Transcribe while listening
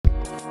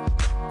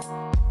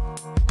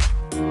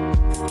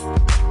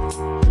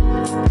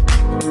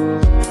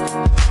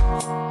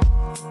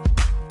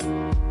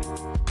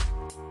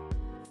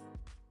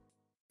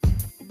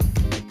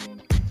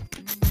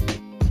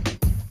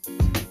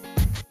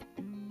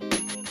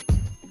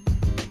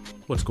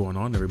What's going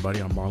on, everybody?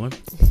 I'm Marlon.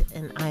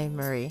 And I'm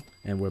Marie.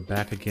 And we're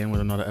back again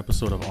with another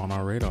episode of On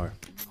Our Radar.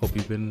 Hope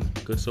you've been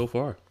good so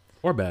far.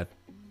 Or bad.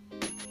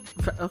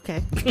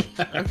 Okay.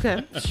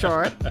 Okay.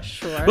 Sure.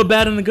 But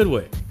bad in a good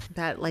way.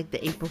 That like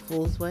the April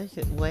Fool's way?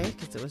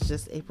 Because it was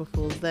just April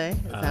Fool's Day?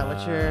 Is that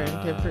what you're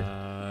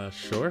interpreting?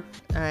 Sure.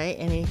 All right.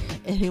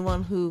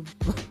 Anyone who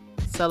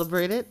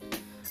celebrated?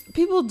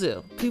 People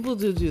do. People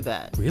do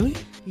that. Really?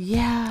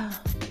 Yeah.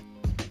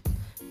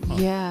 Huh.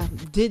 Yeah.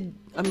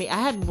 I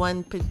had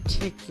one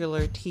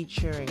particular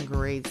teacher in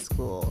grade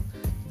school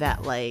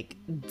that like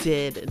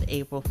did an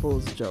April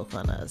Fool's joke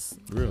on us.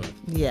 Really?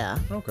 Yeah.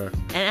 Okay.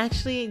 And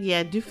actually, yeah,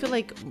 I do feel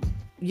like,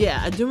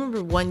 I do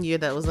remember one year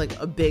that was like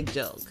a big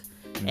joke.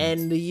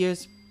 And the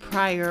years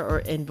prior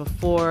and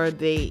before,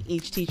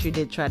 each teacher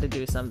did try to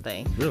do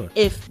something. Really?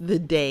 If the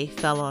day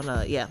fell on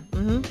okay.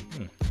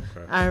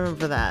 I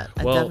remember that.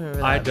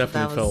 I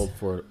definitely fell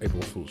for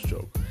April Fool's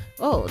joke.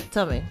 Oh,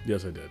 tell me.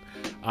 Yes, I did.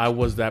 I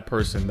was that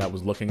person that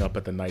was looking up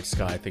at the night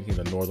sky thinking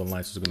the Northern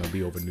Lights was going to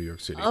be over New York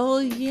City. Oh,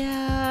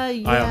 yeah. I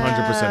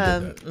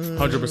 100% did that.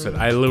 100%.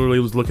 I literally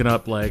was looking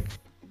up like,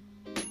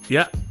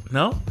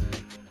 no.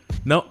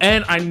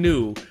 And I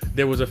knew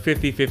there was a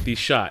 50-50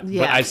 shot.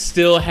 Yeah. But I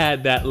still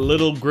had that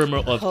little glimmer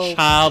of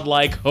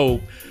childlike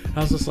hope. I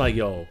was just like,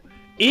 yo,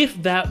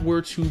 if that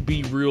were to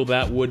be real,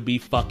 that would be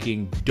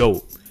fucking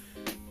dope.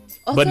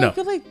 Also, but no. I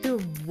feel like there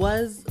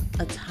was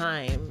a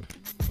time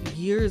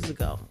years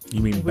ago.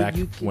 You mean back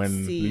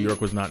when New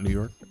York was not New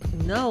York?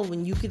 No,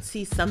 when you could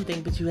see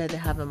something, but you had to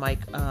have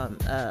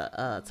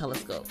a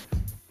telescope.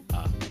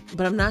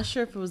 But I'm not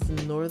sure if it was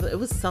it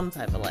was some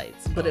type of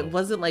lights, but it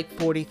wasn't like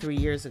 43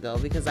 years ago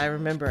because I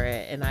remember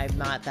it and I'm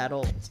not that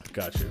old.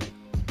 Got you.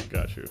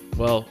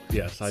 Well,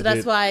 yes, I did. So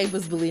that's why I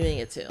was believing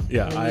it too.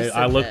 Yeah,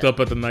 I looked up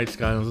at the night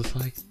sky and I was just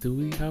like, do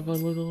we have a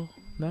little...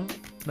 No?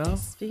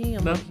 Speaking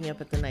of looking up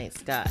at the night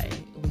sky,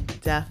 we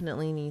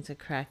definitely need to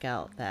crack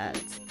out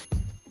that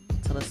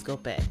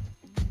telescope.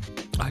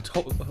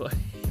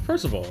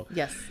 First of all,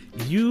 yes,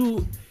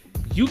 you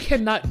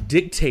cannot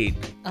dictate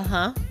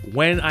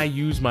when I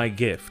use my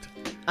gift.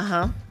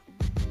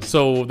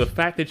 So the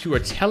fact that you are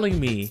telling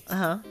me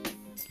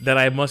that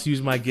I must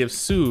use my gift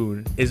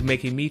soon is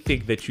making me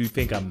think that you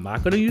think I'm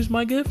not going to use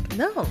my gift?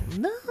 No.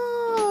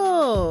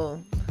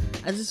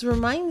 I'm just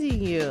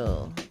reminding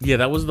you. Yeah,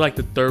 that was like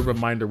the third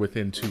reminder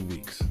within 2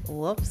 weeks.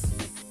 Whoops.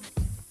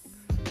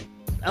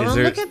 I want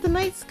to look at the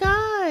night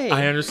sky.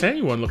 I understand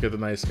you want to look at the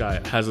night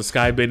sky. Has the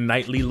sky been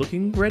nightly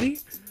looking ready?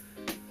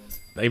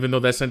 Even though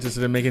that sentence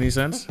didn't make any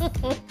sense?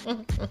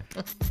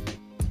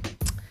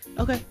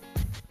 Okay.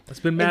 It's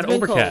been mad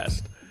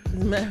overcast.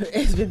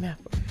 It's been mad.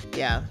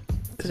 Yeah.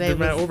 It's been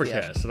mad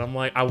overcast. Yeah. And I'm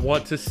like, I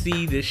want to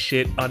see this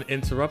shit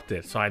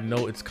uninterrupted. So I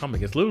know it's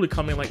coming. It's literally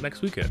coming like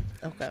next weekend.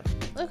 Okay.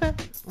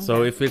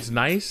 So if it's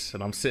nice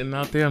and I'm sitting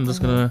out there, I'm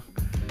just going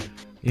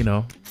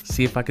to,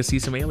 see if I can see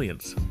some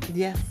aliens.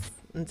 Yes.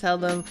 And tell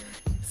them,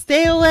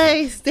 stay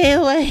away.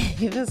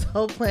 This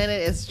whole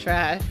planet is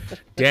trash.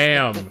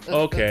 Damn.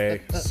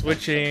 Okay.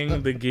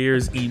 Switching the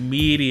gears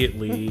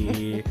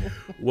immediately.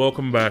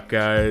 Welcome back,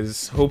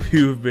 guys. Hope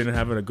you've been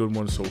having a good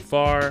one so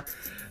far.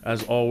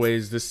 As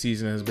always, this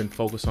season has been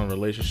focused on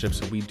relationships,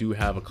 so we do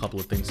have a couple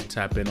of things to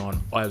tap in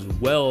on, as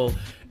well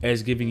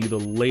as giving you the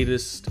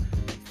latest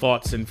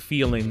thoughts and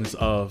feelings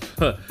of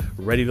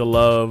Ready to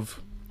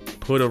Love,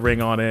 Put a Ring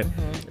on It,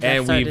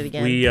 and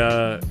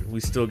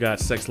we still got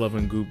Sex, Love,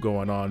 and Goop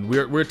going on.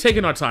 We're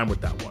taking our time with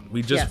that one.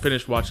 We just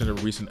finished watching a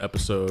recent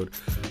episode.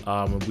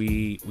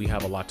 We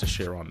have a lot to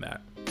share on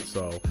that.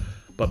 So,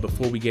 but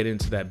before we get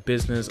into that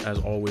business, as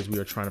always, we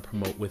are trying to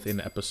promote within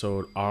the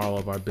episode all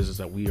of our business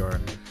that we are,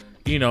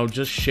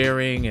 just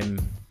sharing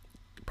and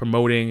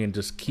promoting and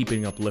just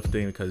keeping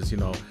uplifting, because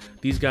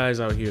these guys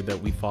out here that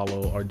we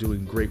follow are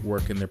doing great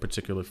work in their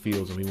particular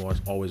fields, and we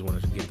always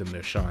wanted to give them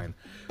their shine.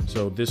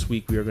 So this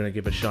week we are going to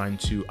give a shine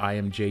to I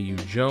Am J.U.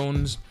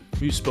 Jones.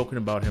 We've spoken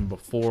about him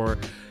before.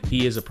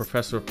 He is a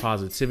professor of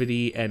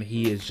positivity, and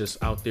he is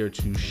just out there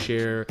to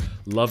share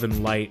love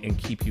and light and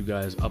keep you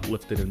guys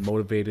uplifted and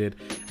motivated.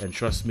 And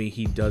trust me,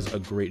 he does a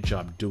great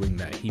job doing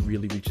that. He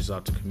really reaches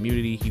out to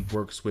community. He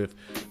works with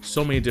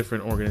so many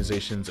different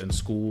organizations and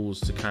schools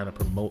to kind of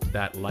promote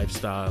that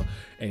lifestyle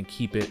and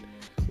keep it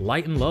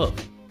light and love.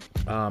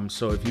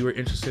 So if you are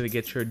interested to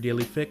get your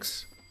daily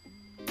fix,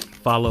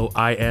 follow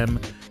I Am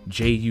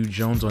J.U.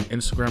 Jones on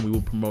Instagram. We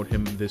will promote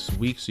him this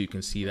week so you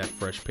can see that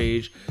fresh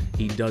page.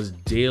 He does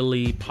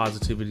daily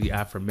positivity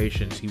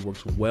affirmations. He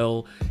works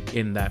well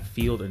in that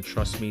field, and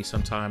trust me,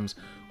 sometimes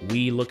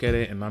we look at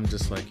it and I'm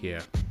just like,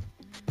 yeah,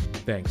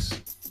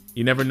 thanks.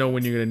 You never know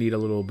when you're going to need a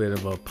little bit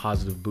of a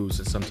positive boost,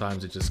 and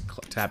sometimes it just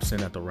taps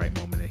in at the right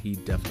moment, and he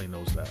definitely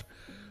knows that.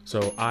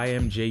 So I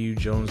Am J.U.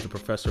 Jones, the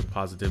professor of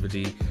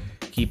positivity.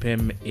 Keep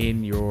him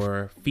in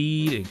your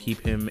feed and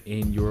keep him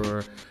in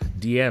your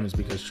DMs,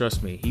 because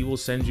trust me, he will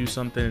send you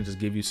something and just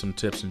give you some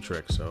tips and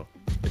tricks. So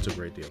it's a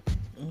great deal.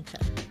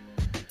 Okay.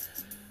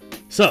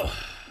 So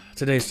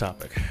today's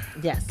topic.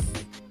 Yes.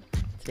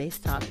 Today's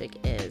topic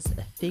is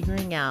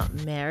figuring out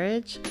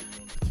marriage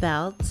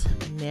without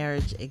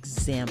marriage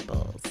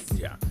examples.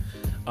 Yeah.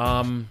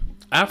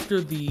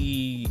 After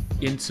the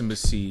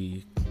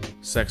intimacy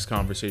sex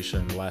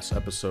conversation last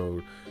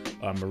episode,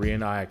 Maria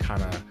and I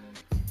kind of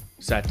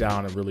sat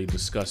down and really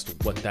discussed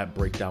what that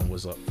breakdown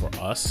was for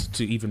us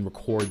to even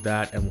record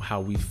that and how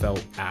we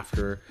felt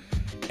after.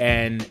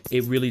 And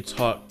it really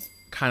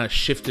kind of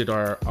shifted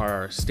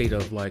our state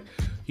of like,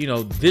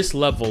 this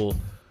level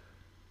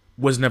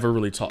was never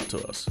really taught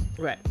to us.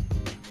 Right.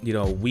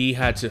 We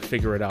had to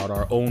figure it out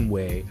our own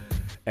way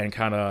and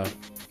kind of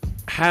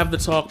have the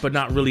talk, but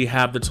not really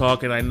have the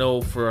talk. And I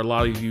know for a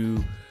lot of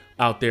you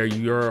out there,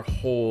 your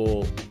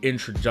whole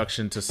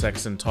introduction to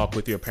sex and talk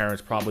with your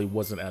parents probably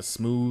wasn't as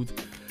smooth.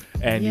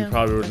 And you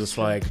probably were just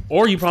like,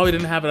 or you probably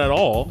didn't have it at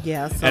all.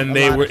 Yeah. And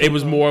it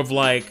was more of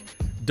like,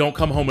 don't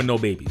come home with no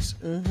babies.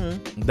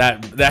 Mm-hmm.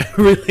 That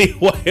really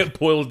what it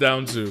boils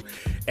down to.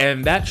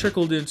 And that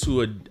trickled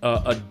into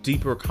a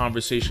deeper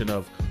conversation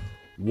of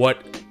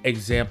what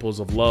examples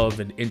of love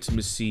and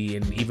intimacy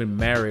and even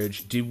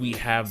marriage did we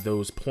have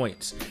those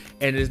points.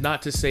 And it's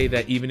not to say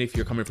that even if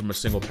you're coming from a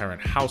single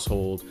parent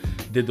household,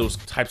 did those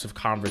types of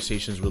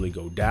conversations really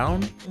go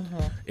down? Mm-hmm.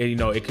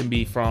 And it can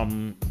be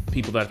from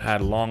people that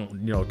have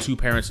had two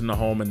parents in the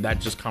home, and that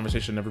just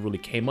conversation never really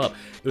came up.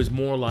 It was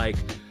more like,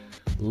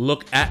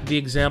 look at the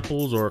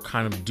examples or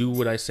kind of do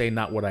what I say,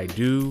 not what I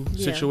do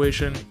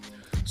situation.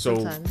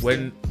 So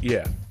when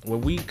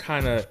we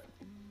kind of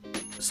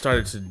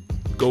started to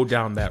go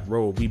down that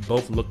road, we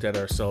both looked at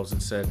ourselves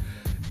and said,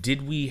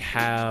 did we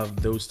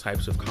have those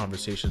types of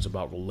conversations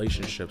about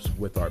relationships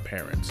with our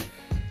parents?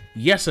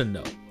 Yes and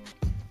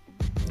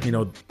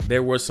no.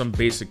 There were some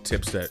basic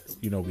tips that,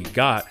 we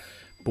got,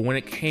 but when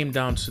it came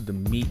down to the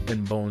meat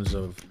and bones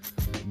of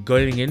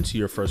getting into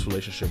your first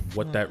relationship,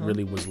 what that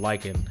really was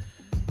like, and,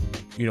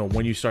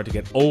 when you start to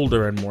get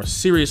older and more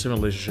serious in a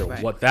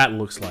relationship, what that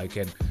looks like.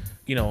 And,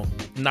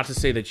 not to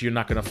say that you're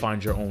not going to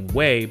find your own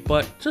way,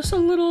 but just a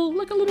little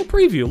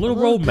preview, a little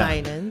roadmap.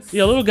 Guidance.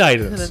 Yeah, a little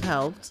guidance. Could have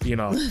helped.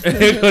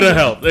 It could have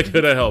helped. It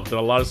could have helped. In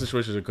a lot of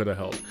situations, it could have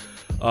helped.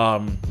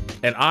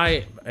 And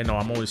I know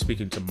I'm only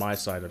speaking to my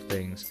side of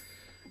things.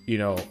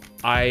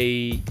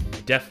 I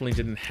definitely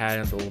didn't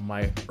handle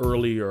my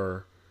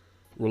earlier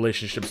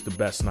relationships the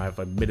best, and I've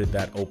admitted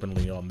that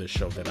openly on this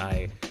show, that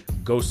I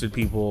ghosted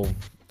people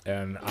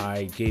and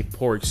I gave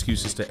poor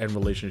excuses to end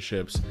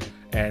relationships,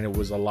 and it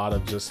was a lot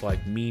of just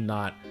like me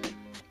not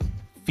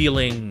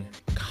feeling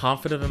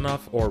confident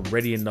enough or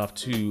ready enough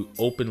to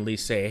openly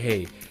say,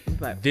 hey,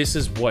 this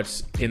is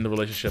what's in the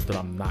relationship that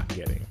I'm not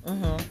getting.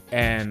 Mm-hmm.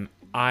 And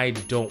I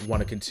don't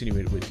want to continue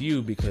it with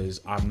you because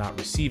I'm not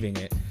receiving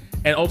it.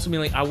 And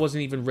ultimately, I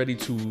wasn't even ready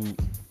to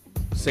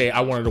say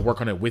I wanted to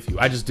work on it with you.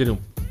 I didn't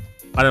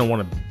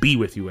want to be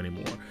with you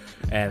anymore.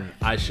 And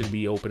I should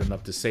be open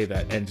enough to say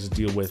that and just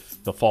deal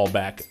with the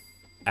fallback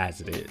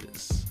as it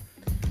is.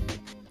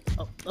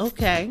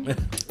 Okay.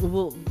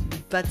 Well,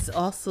 let's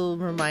also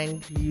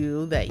remind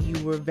you that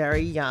you were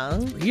very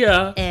young.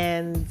 Yeah.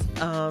 And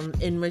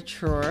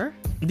immature.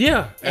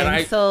 Yeah.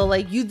 And so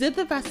you did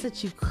the best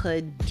that you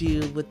could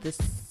do with this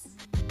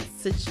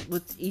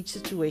with each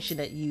situation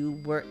that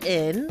you were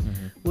in,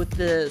 with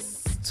the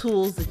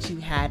tools that you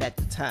had at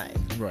the time.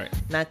 Right.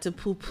 Not to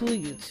poo-poo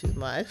you too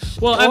much.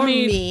 Well, or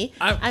me.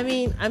 I've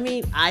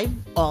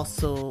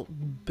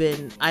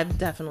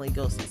definitely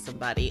ghosted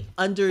somebody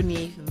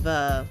underneath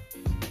the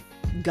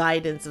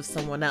guidance of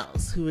someone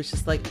else who was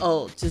just like,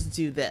 oh, just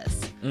do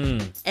this.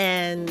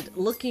 And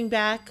looking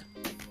back,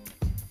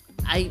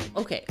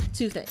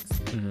 two things.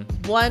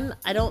 One,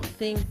 I don't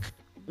think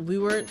we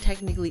weren't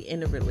technically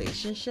in a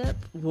relationship.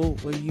 Well,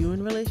 were you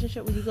in a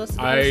relationship when you ghosted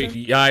the person?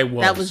 Yeah, I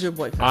was. That was your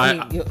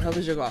boyfriend. That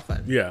was your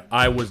girlfriend. Yeah,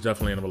 I was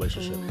definitely in a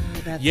relationship. Ooh,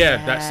 that's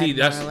that's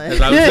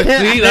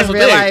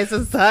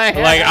the thing.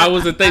 Like I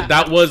was the thing.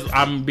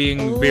 I'm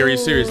being very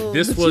serious.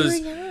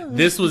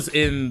 This was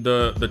in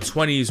the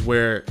 20s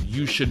where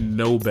you should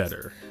know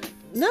better.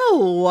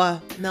 No.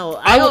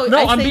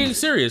 I'm being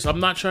serious. I'm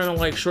not trying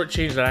to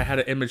shortchange that I had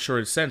an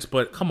immature sense,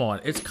 but come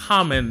on, it's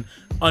common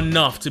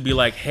enough to be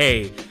like,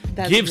 hey,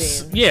 give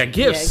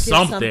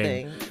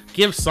something.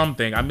 Give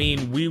something. I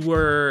mean, we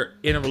were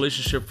in a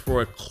relationship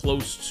for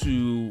close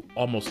to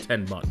almost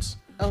 10 months.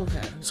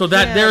 Okay. So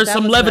there's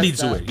some levity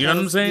to it. You know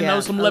what I'm saying? There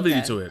was some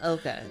levity to it.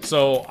 Okay.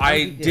 So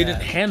I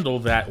didn't handle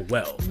that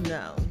well.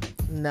 No.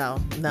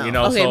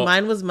 So,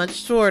 mine was much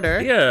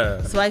shorter.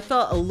 Yeah. So I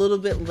felt a little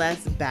bit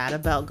less bad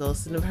about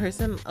ghosting a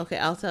person. Okay,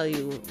 I'll tell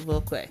you real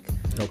quick.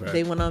 Okay.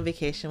 They went on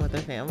vacation with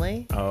their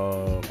family.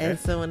 Oh. Okay. And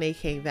so when they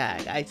came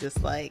back, I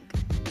just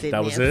didn't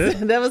That was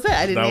answer. it? That was it.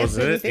 I didn't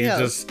answer anything else.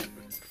 You just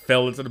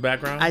fell into the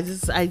background? I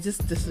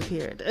just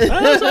disappeared. All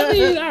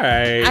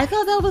right. I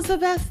thought that was the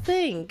best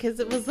thing because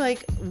it was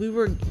we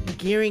were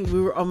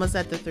almost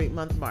at the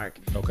 3-month mark.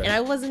 Okay. And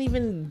I wasn't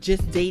even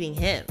just dating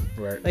him.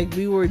 Right.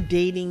 We were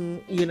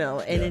dating,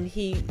 and then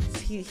he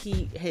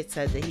had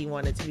said that he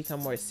wanted to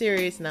become more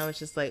serious, and I was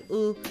just like,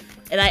 ooh.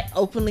 And I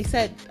openly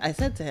said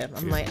to him,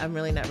 I'm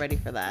really not ready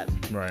for that.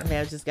 Right.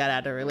 I just got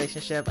out of a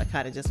relationship. I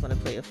kind of just want to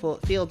play a full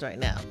field right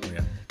now. Yeah.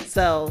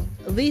 So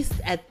at least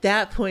at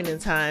that point in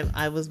time,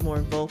 I was more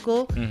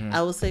vocal.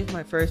 I will say for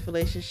my first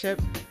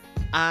relationship,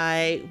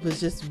 I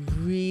was just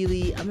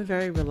really, I'm a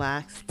very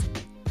relaxed,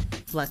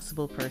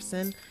 flexible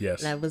person. Yes.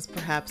 And I was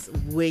perhaps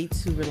way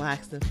too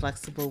relaxed and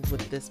flexible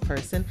with this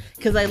person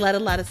because I let a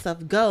lot of stuff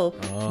go,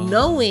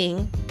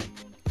 knowing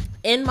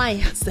in my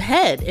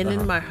head and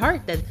in my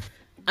heart that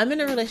I'm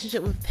in a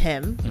relationship with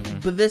him,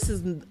 but this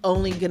is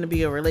only going to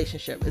be a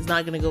relationship. It's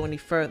not going to go any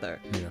further.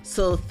 Yeah.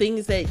 So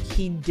things that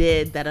he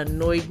did that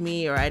annoyed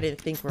me or I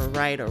didn't think were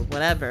right or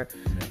whatever,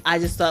 I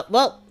just thought,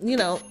 well, you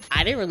know,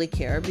 I didn't really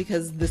care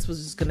because this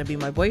was just going to be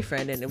my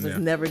boyfriend and it was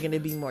never going to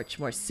be much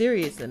more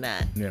serious than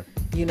that. Yeah.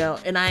 You know,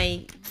 and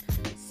I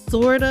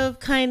sort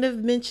of kind of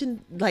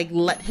mentioned, like,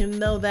 let him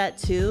know that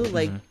too.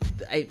 Like,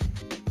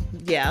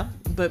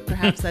 but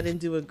perhaps I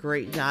didn't do a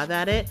great job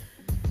at it.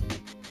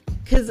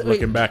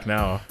 Looking back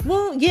now,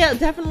 well, yeah,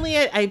 definitely.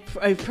 I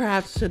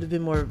perhaps should have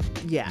been more.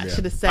 I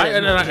should have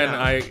said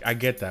it. I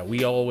get that.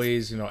 We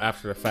always, you know,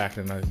 after the fact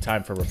and the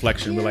time for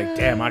reflection, we're like,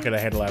 damn, I could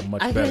have handled that much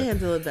better. I could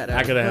handle it better.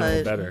 I could have handled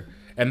it better.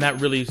 And that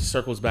really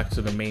circles back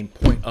to the main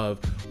point of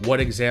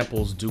what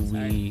examples do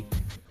we,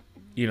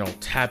 you know,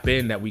 tap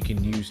in that we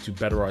can use to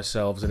better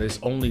ourselves. And it's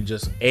only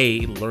just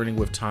A, learning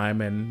with time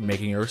and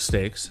making your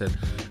mistakes, and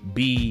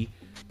B,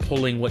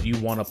 pulling what you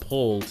want to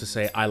pull to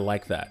say, I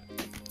like that.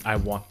 I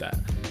want that.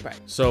 Right.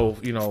 So,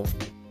 you know,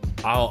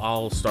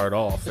 I'll start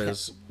off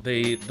as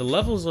the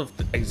levels of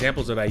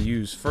examples that I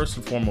use first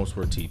and foremost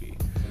were TV.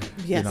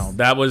 Yes. You know,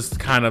 that was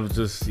kind of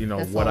just, you know,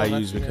 that's what I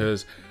used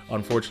because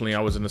unfortunately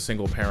I was in a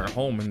single parent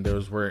home and there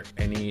weren't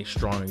any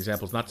strong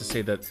examples. Not to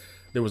say that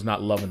there was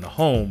not love in the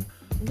home,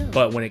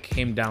 but when it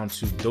came down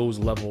to those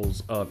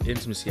levels of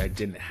intimacy, I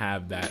didn't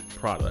have that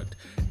product.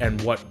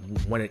 And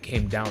when it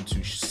came down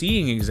to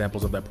seeing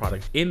examples of that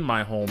product in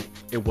my home,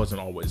 it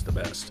wasn't always the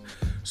best.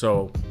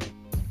 So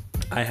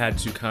I had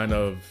to kind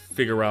of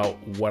figure out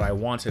what I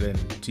wanted, and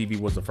TV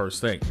was the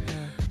first thing.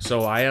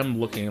 So I am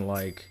looking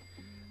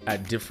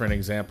at different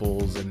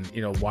examples and,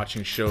 you know,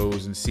 watching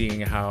shows and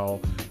seeing how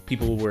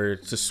people were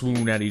to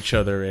swoon at each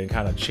other and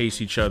kind of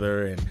chase each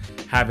other, and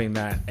having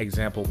that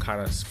example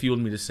kind of fueled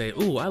me to say,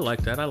 ooh, I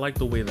like that. I like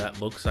the way that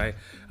looks. I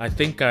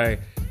think I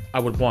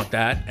would want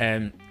that,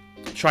 and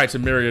try to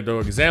mirror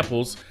those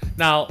examples.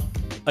 Now,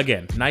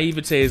 again,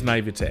 naivete is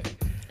naivete.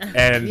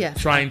 And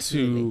trying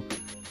to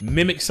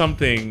mimic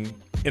something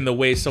in the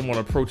way someone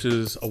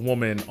approaches a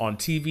woman on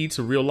TV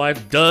to real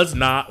life does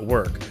not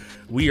work.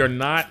 We are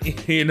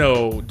not, you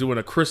know, doing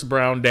a Chris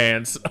Brown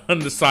dance on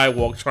the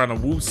sidewalk trying to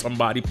woo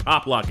somebody,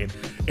 pop locking.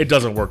 It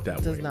doesn't work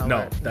that way.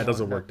 No, that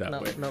doesn't work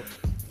that way.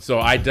 So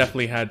I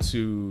definitely had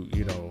to,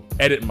 you know,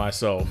 edit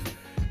myself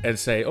and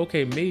say,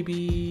 okay,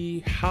 maybe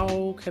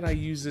how can I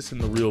use this in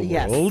the real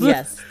world?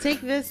 Yes,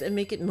 take this and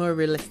make it more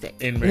realistic.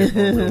 And make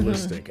it more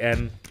realistic.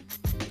 And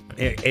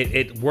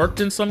it worked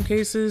in some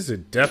cases.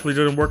 It definitely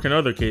didn't work in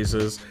other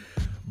cases.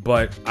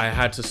 But I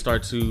had to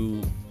start to,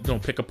 you know,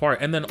 pick apart.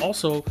 And then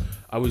also,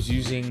 I was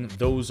using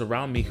those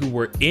around me who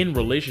were in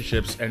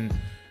relationships and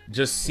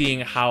just seeing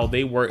how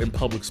they were in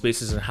public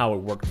spaces and how it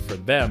worked for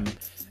them,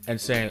 and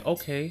saying,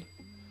 okay,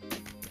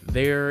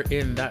 they're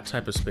in that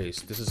type of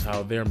space. This is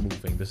how they're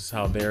moving. This is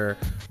how they're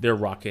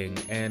rocking,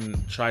 and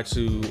try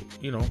to,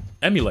 you know,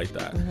 emulate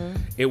that.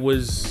 It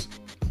was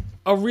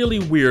a really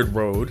weird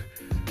road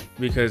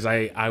because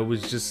I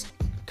was just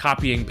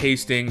copying,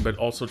 pasting, but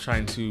also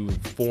trying to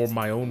form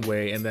my own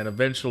way. And then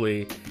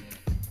eventually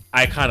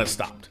I kind of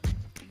stopped.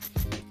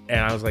 And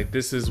I was like,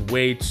 this is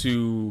way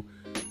too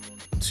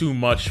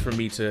much for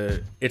me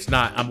to,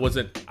 I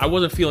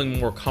wasn't feeling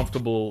more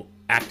comfortable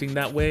acting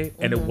that way.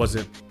 And it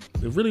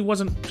really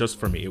wasn't just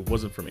for me. It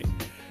wasn't for me.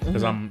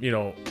 Because I'm, you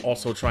know,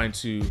 also trying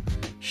to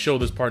show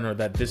this partner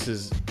that this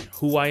is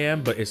who I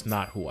am, but it's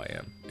not who I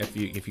am. If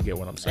you get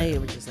what I'm saying. I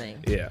get what you're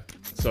saying. Yeah.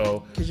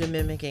 So, because you're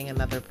mimicking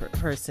another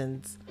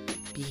person's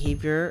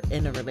behavior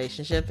in a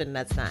relationship, and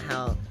that's not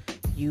how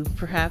you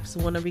perhaps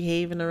want to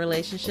behave in a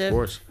relationship. Of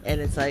course.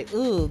 And it's like,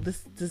 ooh,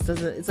 this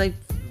doesn't. It's like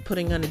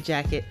putting on a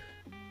jacket,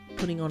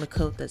 putting on a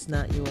coat that's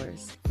not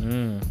yours.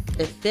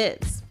 It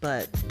fits,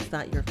 but it's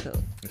not your coat.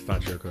 It's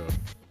not your coat.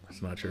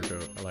 It's not your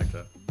coat. I like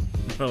that.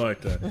 I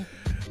like that.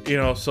 You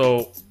know,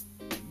 so,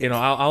 you know,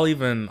 I'll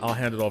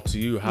hand it off to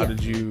you. How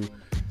did you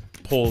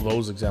pull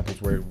those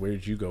examples? Where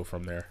did you go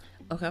from there?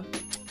 Okay.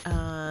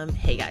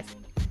 Hey guys.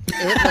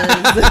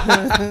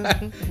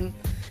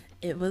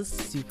 It was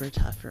super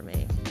tough for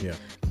me. Yeah.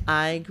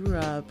 I grew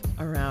up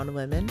around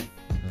women,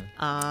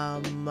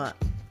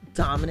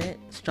 dominant,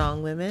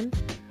 strong women,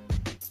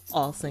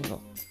 all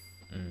single.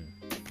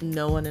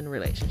 No one in a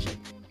relationship.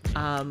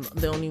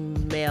 The only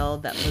male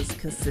that was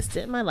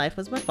consistent in my life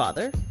was my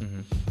father.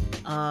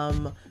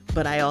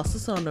 But I also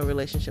saw no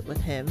relationship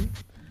with him.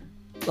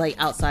 like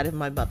outside of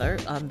my mother.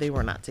 They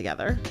were not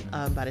together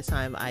by the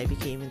time I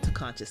became into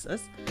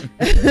consciousness.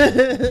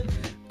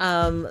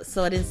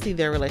 So I didn't see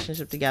their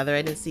relationship together.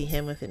 I didn't see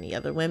him with any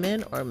other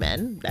women or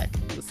men. That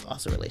was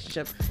also a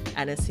relationship.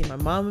 I didn't see my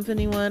mom with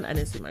anyone. I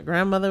didn't see my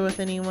grandmother with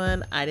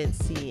anyone. I didn't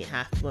see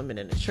half the women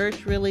in the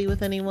church really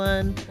with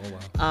anyone.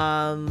 Oh,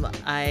 wow.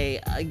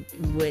 I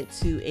went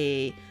to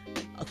a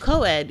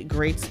co-ed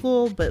grade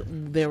school, but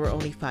there were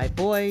only 5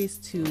 boys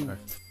to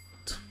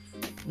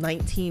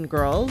 19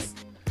 girls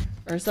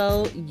or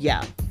so.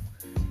 Yeah.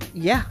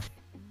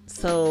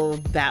 So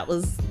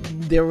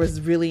there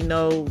was really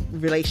no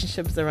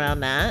relationships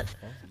around that.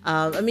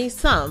 I mean,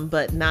 some,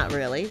 but not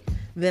really.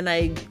 Then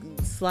I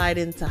slide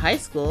into high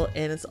school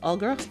and it's all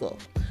girls school.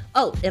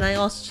 Oh, and I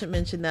also should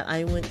mention that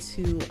I went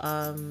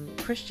to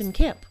Christian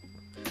camp.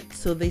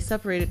 So they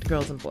separated the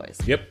girls and boys.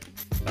 Yep.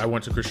 I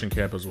went to Christian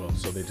camp as well,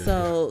 so they did.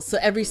 So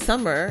every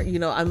summer, you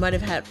know, I might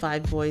have had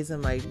 5 boys in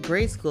my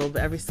grade school,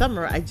 but every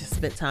summer I just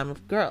spent time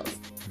with girls.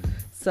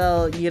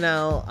 So, you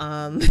know,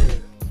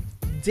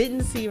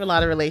 didn't see a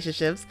lot of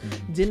relationships,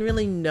 didn't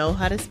really know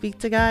how to speak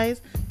to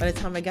guys. By the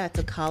time I got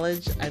to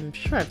college, I'm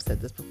sure I've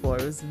said this before,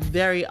 it was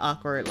very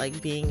awkward,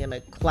 like being in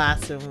a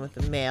classroom with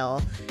a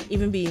male,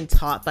 even being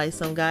taught by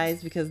some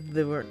guys, because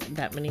there weren't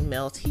that many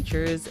male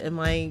teachers in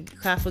my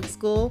Catholic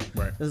school.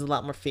 Right. There's a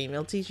lot more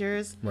female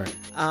teachers. Right.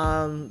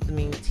 I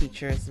mean,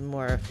 teachers,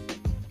 more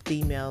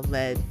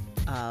female-led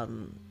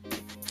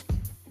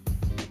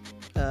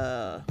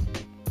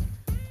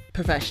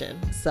profession,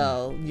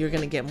 so you're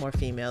gonna get more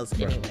females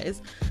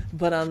anyways.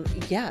 But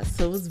yeah,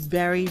 so it was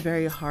very,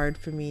 very hard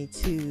for me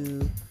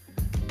to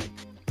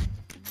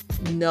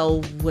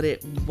know what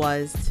it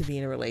was to be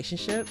in a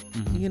relationship,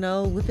 you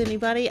know, with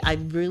anybody. I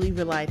really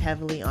relied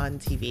heavily on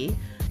TV.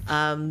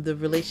 The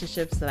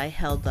relationships that I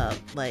held up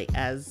like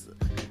as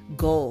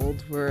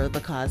gold were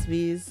the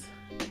Cosbys,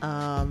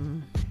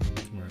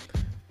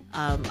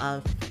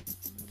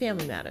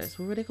 Family Matters.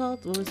 What were they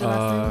called? What was their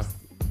last names?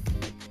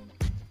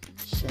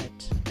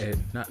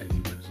 Not Eddie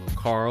Winslow.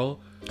 Carl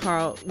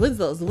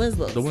Winslow. The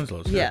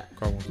Winslows. Yeah.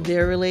 Carl Winslow.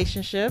 Their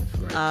relationship.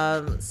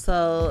 Right.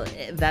 So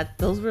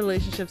those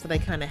relationships that I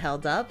kind of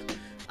held up.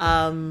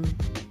 But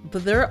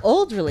they're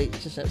old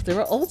relationships. They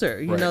were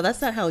older. You know,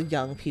 that's not how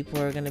young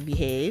people are going to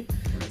behave.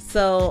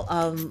 So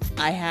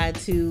I had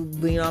to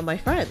lean on my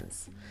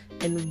friends.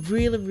 And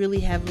really, really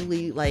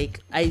heavily, like,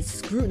 I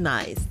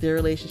scrutinized their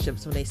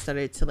relationships when they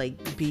started to,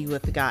 like, be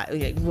with the guy,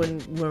 like, when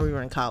we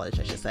were in college,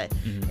 I should say.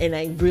 And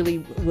I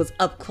really was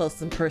up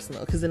close and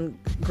personal. Because in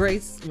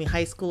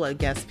high school, I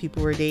guess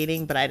people were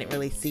dating, but I didn't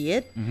really see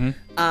it. In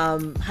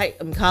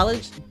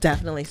college,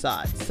 definitely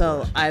saw it.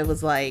 So I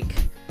was like,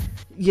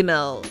 you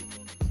know...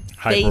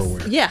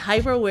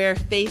 hyper aware,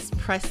 face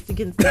pressed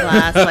against the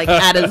glass, like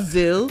at a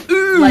zoo.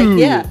 Like,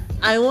 yeah,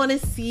 I want to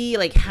see,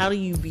 like, how do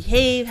you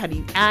behave? How do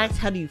you act?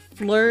 How do you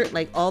flirt?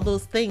 Like, all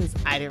those things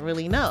I didn't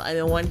really know.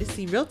 I wanted to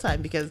see real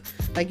time because,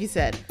 like you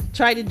said,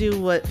 try to do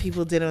what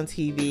people did on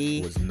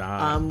TV. Was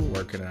not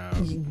working out.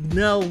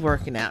 No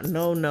working out.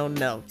 No.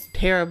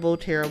 Terrible.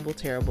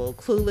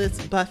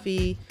 Clueless,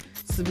 Buffy,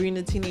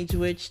 Sabrina Teenage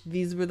Witch.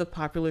 These were the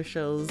popular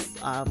shows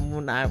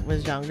when I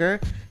was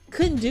younger.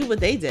 Couldn't do what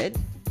they did.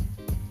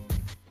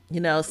 You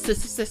know,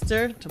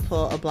 sister, to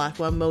pull a black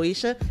one.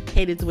 Moesha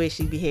hated the way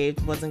she behaved,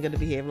 wasn't going to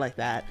behave like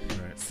that.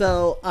 Right.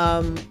 So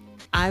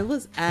I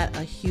was at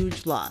a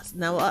huge loss.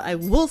 Now, what I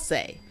will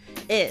say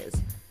is,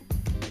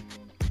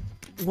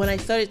 when I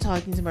started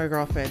talking to my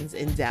girlfriends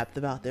in depth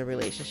about their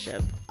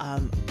relationship,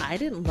 I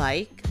didn't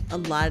like a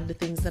lot of the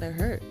things that I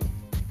heard.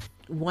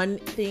 One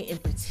thing in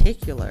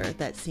particular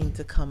that seemed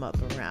to come up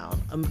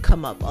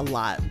a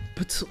lot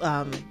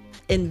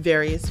in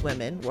various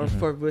women, or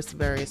for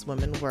various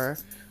women, were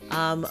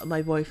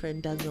my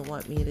boyfriend doesn't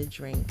want me to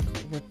drink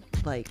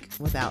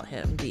without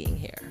him being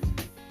here.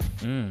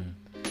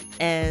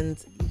 And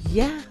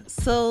yeah,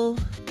 so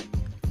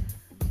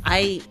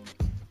I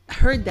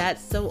heard that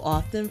so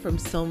often from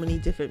so many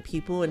different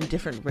people in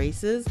different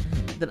races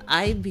that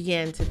I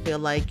began to feel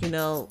like, you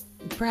know,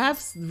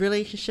 perhaps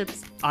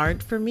relationships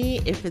aren't for me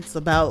if it's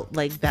about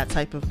like that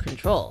type of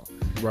control.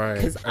 Right.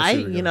 Because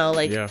honestly,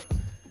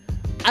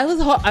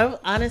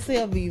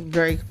 I'll be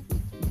very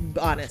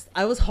honest.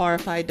 I was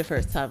horrified the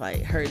first time I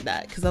heard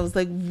that, because I was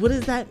like, what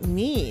does that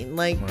mean?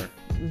 Like,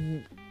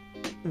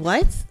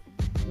 what?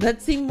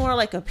 That seemed more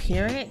like a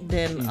parent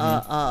than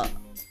a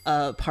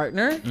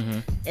partner.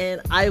 And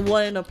I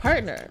wanted a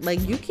partner. Like,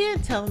 you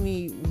can't tell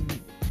me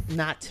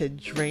not to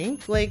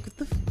drink. Like,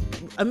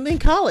 I'm in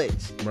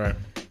college. Right.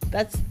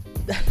 That's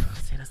the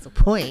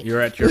point.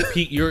 You're at your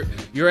peak.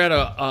 You're at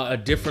a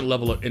different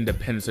level of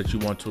independence that you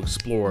want to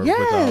explore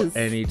without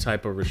any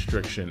type of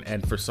restriction.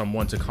 And for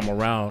someone to come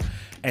around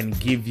and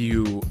give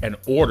you an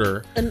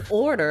order,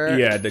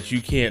 that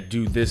you can't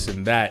do this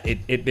and that,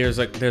 there's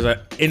an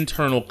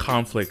internal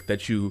conflict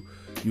that you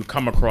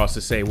come across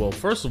to say, well,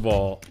 first of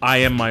all, I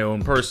am my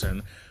own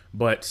person.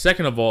 But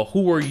second of all,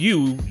 who are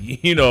you,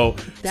 to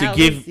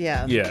give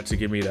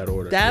me that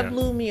order? That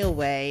blew me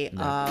away.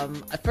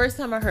 The first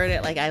time I heard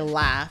it, like, I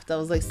laughed. I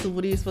was like, so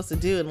what are you supposed to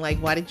do? And like,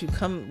 why did you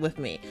come with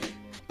me?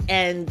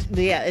 And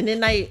yeah, and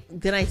then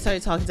I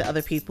started talking to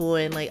other people,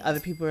 and like other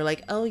people were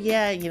like, oh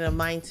yeah, you know,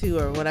 mine too,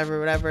 or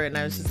whatever. And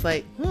I was just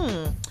like,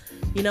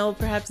 you know,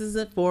 perhaps this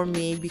isn't for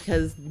me,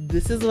 because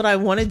this is what I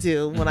want to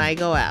do when I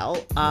go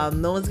out.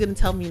 No one's gonna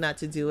tell me not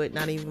to do it,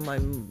 not even my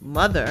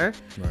mother,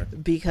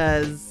 Right.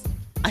 because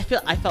I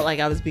felt like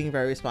I was being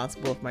very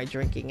responsible with my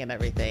drinking and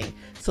everything.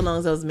 So long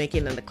as I was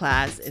making it in the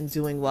class and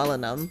doing well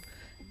in them,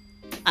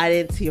 I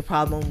didn't see a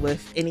problem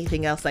with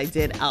anything else I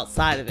did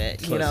outside of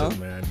it. You know,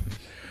 man,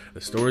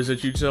 the stories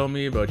that you tell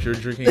me about your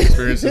drinking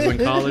experiences in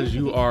college,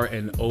 you are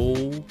an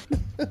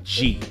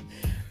OG.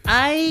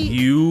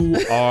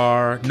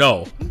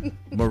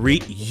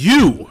 Marie,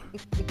 you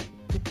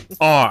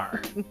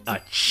are a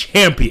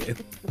champion.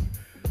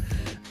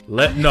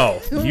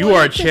 You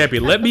are a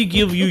champion. Let me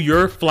give you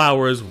your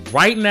flowers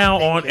right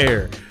now on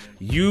air.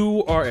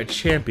 You are a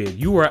champion.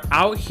 You are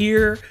out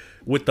here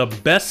with the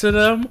best of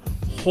them,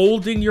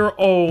 holding your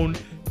own,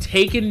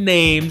 taking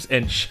names,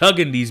 and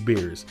chugging these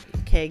beers.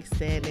 Cake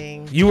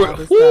standing. You were, all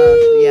the stuff.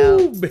 Yeah.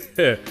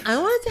 man. I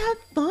wanted to have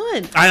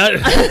fun.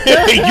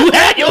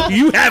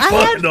 You had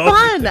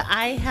fun.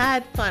 I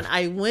had fun.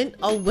 I went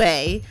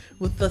away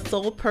with the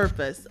sole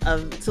purpose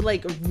to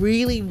like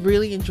really,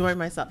 really enjoy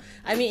myself.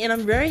 I mean, and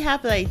I'm very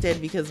happy that I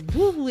did, because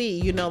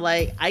woo-wee, you know,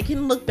 like I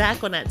can look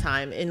back on that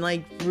time and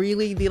like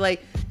really be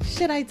like,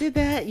 shit, I did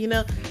that. You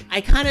know,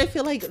 I kind of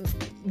feel like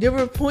there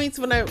were points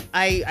when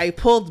I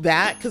pulled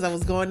back because I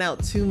was going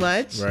out too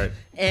much. Right.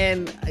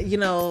 And you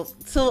know,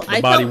 so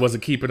the body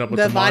wasn't keeping up with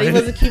the mind. body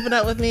wasn't keeping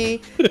up with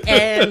me,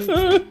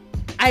 and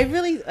I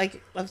really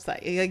I'm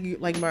sorry,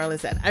 like Marlon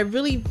said, I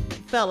really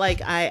felt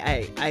like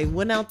I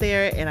went out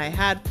there and I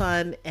had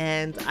fun,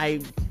 and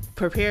I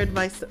prepared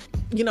myself.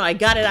 You know, I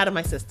got it out of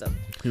my system.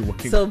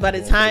 So by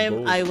the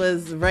time I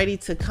was ready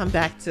to come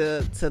back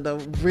to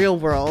the real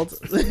world,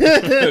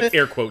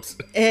 air quotes,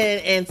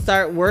 and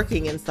start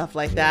working and stuff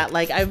like that,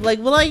 like I'm like,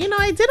 well, you know,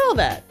 I did all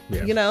that,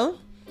 you know.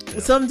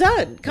 So I'm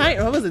done.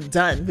 I wasn't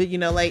done, but you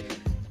know, like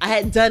I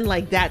had done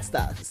like that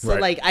stuff. So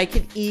like I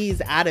could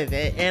ease out of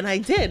it, and I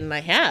did, and I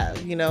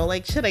have, you know,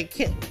 like shit, I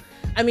can't.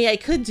 I mean, I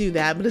could do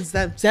that, but it's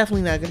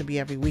definitely not going to be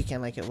every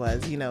weekend like it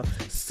was, you know.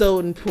 So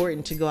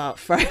important to go out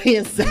Friday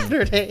and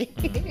Saturday.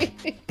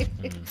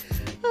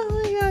 Oh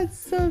my God,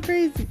 so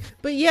crazy.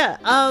 But yeah,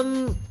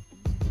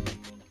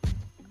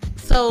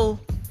 so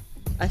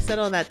I said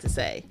all that to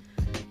say,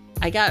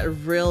 I got a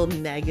real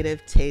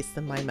negative taste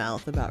in my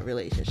mouth about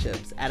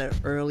relationships at an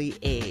early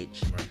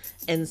age. Right.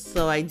 And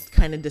so I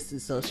kind of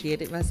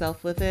disassociated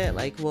myself with it.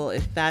 Like, well,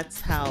 if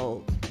that's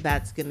how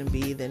that's going to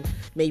be, then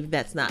maybe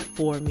that's not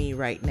for me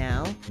right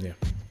now. Yeah.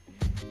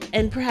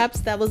 And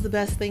perhaps that was the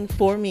best thing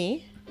for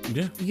me.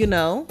 Yeah. You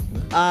know?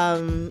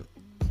 Yeah.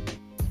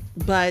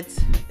 But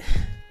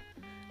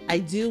I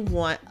do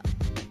want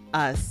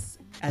us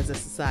as a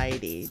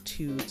society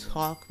to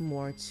talk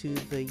more to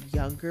the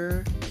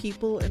younger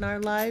people in our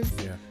lives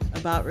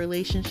about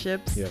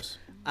relationships. Yes.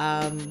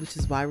 Which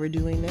is why we're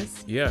doing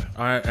this. Yeah,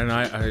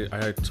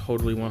 I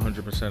totally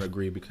 100%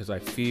 agree, because I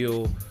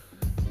feel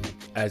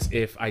as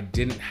if I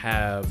didn't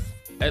have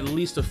at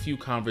least a few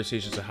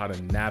conversations on how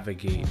to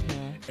navigate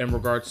in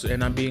regards to,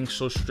 and I'm being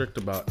so strict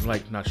about,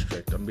 like, not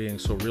strict, I'm being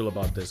so real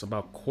about this,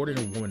 about courting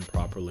a woman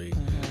properly,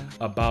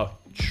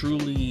 about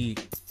truly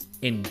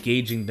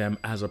engaging them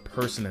as a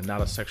person and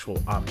not a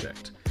sexual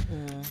object.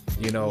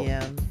 You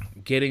know,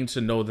 getting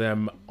to know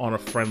them on a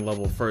friend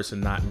level first,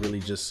 and not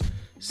really just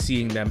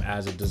seeing them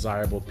as a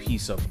desirable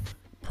piece of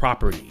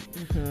property.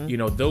 You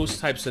know, those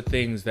types of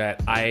things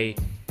that I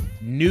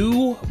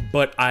knew,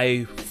 but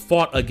I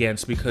fought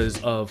against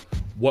because of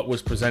what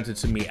was presented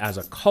to me as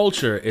a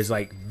culture, is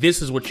like,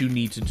 this is what you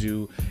need to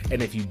do,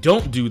 and if you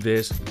don't do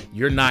this,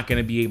 you're not going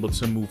to be able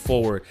to move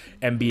forward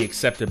and be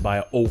accepted by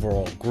an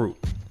overall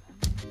group.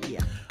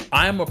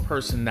 I'm a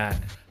person that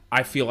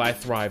I feel I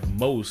thrive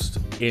most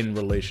in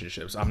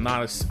relationships. I'm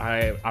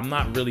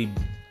not really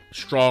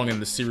strong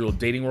in the serial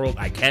dating world.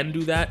 I can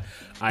do that.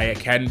 I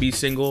can be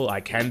single. I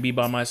can be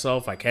by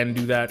myself. I can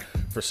do that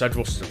for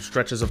several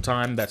stretches of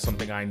time. That's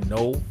something I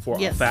know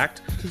for a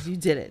fact. Because you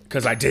did it.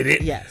 Because I did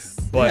it. Yes.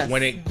 But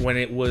when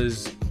it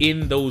was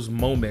in those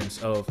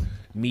moments of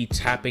me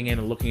tapping in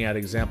and looking at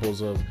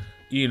examples of,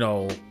 you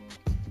know,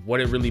 what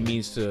it really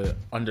means to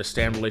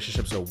understand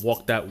relationships or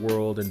walk that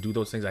world and do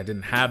those things, I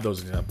didn't have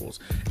those examples.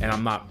 And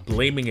I'm not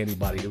blaming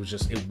anybody. It was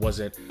just, it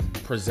wasn't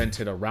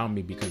presented around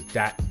me, because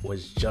that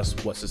was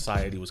just what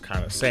society was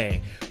kind of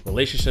saying.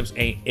 Relationships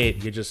ain't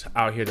it. You're just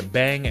out here to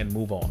bang and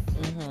move on.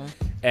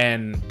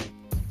 And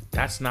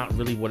that's not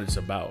really what it's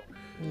about.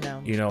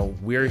 No. You know,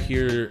 we're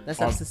here. That's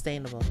not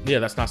sustainable. Yeah,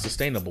 that's not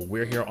sustainable.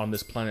 We're here on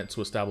this planet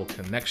to establish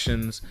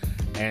connections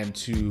and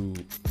to,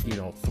 you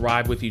know,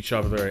 thrive with each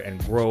other and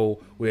grow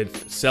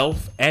with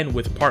self and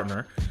with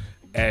partner.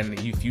 And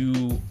if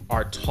you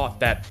are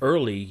taught that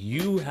early,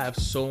 you have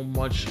so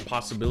much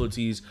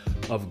possibilities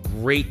of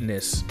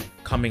greatness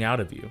coming out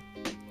of you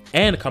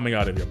and coming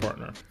out of your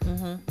partner.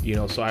 You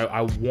know, so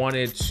I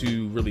wanted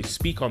to really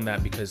speak on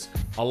that, because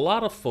a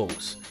lot of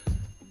folks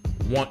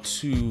want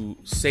to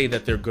say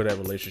that they're good at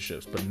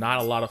relationships, but not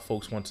a lot of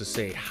folks want to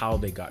say how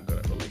they got good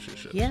at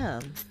relationships. Yeah.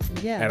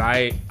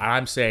 And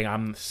I'm saying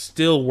I'm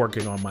still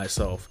working on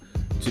myself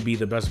to be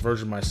the best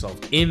version of myself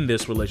in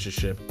this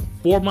relationship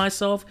for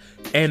myself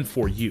and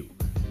for you.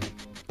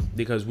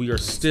 Because we are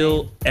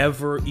still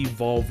ever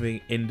evolving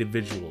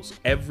individuals.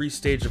 Every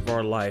stage of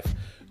our life,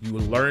 you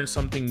will learn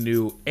something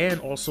new, and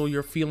also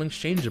your feelings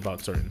change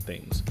about certain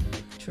things.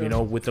 True. You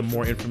know, with the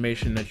more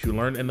information that you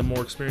learn and the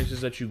more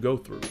experiences that you go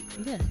through.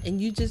 Yeah,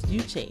 and you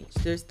change.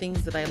 There's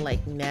things that I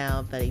like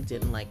now that I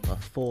didn't like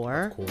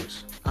before. Of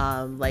course.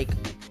 Like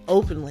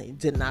openly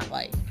did not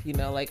like, you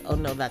know, like, oh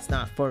no, that's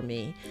not for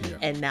me. Yeah.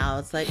 And now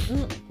it's like,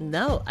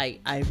 no,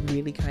 I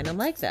really kind of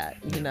like that,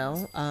 you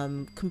know,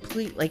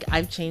 like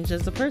I've changed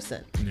as a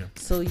person. Yeah.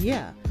 So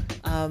yeah,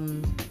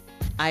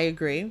 I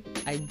agree.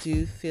 I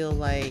do feel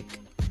like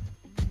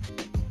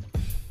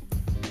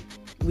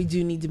we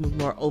do need to be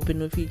more open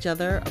with each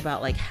other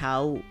about like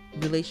how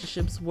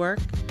relationships work,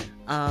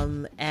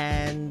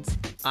 and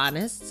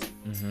honest,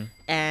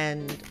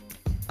 and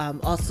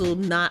also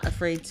not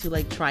afraid to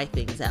like try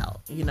things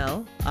out, you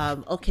know.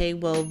 Okay,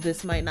 well,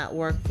 this might not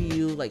work for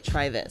you, like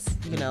try this,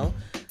 you know.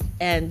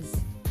 And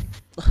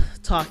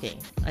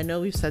talking, I know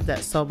we've said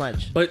that so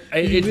much, but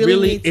you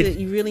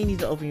really need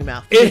to open your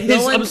mouth.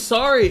 I'm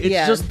sorry,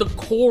 it's just the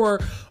core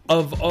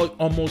of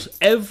almost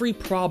every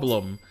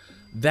problem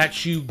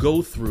that you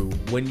go through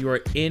when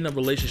you're in a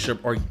relationship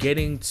or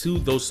getting to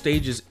those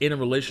stages in a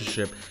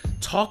relationship.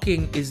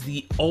 Talking is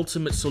the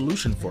ultimate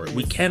solution for it.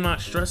 We cannot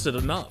stress it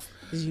enough.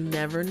 Because you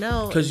never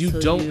know. Because you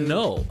don't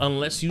know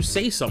unless you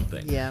say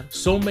something. Yeah.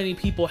 So many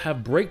people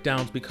have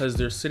breakdowns because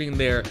they're sitting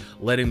there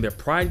letting their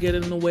pride get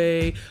in the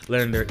way,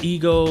 letting their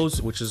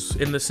egos, which is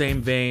in the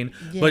same vein,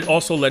 but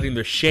also letting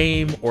their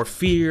shame or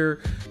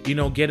fear, you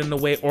know, get in the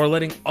way, or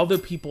letting other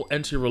people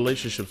enter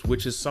relationships,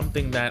 which is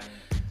something that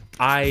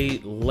I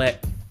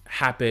let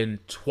happen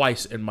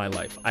twice in my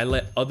life. I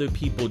let other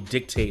people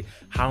dictate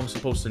how I'm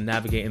supposed to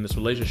navigate in this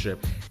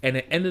relationship, and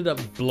it ended up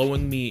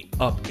blowing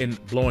up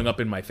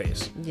in my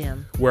face. Yeah.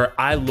 Where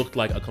I looked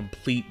like a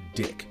complete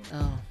dick.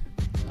 Oh.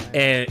 Sorry.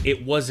 And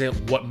it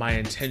wasn't what my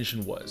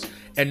intention was.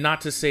 And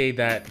not to say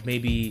that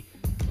maybe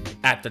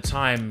at the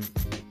time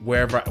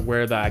where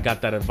I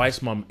got that advice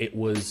from, it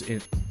was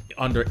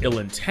under ill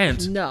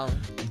intent. No.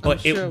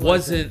 But sure it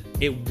wasn't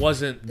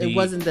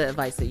the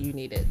advice that you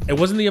needed. It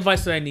wasn't the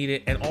advice that I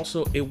needed, and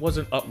also it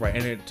wasn't upright,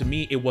 and to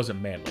me it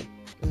wasn't manly.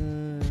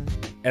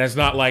 And it's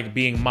not like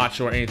being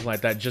macho or anything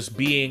like that, just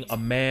being a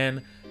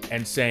man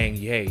and saying,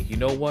 hey, you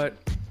know what,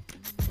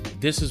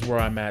 this is where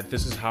I'm at,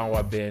 this is how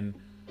I've been,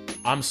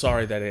 I'm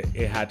sorry that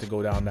it had to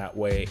go down that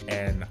way,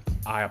 and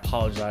I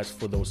apologize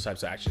for those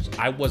types of actions.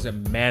 I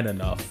wasn't man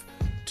enough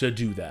to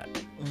do that.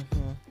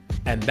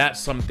 And that's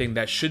something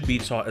that should be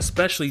taught,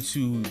 especially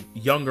to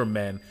younger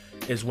men,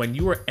 is when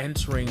you are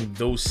entering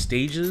those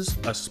stages,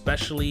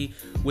 especially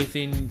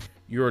within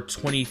your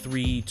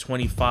 23,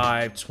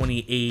 25,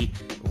 28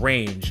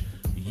 range,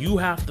 you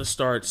have to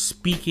start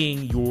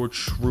speaking your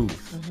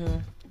truth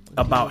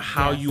about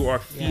how you are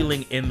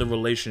feeling in the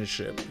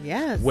relationship.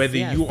 Whether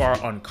you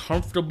are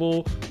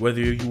uncomfortable,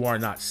 whether you are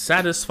not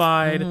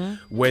satisfied,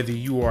 whether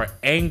you are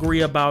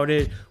angry about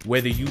it,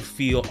 whether you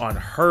feel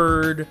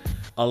unheard.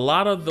 A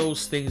lot of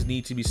those things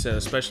need to be said,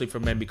 especially for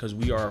men, because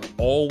we are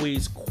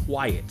always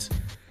quiet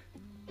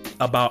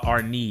about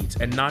our needs.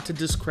 And not to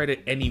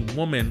discredit any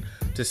woman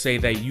to say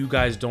that you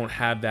guys don't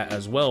have that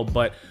as well,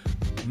 but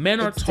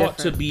men are taught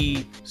to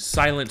be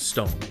silent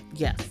stone.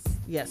 Yes,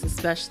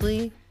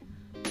 especially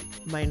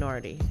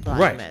minority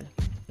black men.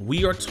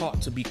 We are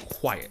taught to be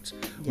quiet.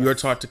 We are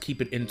taught to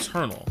keep it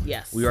internal.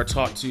 We are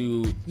taught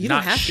to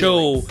not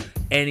show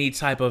any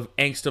type of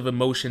angst of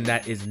emotion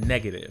that is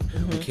negative.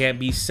 We can't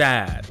be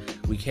sad.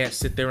 We can't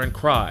sit there and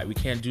cry. We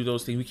can't do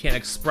those things. We can't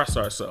express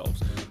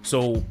ourselves.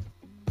 So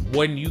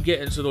when you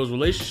get into those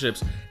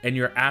relationships and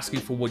you're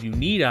asking for what you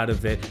need out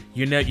of it,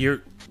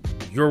 you're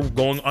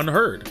going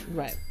unheard.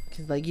 Right.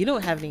 Because like you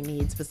don't have any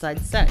needs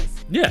besides sex.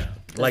 Yeah.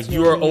 Like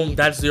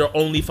that's your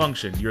only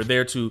function. You're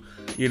there to,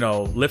 you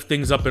know, lift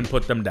things up and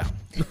put them down.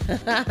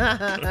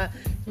 Remember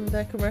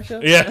that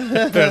commercial? Yeah.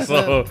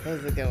 So, that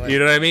was a good one. You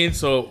know what I mean?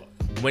 So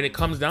when it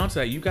comes down to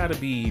that, you got to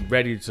be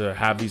ready to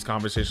have these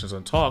conversations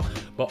and talk.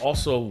 But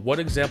also, what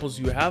examples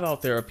do you have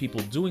out there of people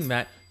doing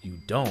that? You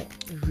don't.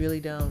 You really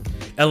don't.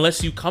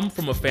 Unless you come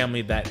from a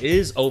family that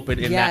is open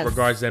in that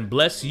regards, then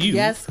bless you.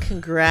 Yes,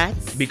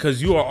 congrats.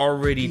 Because you are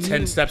already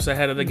 10 steps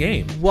ahead of the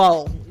game.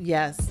 Whoa,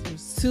 yes.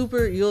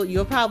 Super,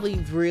 you'll probably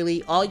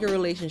really, all your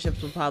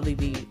relationships will probably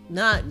be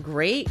not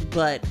great,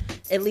 but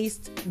at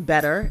least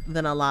better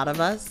than a lot of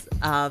us.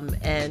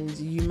 And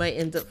you might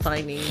end up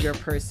finding your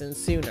person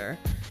sooner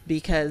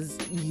because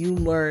you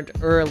learned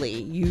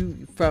early.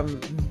 From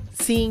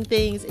seeing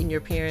things in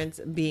your parents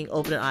being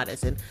open and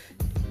honest. And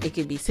it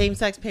could be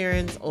same-sex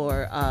parents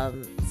or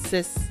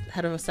cis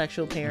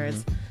heterosexual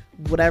parents,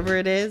 whatever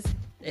it is.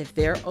 if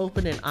they're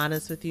open and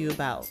honest with you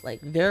about like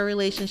their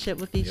relationship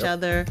with each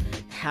other,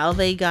 how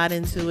they got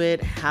into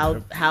it,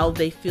 how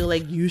they feel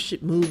like you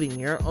should move in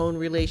your own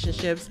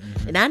relationships,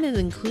 and that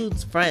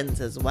includes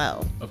friends as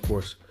well. Of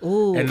course.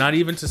 Ooh. And not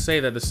even to say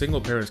that the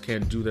single parents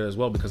can't do that as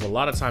well, because a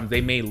lot of times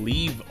they may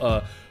leave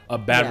a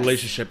bad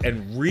relationship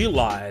and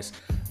realize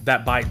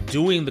that by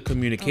doing the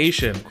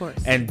communication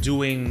and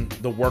doing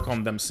the work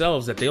on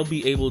themselves, that they'll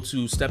be able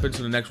to step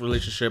into the next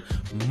relationship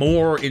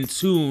more in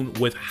tune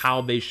with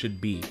how they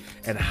should be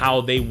and how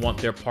they want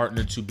their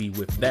partner to be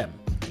with them.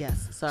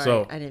 Yes, sorry,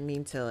 so, I didn't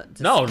mean to.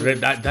 No,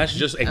 that's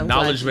just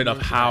acknowledgement of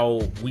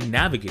how we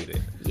navigate it.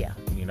 Yeah.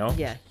 You know?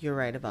 Yeah, you're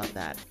right about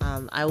that.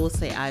 I will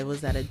say I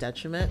was at a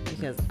detriment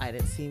because I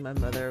didn't see my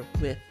mother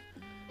with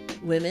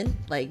women,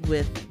 like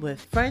with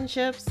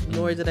friendships,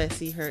 nor did I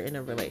see her in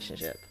a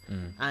relationship.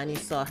 I only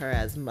saw her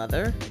as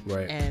mother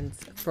and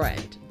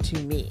friend to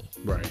me.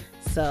 Right.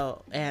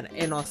 So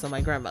and also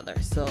my grandmother.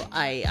 So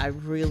I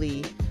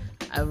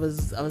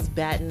was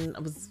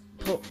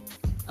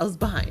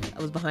behind.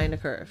 I was behind the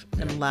curve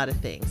in a lot of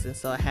things, and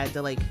so I had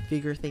to like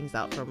figure things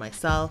out for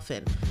myself,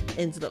 and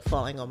ended up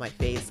falling on my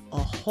face a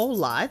whole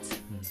lot,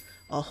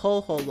 a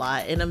whole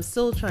lot, and I'm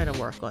still trying to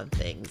work on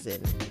things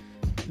and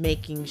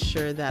making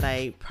sure that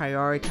I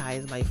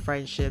prioritize my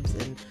friendships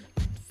and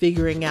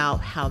figuring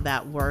out how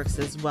that works,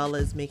 as well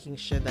as making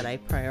sure that I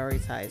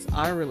prioritize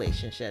our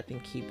relationship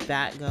and keep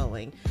that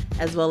going,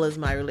 as well as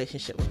my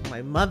relationship with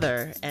my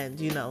mother, and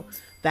you know,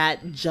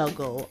 that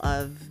juggle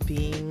of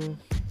being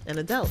an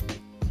adult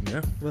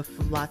with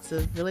lots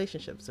of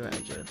relationships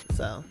around you.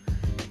 So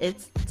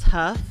it's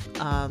tough.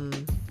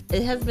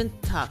 It has been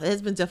tough. It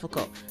has been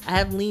difficult. I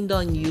have leaned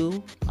on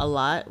you a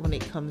lot when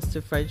it comes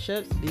to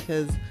friendships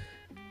because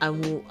I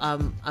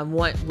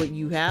want what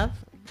you have.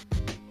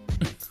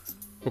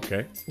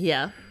 Okay.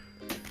 Yeah.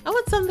 I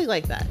want something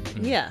like that.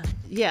 Yeah.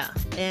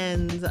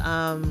 And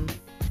I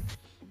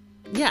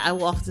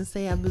will often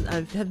say I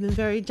have been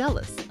very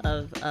jealous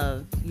of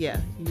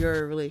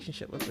your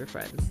relationship with your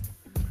friends.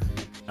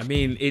 I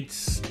mean,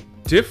 it's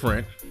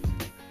different.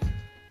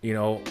 You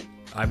know,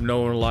 I've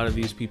known a lot of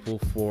these people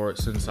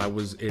since I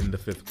was in the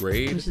 5th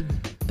grade. Which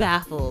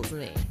baffles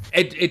me.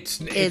 It's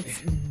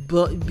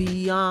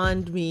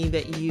beyond me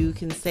that you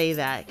can say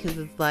that, because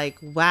it's like,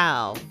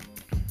 wow.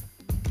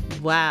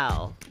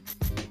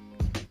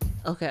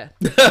 Okay.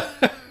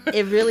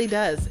 It really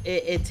does.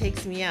 It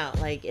takes me out.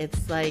 Like,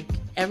 it's like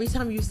every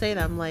time you say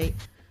that, I'm like,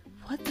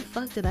 what the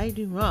fuck did I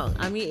do wrong?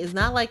 I mean, it's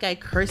not like I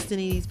cursed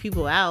any of these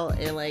people out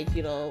and like,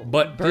 you know,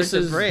 burnt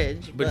the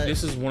bridge. But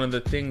this is one of the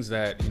things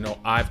that, you know,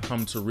 I've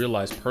come to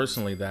realize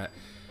personally, that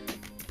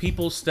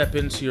people step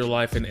into your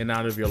life and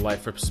out of your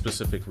life for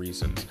specific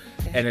reasons.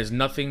 Okay. And it's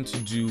nothing to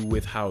do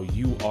with how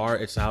you are.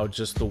 It's how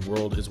just the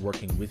world is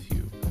working with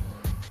you.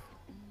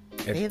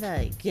 Say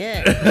that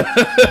again.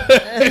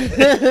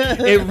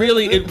 It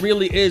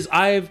really is.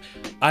 I've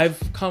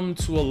come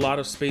to a lot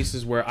of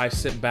spaces where I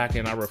sit back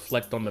and I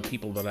reflect on the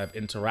people that I've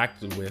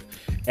interacted with,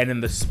 and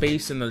in the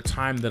space and the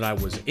time that I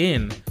was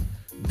in,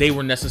 they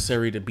were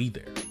necessary to be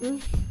there.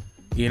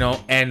 You know,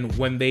 and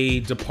when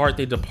they depart,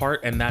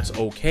 and that's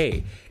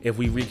okay. If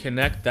we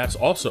reconnect, that's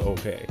also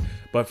okay.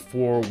 But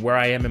for where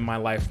I am in my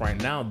life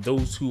right now,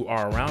 those who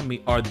are around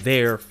me are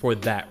there for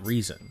that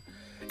reason.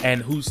 And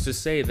who's to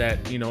say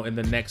that, you know, in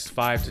the next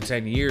 5 to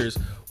 10 years,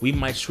 we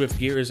might shift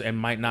gears and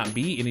might not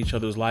be in each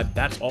other's life.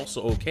 That's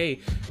also okay,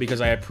 because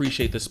I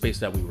appreciate the space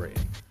that we were in.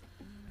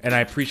 And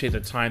I appreciate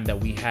the time that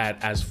we had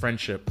as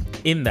friendship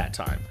in that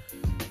time,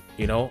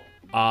 you know?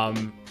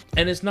 And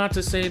it's not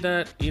to say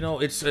that, you know,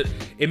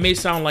 it may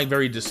sound like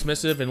very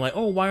dismissive and like,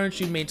 oh, why aren't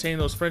you maintaining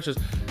those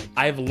friendships?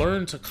 I've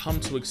learned to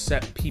come to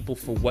accept people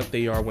for what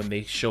they are when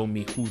they show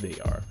me who they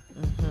are.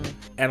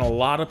 And a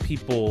lot of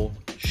people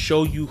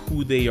show you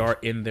who they are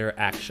in their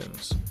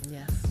actions.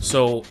 Yes.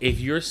 So if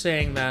you're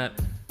saying that,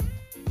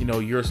 you know,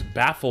 you're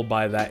baffled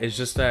by that, it's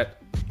just that,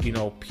 you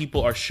know,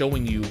 people are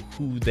showing you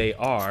who they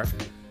are,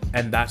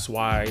 and that's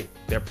why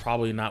they're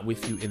probably not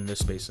with you in this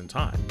space and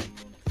time.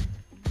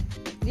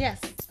 Yes.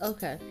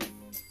 Okay.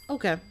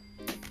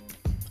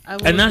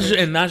 And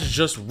that's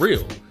just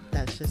real.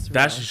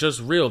 That's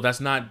just real.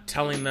 That's not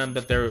telling them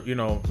that they're, you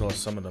know, well,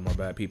 some of them are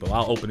bad people.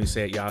 I'll openly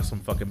say it, y'all some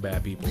fucking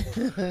bad people.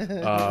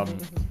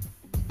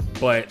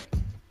 But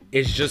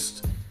it's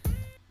just,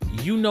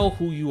 you know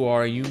who you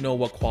are, you know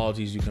what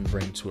qualities you can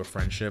bring to a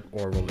friendship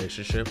or a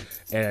relationship.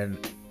 And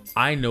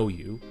I know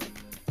you,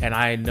 and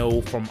I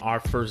know from our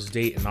first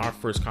date and our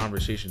first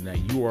conversation that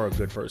you are a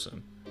good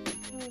person.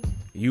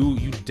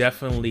 You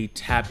definitely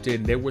tapped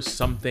in. There was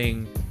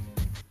something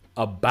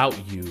about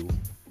you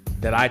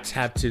that I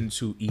tapped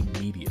into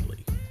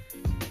immediately.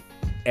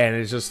 And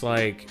it's just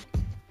like,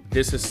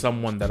 this is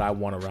someone that I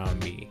want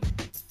around me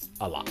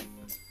a lot.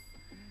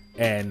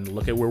 And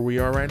look at where we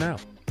are right now.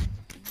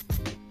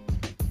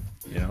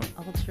 You know?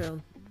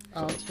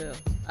 All true.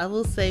 I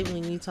will say,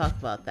 when you talk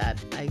about that,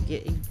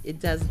 it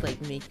does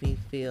like make me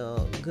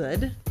feel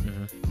good.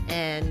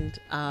 And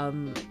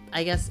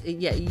I guess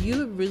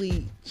you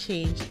really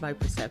changed my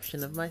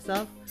perception of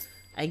myself,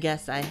 I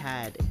guess I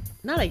had,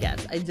 not I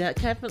guess, I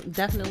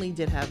definitely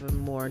did have a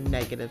more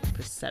negative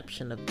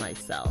perception of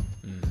myself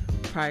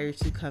prior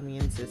to coming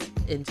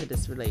into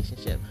this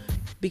relationship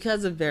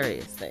because of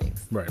various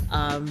things. Right.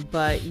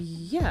 But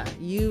yeah,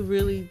 you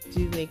really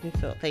do make me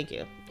feel, thank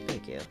you.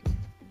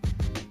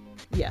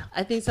 Yeah,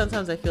 I think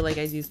sometimes I feel like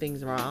I do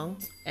things wrong,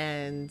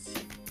 and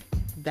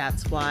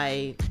that's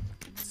why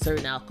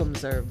certain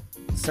outcomes are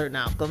certain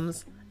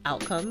outcomes.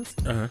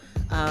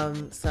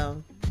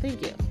 So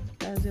thank you.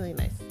 That was really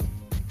nice.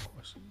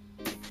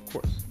 Of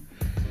course.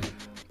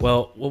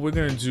 Well, what we're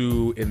gonna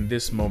do in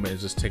this moment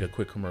is just take a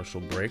quick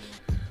commercial break,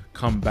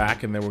 come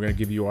back, and then we're gonna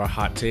give you our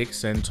hot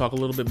takes and talk a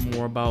little bit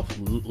more about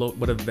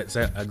what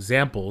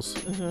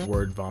examples,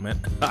 word vomit,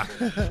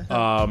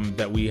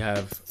 that we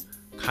have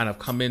kind of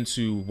come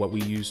into what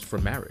we used for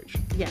marriage.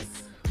 Yes.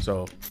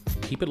 So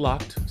keep it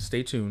locked.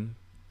 Stay tuned.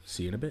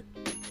 See you in a bit.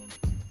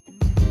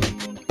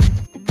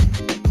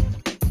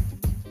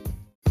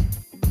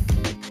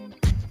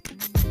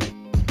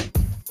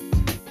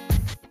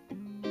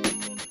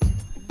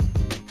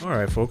 All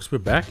right, folks, we're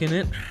back in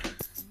it.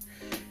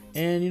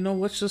 And,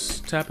 let's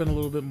just tap in a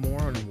little bit more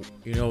on,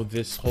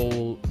 this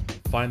whole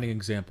finding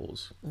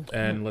examples.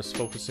 And let's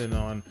focus in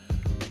on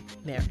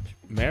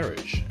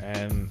marriage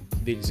and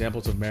the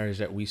examples of marriage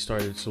that we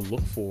started to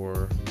look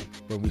for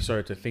when we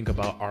started to think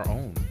about our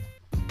own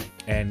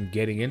and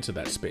getting into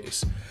that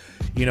space.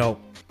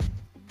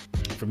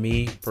 For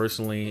me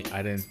personally,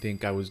 I didn't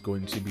think I was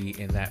going to be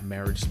in that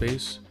marriage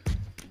space.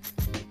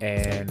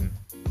 And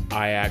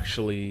I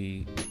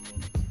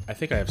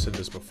think I have said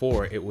this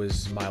before, it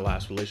was my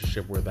last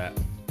relationship where that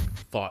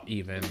thought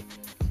even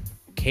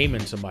came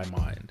into my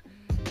mind.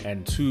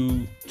 And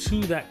to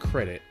that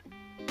credit,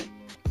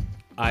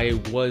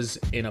 I was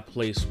in a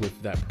place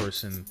with that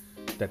person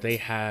that they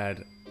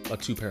had a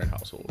 2-parent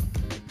household,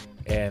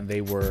 and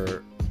they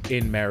were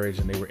in marriage,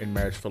 and they were in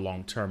marriage for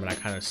long term. And I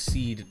kind of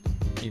seen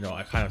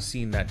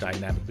that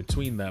dynamic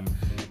between them,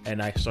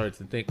 and I started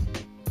to think,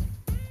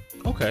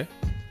 okay,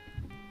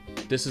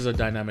 this is a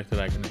dynamic that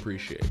I can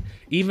appreciate.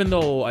 Even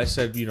though I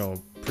said,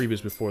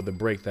 previous before the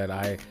break, that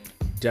I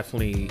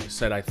definitely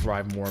said I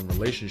thrive more in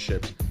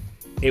relationships,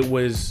 it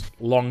was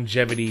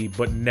longevity,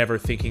 but never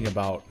thinking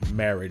about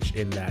marriage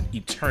in that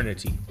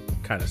eternity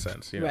kind of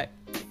sense. Right.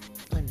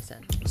 I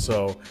understand.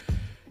 So,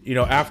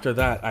 after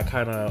that, I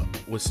kind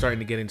of was starting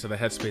to get into the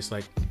headspace,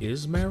 like,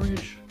 is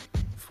marriage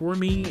for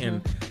me?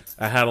 And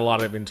I had a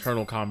lot of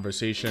internal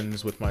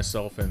conversations with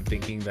myself and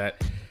thinking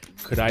that,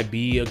 could I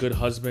be a good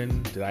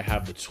husband? Did I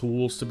have the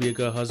tools to be a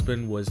good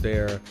husband? Was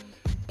there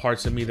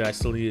parts of me that I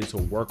still needed to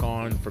work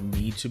on for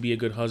me to be a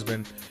good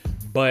husband?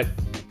 But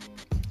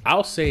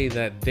I'll say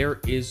that there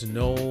is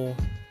no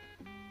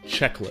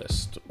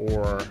checklist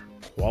or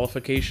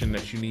qualification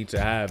that you need to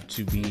have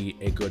to be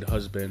a good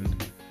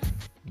husband.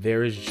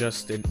 There is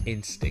just an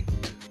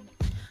instinct.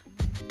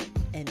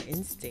 An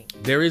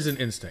instinct. There is an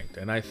instinct.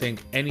 And I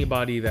think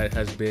anybody that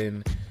has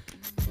been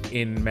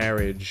in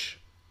marriage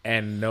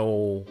and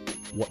know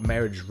what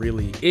marriage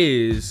really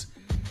is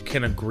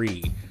can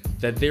agree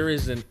that there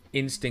is an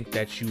instinct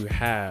that you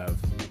have,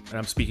 and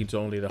I'm speaking to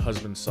only the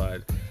husband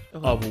side,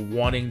 of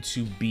wanting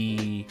to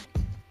be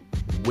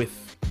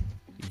with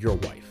your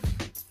wife,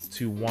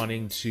 to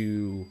wanting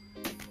to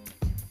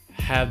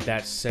have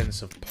that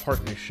sense of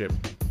partnership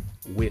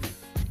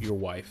with your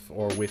wife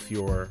or with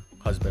your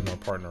husband or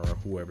partner or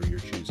whoever you're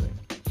choosing.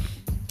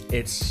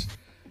 It's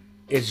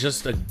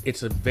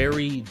a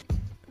very,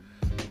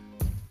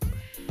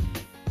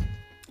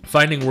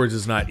 finding words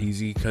is not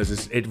easy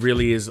because it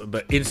really is,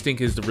 the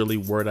instinct is the really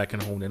word I can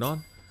hone in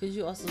on. Could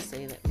you also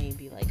say that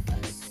maybe like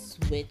a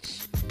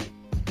switch?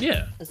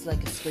 Yeah. It's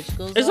like a switch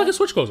goes off? It's like a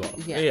switch goes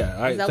off. Yeah.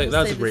 I think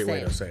that's a great way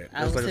to say it.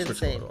 I would say the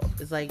same.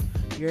 It's like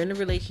you're in a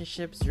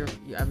relationships, you're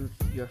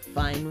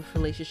fine with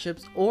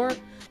relationships or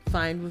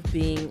fine with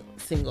being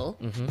single.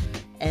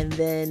 And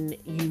then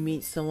you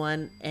meet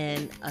someone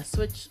and a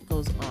switch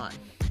goes on.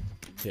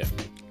 Yeah.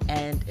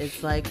 And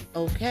it's like,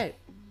 okay,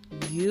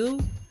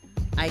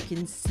 I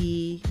can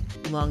see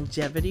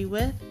longevity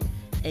with,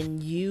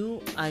 and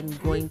I'm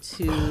going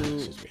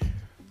to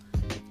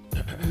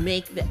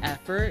make the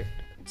effort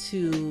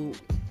to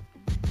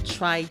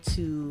try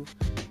to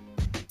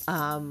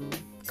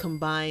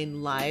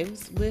combine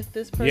lives with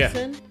this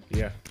person.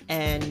 Yeah.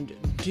 And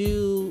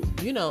do,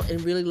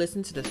 and really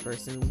listen to this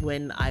person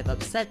when I've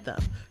upset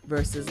them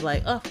versus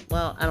like, oh,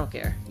 well, I don't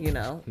care,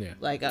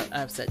 like I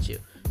upset you,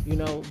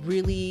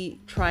 really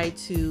try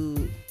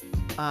to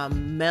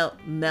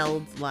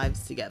meld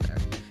lives together.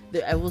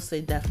 I will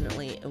say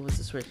definitely it was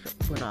a switch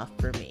went off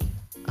for me.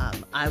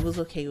 I was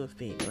okay with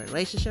being in a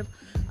relationship.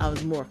 I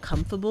was more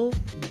comfortable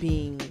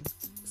being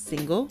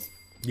single.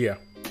 Yeah.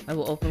 I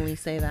will openly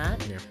say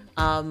that. Yeah.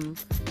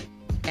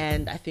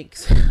 And I think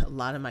a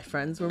lot of my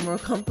friends were more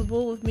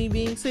comfortable with me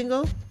being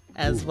single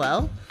as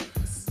well.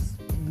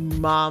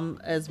 Mom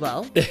as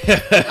well.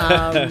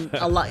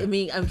 A lot.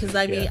 Because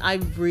I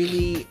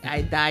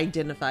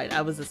identified.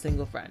 I was a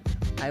single friend.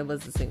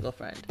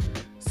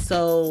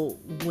 So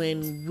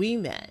when we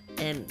met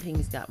and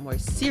things got more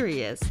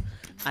serious,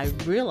 I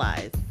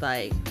realized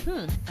like,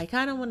 I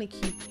kind of want to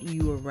keep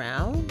you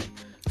around.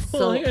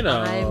 So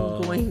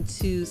I'm going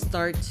to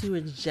start to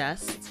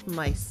adjust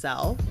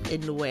myself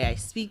in the way I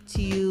speak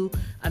to you.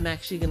 I'm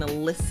actually going to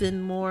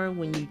listen more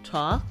when you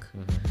talk.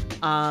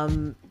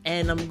 And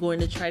I'm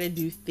going to try to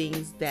do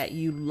things that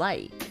you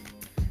like,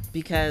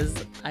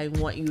 because I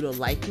want you to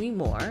like me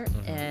more.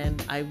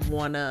 And I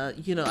want to,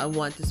 I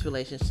want this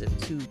relationship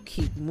to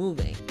keep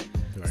moving.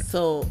 Right.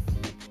 So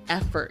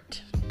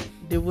effort.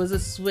 There was a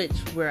switch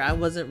where I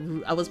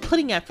was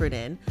putting effort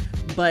in,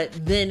 but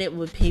then it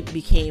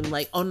became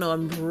like, oh no,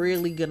 I'm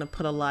really gonna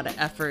put a lot of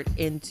effort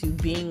into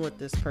being with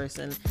this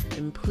person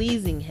and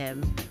pleasing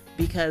him,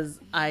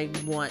 because I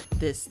want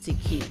this to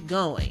keep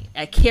going.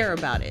 I care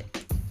about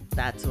it.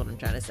 That's what I'm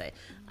trying to say.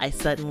 I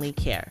suddenly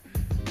care.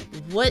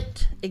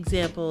 What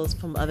examples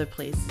from other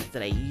places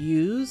did I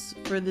use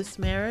for this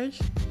marriage?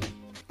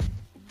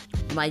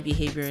 My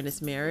behavior in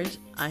this marriage,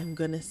 I'm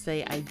gonna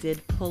say I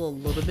did pull a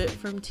little bit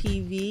from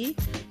TV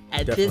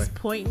at this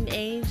point in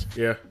age.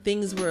 Yeah,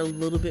 things were a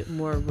little bit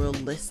more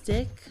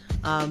realistic.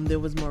 There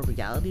was more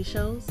reality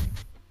shows,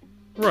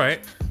 right?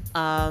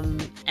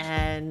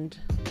 And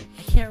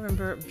I can't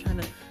remember. I'm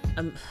trying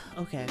to.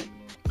 Okay.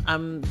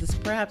 This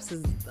perhaps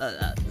is.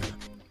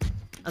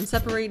 I'm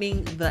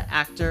separating the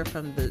actor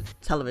from the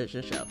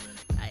television show.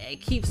 I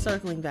keep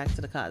circling back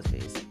to the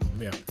Cosbys.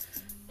 Yeah.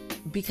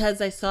 Because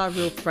I saw a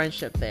real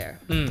friendship there.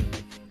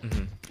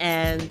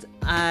 And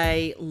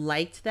I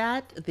liked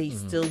that. They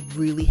still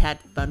really had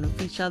fun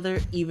with each other,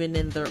 even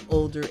in their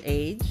older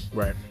age.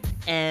 Right.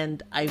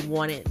 And I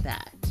wanted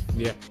that.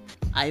 Yeah.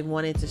 I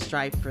wanted to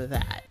strive for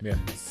that. Yeah.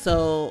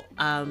 So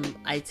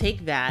I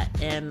take that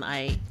and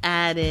I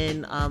add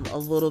in a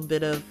little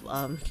bit of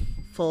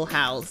Full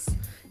House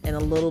and a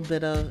little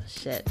bit of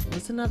shit.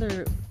 What's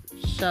another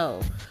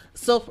show? A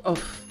soap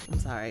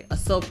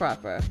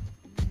opera.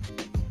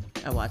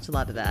 I watch a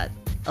lot of that.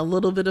 A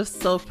little bit of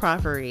soap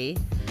opera,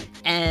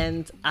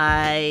 and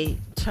I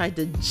tried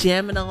to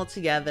jam it all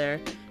together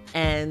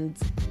and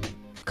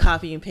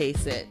copy and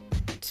paste it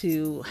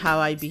to how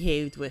I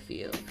behaved with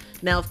you.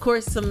 Now, of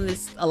course,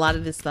 a lot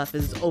of this stuff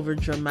is over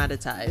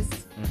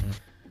dramatized.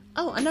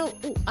 Oh, I know.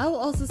 I will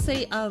also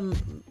say,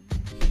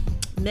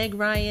 Meg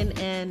Ryan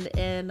and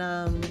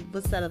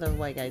what's that other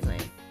white guy's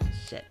name?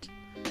 Shit.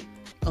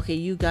 Okay,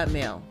 You Got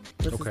Mail.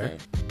 What's his name?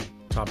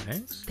 Tom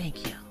Hanks.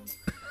 Thank you.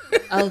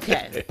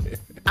 Okay.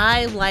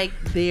 I like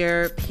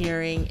their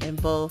pairing in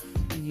both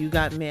You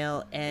Got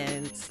Mail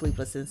and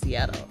Sleepless in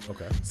Seattle.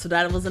 Okay. So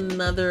that was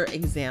another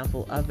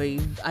example of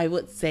I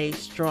would say,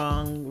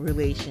 strong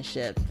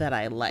relationship that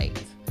I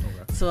liked.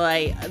 Okay. So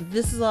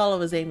this is all I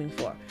was aiming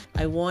for.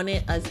 I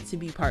wanted us to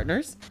be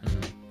partners.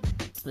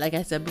 Like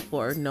I said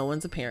before, no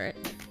one's a parent.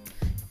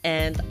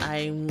 And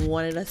I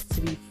wanted us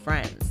to be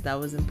friends. That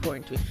was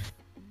important to me.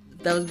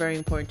 That was very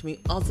important to me.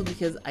 Also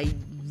because I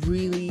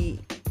really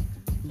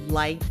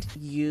liked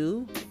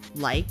you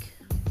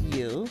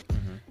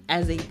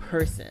as a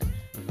person,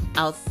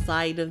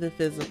 outside of the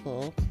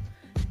physical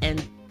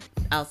and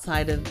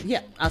outside of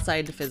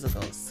the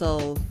physical.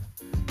 So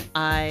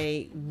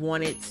I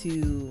wanted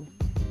to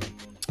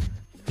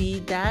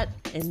feed that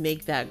and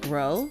make that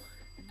grow,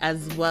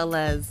 as well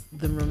as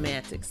the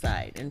romantic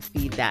side, and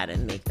feed that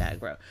and make that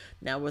grow.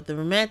 Now, with the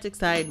romantic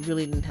side,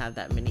 really didn't have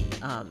that many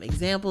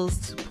examples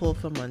to pull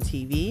from on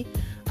TV.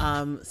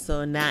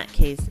 So in that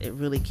case, it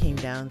really came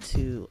down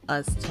to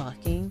us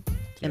talking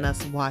and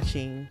us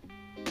watching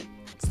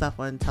stuff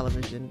on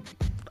television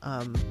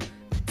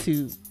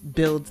to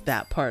build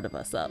that part of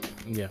us up.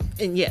 Yeah.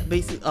 And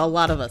basically a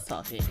lot of us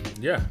talking.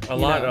 Yeah, a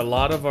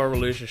lot of our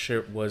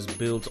relationship was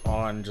built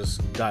on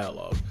just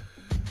dialogue.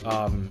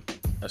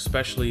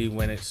 Especially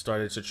when it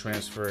started to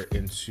transfer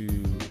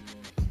into,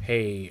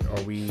 hey,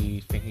 are we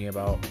thinking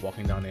about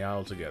walking down the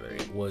aisle together?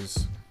 It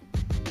was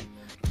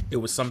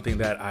something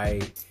that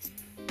I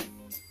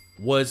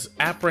was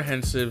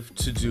apprehensive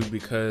to do,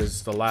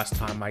 because the last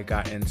time I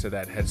got into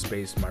that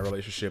headspace, my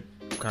relationship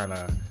kind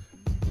of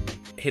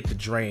hit the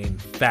drain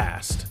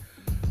fast.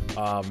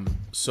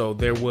 So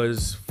there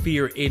was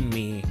fear in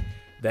me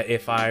that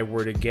if I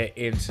were to get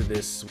into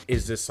this,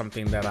 is this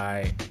something that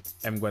I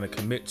am going to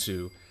commit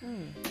to?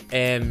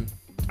 And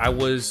I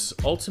was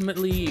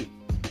ultimately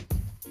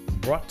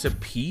brought to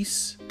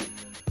peace,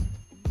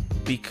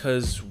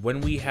 because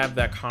when we have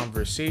that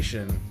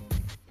conversation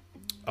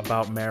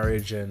about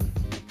marriage and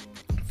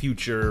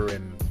future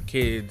and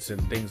kids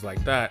and things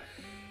like that,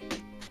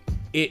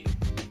 it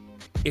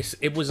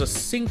was a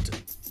synced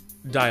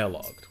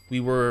dialogue. We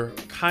were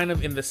kind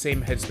of in the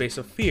same headspace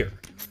of fear.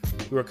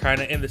 We were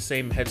kind of in the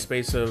same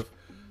headspace of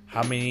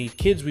how many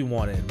kids we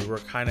wanted. We were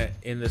kind of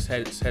in this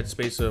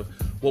headspace of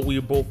what we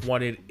both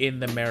wanted in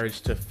the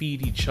marriage, to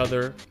feed each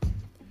other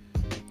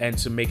and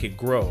to make it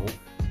grow.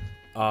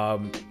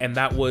 And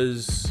that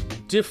was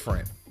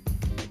different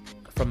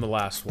from the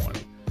last one.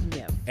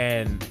 Yeah.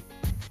 And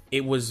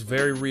it was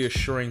very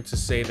reassuring to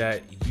say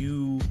that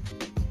you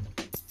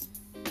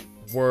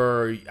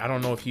were, I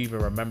don't know if you even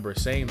remember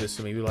saying this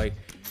to me, like,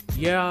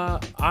 Yeah,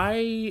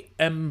 I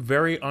am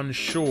very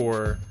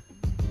unsure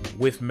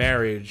with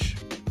marriage,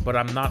 but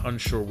I'm not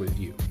unsure with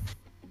you.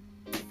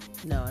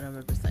 No, I don't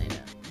remember saying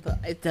that, but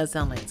it does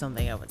sound like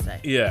something I would say.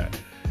 Yeah.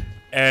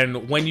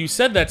 And when you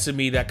said that to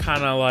me, that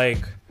kind of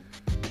like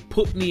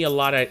put me a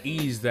lot at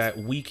ease that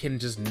we can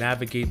just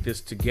navigate this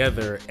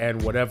together,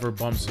 and whatever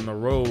bumps in the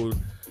road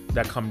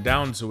that come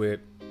down to it,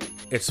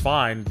 it's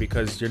fine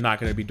because you're not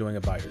going to be doing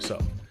it by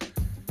yourself.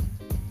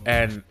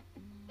 And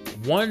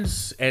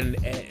once, and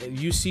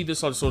you see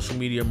this on social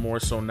media more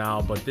so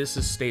now, but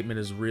statement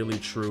is really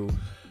true.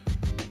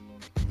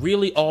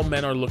 Really, all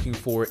men are looking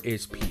for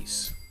is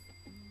peace.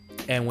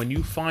 And when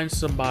you find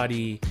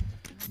somebody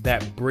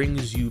that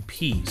brings you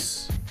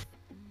peace,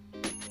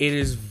 it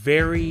is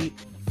very,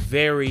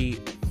 very,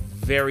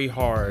 very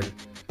hard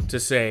to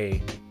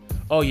say,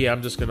 oh yeah,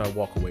 I'm just going to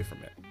walk away from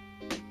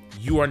it.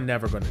 You are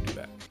never going to do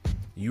that.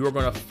 You are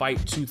going to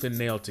fight tooth and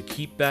nail to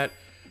keep that,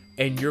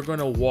 and you're going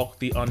to walk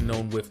the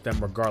unknown with them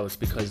regardless,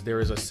 because there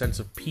is a sense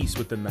of peace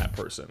within that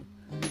person.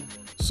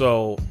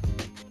 So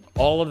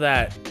all of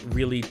that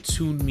really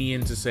tuned me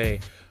in to say,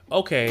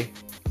 okay,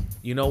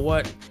 you know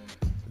what?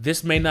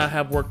 This may not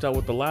have worked out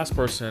with the last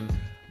person,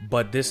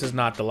 but this is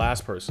not the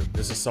last person.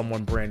 This is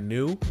someone brand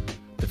new.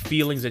 The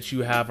feelings that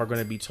you have are going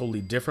to be totally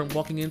different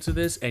walking into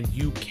this, and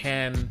you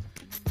can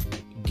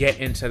get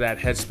into that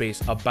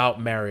headspace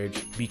about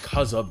marriage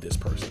because of this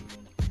person.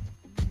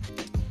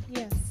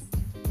 Yes.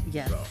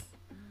 So.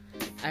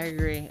 I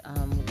agree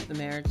with the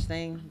marriage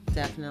thing.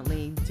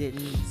 Definitely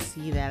didn't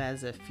see that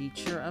as a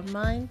future of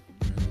mine.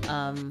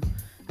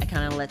 I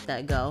kind of let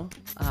that go.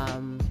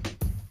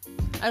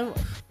 I don't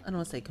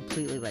want to say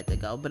completely let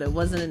that go, but it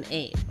wasn't an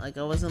aim. Like,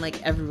 it wasn't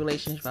like every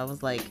relationship I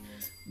was like,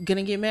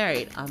 gonna get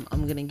married.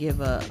 I'm gonna give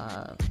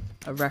a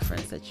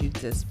reference that you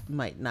just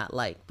might not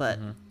like, but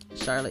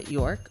Charlotte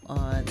York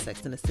on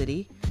Sex and the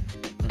City,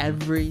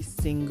 every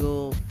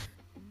single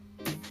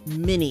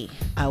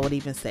I would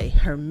even say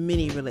her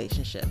mini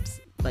relationships,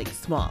 like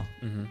small,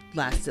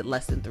 lasted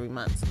less than 3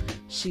 months.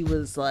 She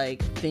was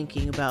like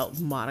thinking about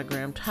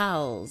monogram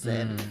towels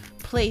and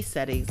place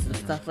settings and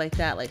stuff like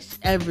that. Like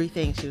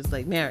everything, she was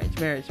like marriage.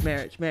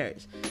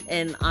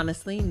 And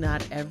honestly,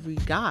 not every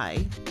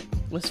guy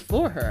was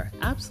for her.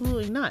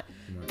 Absolutely not.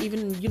 Right.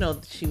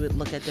 Even, she would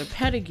look at their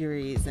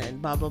pedigrees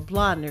and blah, blah,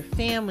 blah, and their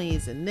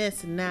families and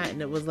this and that.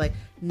 And it was like,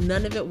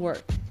 none of it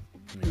worked.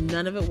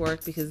 None of it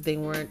worked because they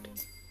weren't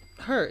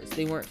hers.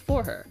 They weren't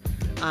for her.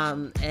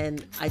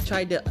 And I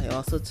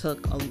also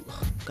took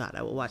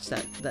I would watch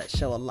that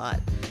show a lot.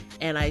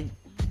 And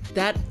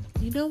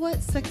you know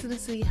what? Sex and the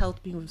City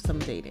helped me with some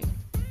dating.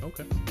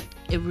 Okay.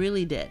 It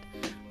really did.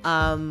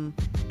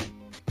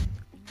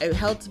 It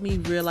helped me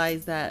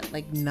realize that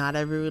like not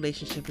every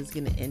relationship is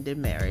going to end in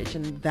marriage,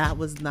 and that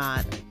was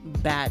not a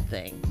bad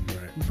thing.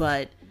 Right.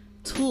 But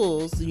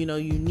tools, you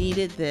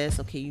needed this.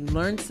 Okay, you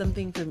learned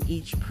something from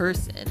each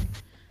person.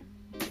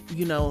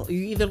 You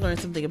either learn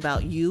something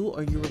about you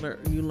or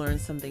you learn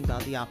something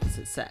about the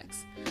opposite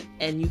sex.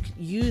 And you can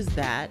use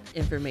that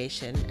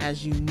information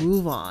as you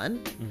move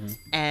on,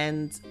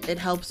 and it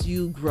helps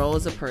you grow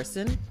as a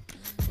person.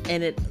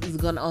 And it is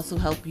going to also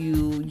help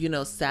you,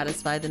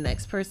 satisfy the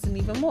next person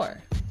even more.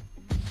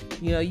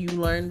 You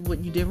learned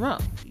what you did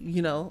wrong,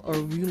 or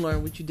you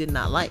learned what you did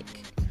not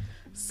like.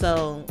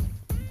 So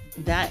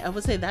I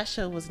would say that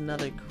show was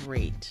another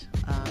great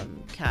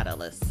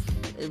catalyst.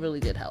 It really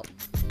did help.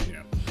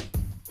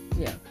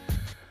 Yeah.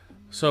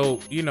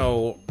 So,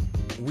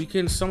 we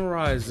can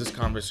summarize this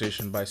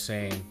conversation by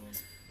saying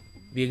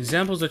the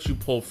examples that you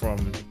pull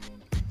from,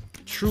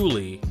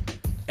 truly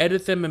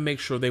edit them and make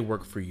sure they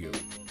work for you.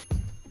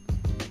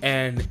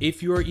 And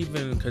if you're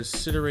even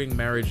considering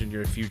marriage in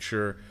your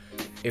future,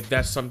 if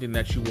that's something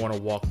that you want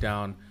to walk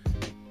down,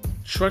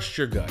 trust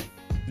your gut.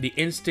 The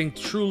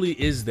instinct truly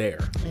is there.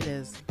 It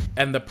is.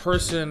 And the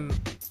person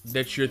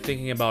that you're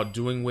thinking about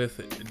doing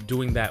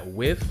that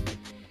with,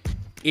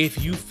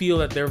 if you feel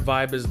that their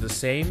vibe is the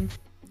same,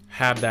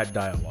 have that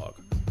dialogue.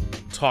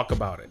 Talk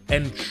about it.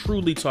 And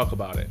truly talk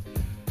about it.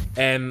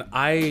 And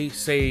I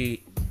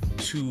say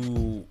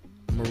to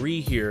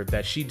Marie here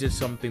that she did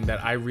something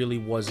that I really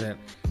wasn't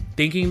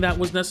thinking that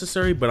was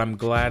necessary, but I'm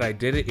glad I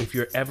did it. If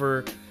you're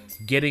ever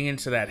getting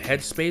into that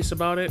headspace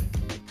about it,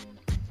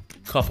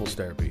 couples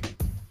therapy.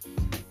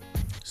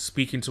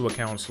 Speaking to a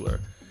counselor.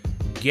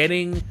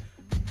 Getting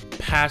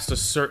past a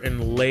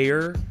certain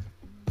layer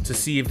to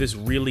see if this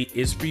really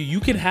is for you. You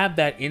can have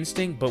that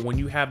instinct, but when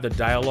you have the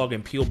dialogue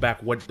and peel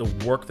back what the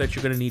work that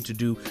you're going to need to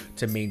do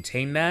to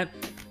maintain that,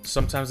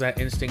 sometimes that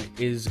instinct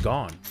is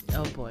gone.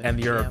 Oh boy.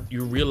 And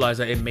you realize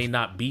that it may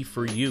not be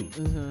for you.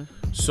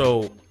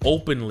 So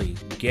openly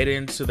get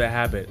into the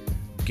habit,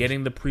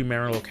 getting the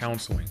premarital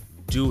counseling.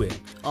 Do it.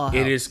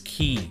 It is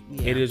key.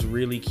 Yeah. It is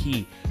really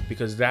key,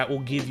 because that will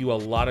give you a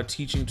lot of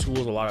teaching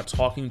tools, a lot of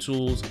talking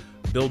tools,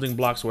 building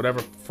blocks, whatever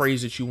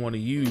phrase that you want to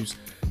use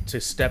to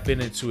step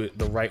into it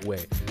the right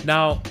way.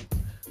 Now,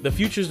 the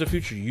future is the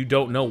future. You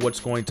don't know what's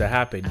going to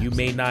happen.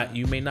 Absolutely.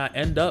 You may not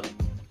end up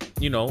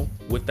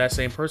with that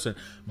same person.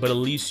 But at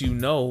least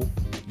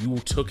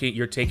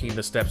you're taking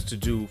the steps to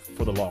do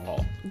for the long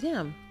haul.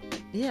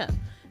 Yeah.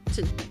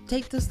 To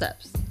take the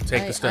steps.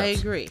 I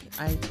agree.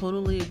 I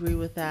totally agree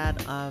with that.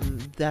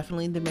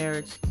 Definitely the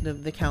marriage,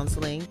 the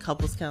counseling,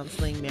 couples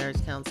counseling,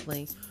 marriage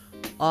counseling,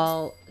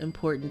 all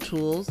important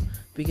tools,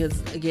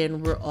 because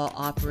again, we're all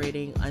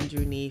operating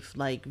underneath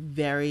like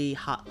very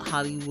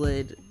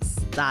Hollywood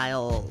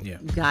style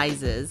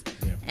guises,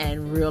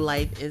 and real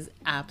life is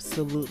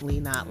absolutely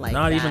not like that.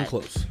 Not even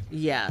close.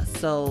 Yeah.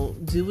 So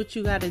do what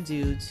you got to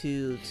do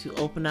to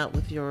open up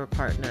with your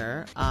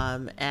partner,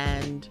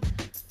 and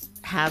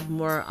have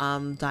more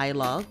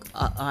dialogue,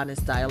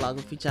 honest dialogue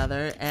with each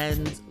other,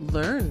 and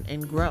learn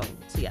and grow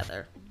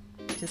together,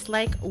 just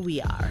like we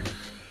are.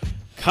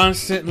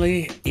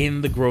 Constantly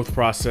in the growth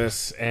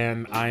process,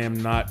 and I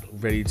am not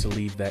ready to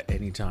leave that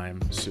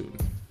anytime soon.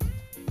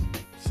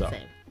 So,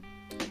 same.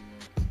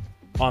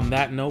 On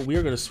that note, we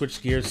are going to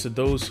switch gears to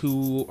those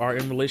who are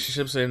in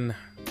relationships and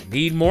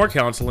need more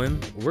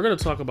counseling. We're going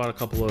to talk about a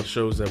couple of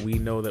shows that we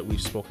know that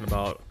we've spoken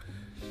about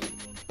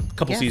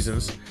couple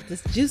seasons.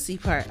 This juicy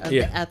part of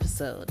the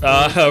episode.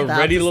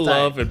 Ready to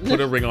Love and Put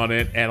a Ring on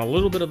It, and a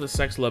little bit of the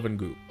Sex, Love, and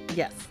Goop.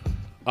 Yes.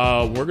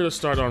 We're going to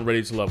start on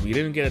Ready to Love. We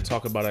didn't get to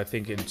talk about it, I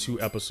think, in 2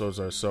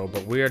 episodes or so,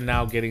 but we are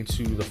now getting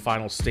to the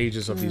final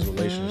stages of these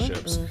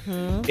relationships.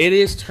 It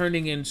is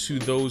turning into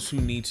those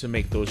who need to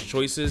make those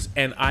choices,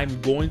 and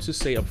I'm going to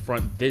say up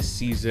front, this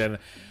season,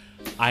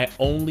 I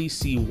only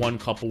see one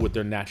couple with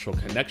their natural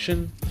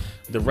connection.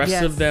 The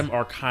rest of them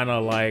are kind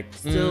of like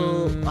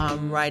still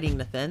riding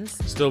the fence.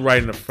 Still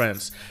riding the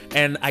fence,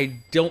 and I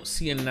don't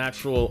see a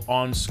natural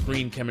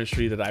on-screen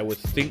chemistry that I would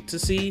think to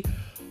see.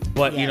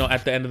 But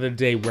at the end of the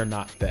day, we're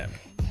not them.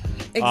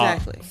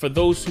 Exactly. For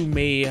those who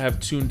may have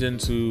tuned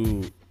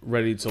into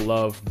Ready to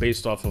Love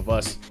based off of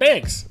us,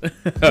 thanks.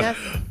 Yes.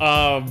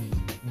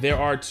 There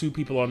are 2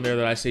 people on there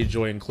that I say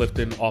Joy and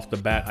Clifton off the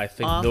bat. I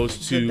think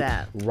those 2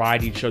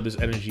 ride each other's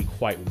energy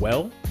quite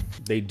well.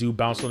 They do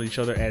bounce on each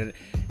other, and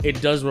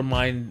it does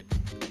remind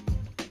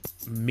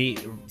me.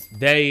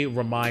 They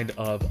remind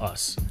of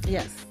us.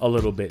 Yes. A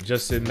little bit,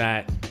 just in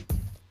that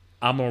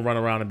I'm gonna run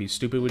around and be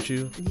stupid with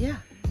you. Yeah.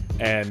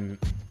 And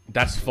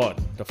that's fun.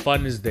 The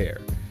fun is there.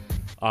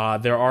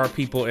 There are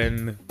people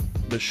in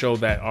the show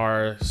that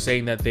are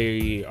saying that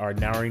they are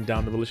narrowing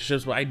down the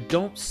relationships, but I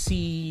don't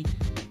see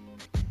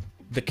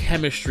the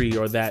chemistry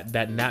or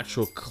that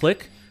natural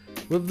click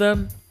with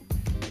them.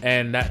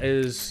 And that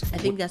is, I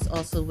think that's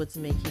also what's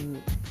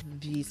making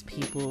these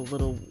people a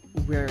little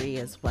weary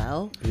as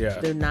well. Yeah.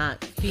 They're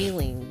not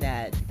feeling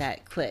that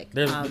click.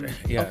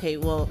 Okay,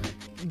 well,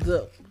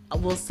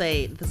 we'll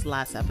say this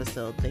last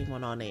episode, they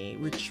went on a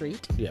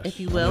retreat,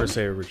 if you will. I'm gonna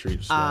say a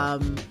retreat.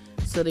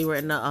 So they were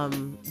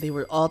in they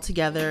were all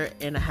together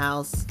in a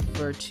house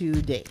for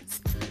 2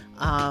 days.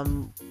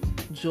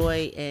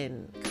 Joy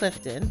and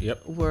Clifton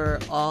were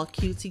all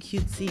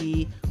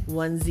cutesy,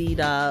 onesied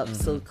up.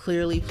 So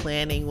clearly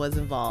planning was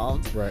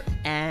involved. Right.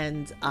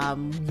 And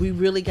we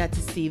really got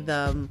to see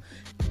them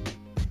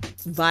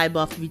vibe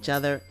off of each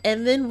other.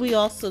 And then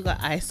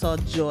I saw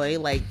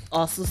Joy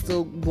also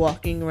still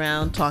walking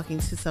around talking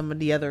to some of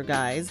the other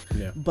guys.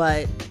 Yeah.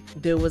 But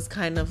there was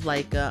kind of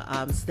like a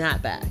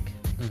snapback,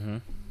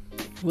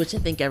 which I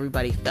think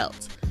everybody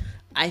felt.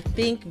 I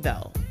think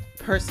though,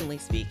 personally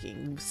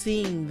speaking,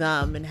 seeing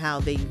them and how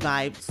they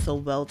vibed so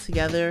well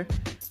together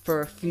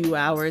for a few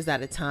hours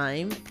at a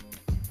time,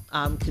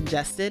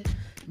 congested,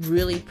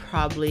 really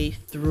probably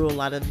threw a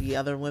lot of the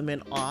other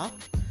women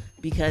off,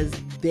 because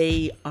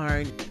they're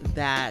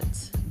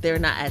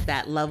not at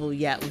that level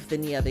yet with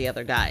any of the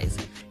other guys.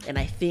 And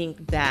I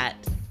think that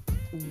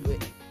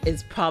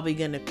is probably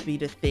going to be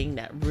the thing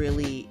that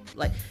really,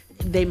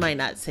 they might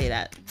not say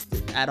that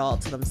at all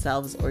to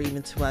themselves or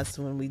even to us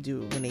when they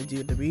do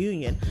the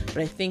reunion, but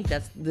I think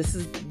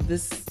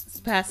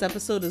this past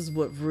episode is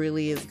what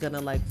really is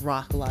gonna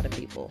rock a lot of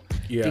people,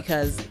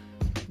 because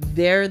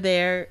they're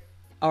there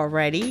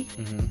already,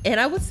 and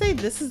I would say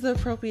this is the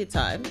appropriate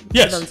time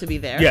for them to be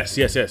there. Yes.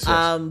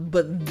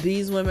 But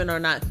these women are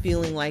not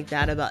feeling like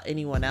that about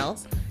anyone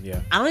else.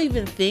 I don't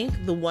even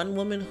think the one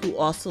woman who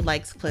also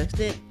likes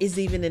Clifton is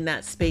even in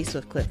that space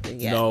with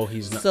Clifton yet. No,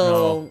 he's not.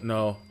 So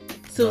no.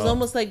 So it's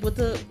almost like,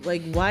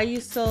 why are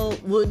you so...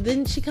 Well,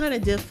 then she kind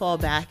of did fall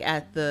back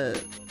at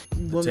the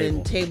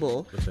woman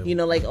table.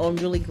 I'm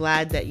really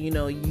glad that,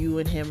 you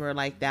and him are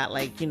like that.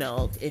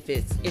 If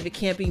it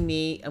can't be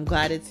me, I'm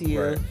glad it's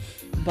you. Right.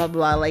 Blah,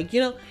 blah.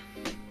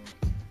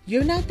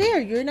 You're not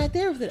there. You're not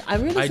there with it.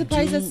 I'm really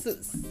surprised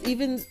that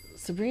even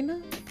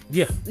Sabrina...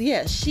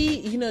 Yeah,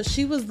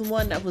 she was the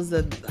one that was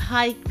the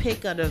high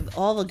pick out of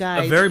all the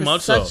guys. Very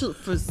much so.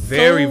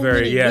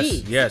 Very,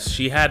 yes.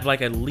 She had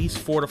at least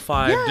 4 to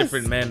 5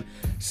 different men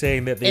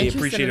saying that they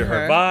appreciated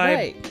her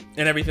vibe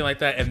and everything like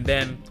that. And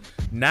then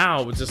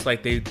now it's just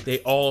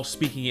they all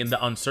speaking in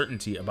the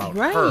uncertainty about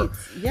her.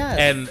 Yes.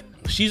 And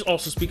she's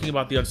also speaking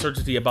about the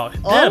uncertainty about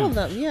all of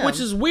them, which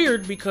is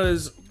weird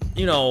because,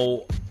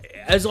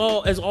 as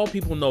all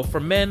people know, for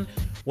men,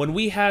 when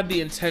we have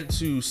the intent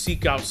to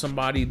seek out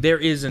somebody, there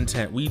is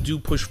intent. We do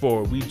push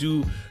forward. We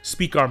do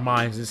speak our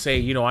minds and say,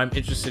 you know, I'm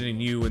interested in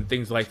you and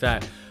things like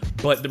that.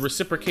 But the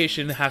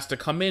reciprocation has to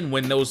come in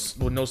when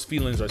those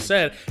feelings are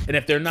said. And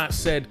if they're not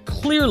said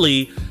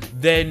clearly,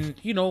 then,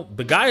 you know,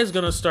 the guy is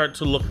going to start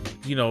to look,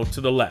 you know,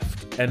 to the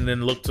left and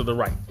then look to the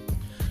right.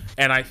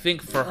 And I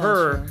think for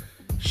her,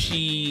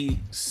 she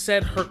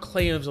said her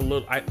claims a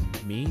little,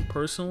 me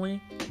personally,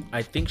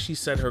 I think she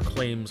said her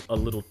claims a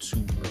little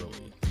too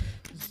early.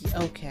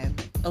 Okay.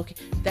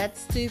 That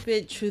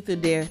stupid truth or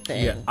dare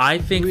thing. Yeah, I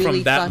think really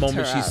from that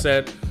moment she up.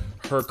 said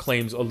her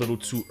claims a little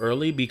too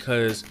early,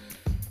 because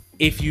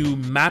if you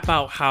map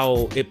out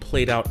how it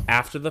played out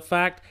after the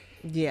fact,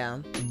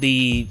 I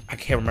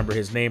can't remember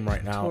his name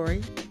right now.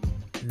 Tory?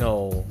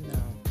 No.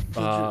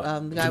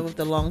 The guy with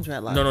the long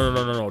dreadlocks.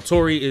 No.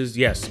 Tory is,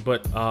 yes,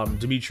 but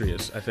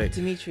Demetrius, I think.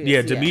 Demetrius.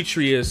 Yeah,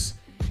 Demetrius,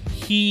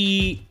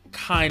 he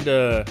kind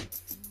of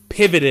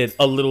pivoted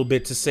a little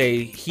bit to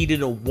say he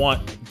didn't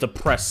want the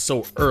press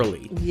so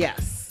early.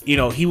 Yes. You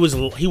know, he was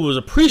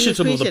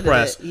appreciative of the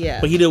press,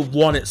 but he didn't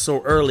want it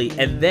so early.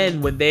 And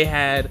then when they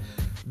had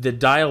the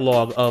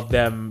dialogue of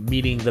them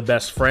meeting the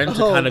best friend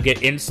to kind of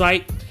get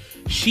insight,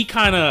 she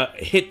kind of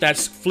hit that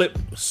flip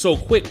so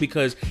quick,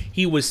 because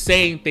he was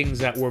saying things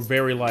that were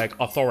very like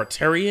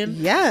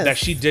authoritarian that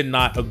she did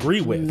not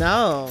agree with.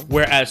 No.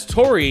 Whereas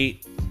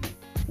Tory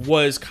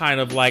was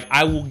kind of like,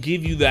 I will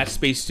give you that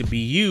space to be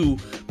you,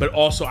 but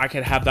also I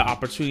can have the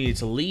opportunity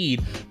to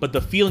lead. But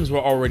the feelings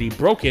were already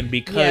broken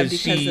because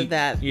of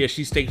that. Yeah,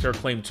 she staked her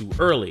claim too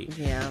early.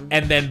 Yeah.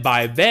 And then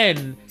by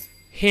then,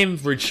 him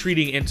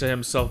retreating into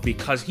himself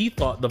because he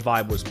thought the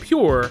vibe was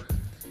pure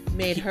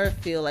made her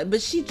feel like,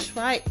 but she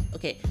tried.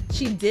 Okay,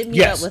 she did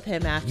meet up with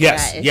him after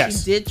that, and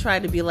she did try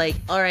to be like,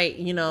 all right,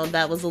 you know,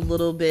 that was a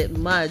little bit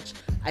much.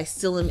 I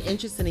still am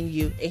interested in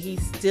you, and he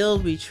still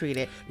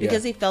retreated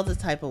because he felt the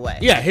type of way.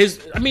 Yeah,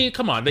 I mean,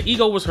 come on, the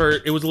ego was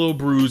hurt. It was a little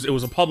bruised. It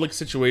was a public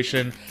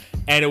situation,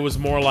 and it was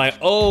more like,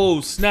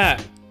 oh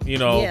snap, you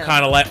know,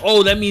 kind of like,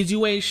 oh, that means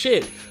you ain't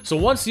shit. So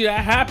once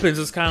that happens,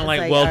 it's kind of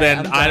like, well,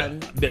 then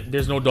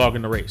there's no dog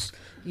in the race.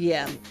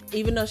 Yeah,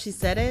 even though she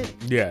said it.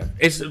 Yeah,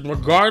 it's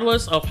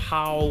regardless of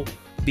how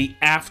the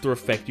after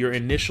effect, your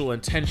initial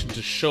intention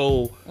to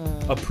show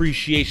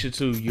appreciation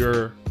to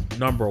your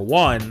number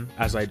one,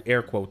 as I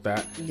air quote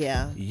that.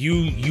 Yeah.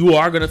 You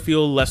are gonna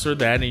feel lesser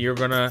than, and you're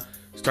gonna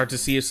start to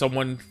see if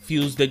someone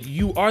feels that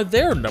you are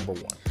their number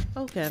one.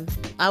 Okay,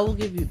 I will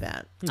give you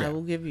that. I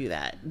will give you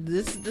that.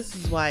 This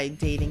is why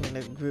dating in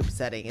a group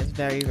setting is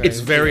very, very. It's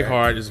very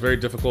hard. It's very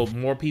difficult.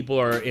 More people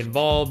are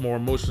involved. More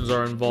emotions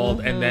are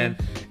involved, and then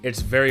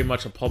it's very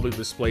much a public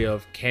display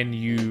of can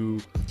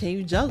you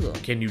juggle?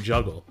 Can you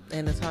juggle?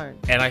 And it's hard.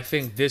 And I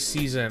think this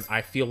season,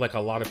 I feel like a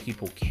lot of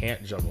people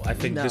can't juggle. I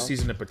think this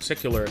season in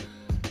particular,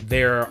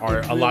 there are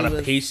a lot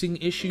of pacing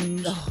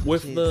issues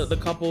with the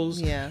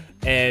couples. Yeah.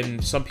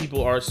 And some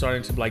people are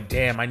starting to be like,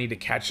 damn, I need to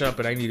catch up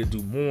and I need to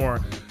do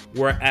more.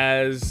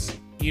 Whereas,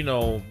 you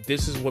know,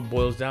 this is what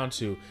boils down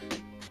to.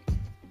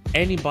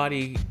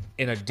 Anybody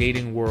in a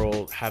dating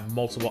world have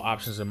multiple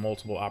options and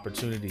multiple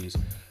opportunities.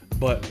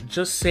 But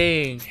just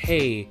saying,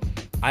 hey,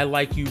 I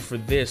like you for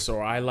this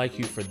or I like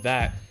you for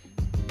that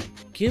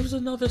gives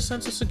another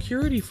sense of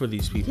security for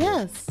these people.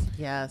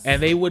 Yes.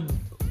 And it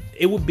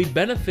would be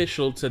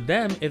beneficial to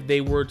them if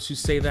they were to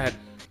say that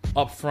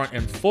up front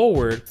and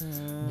forward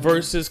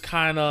versus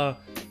kind of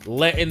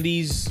letting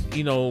these,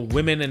 you know,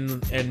 women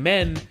and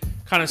men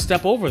kind of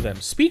step over them.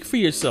 Speak for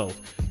yourself.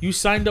 You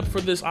signed up for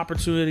this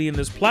opportunity and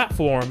this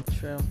platform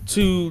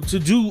to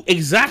do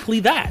exactly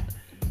that.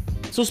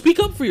 So speak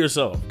up for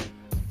yourself.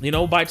 You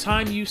know, by the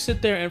time you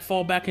sit there and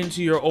fall back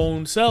into your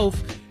own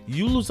self,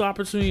 you lose the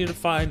opportunity to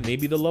find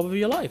maybe the love of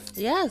your life.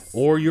 Yes.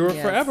 Or your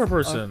forever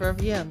person.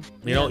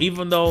 You know,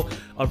 even though,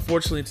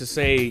 unfortunately to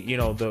say, you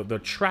know, the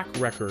track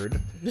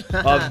record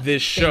of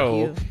this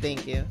show,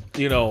 Thank you.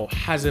 You know,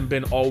 hasn't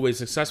been always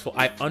successful.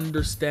 I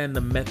understand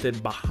the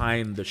method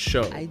behind the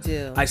show. I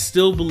do. I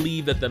still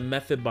believe that the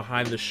method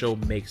behind the show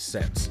makes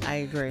sense. I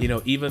agree. You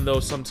know, even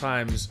though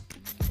sometimes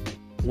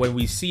when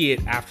we see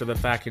it after the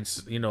fact,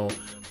 it's, you know,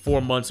 4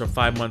 months or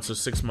 5 months or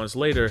 6 months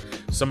later,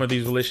 some of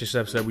these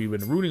relationships that we've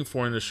been rooting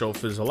for in the show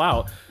fizzle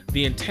out.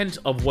 The intent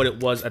of what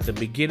it was at the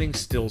beginning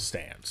still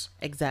stands.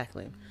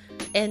 Exactly.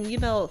 And, you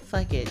know,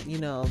 fuck it. You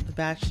know, The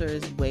Bachelor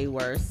is way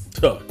worse.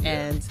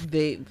 And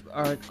they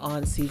are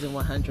on season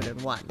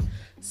 101.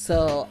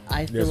 So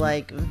I feel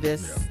like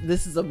this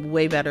is a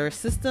way better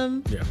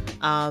system.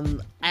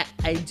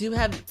 I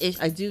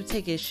do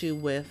take issue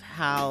with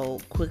how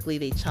quickly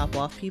they chop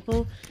off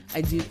people.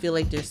 I do feel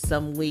like there's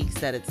some weeks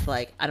that it's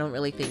like, I don't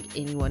really think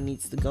anyone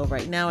needs to go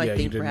right now. I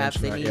think perhaps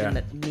they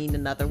need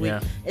another week,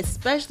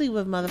 especially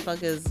with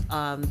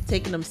motherfuckers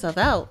taking themselves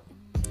out.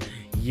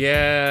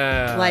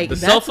 Yeah, like the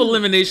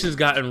self-elimination has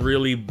gotten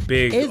really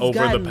big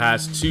over the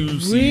past 2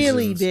 seasons.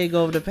 Really big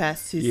over the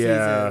past 2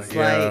 seasons.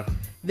 Like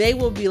they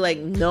will be like,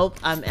 nope,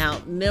 I'm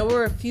out. And there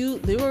were a few.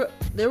 There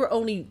were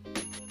only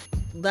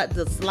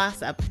this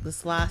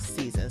last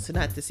season. So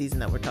not the season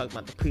that we're talking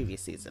about, the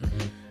previous season.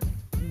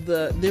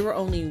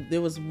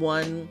 there was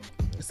one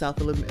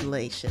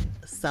self-elimination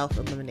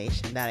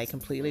that I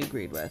completely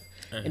agreed with,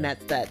 and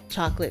that's that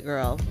chocolate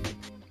girl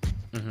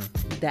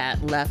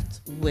that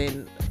left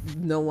when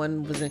no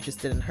one was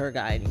interested in her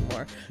guy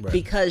anymore,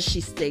 because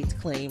she staked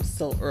claims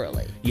so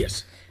early.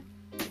 Yes.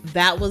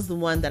 That was the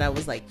one that I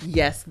was like,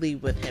 yes,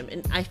 leave with him.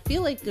 And I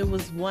feel like there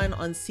was one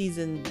on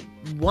season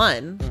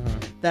 1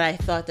 that I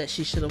thought that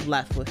she should have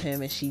left with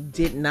him, and she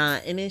did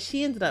not. And then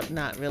she ended up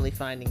not really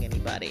finding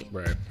anybody.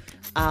 Right.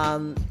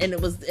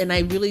 And I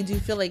really do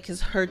feel like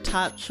because her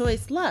top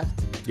choice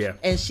left. Yeah.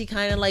 And she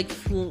kind of like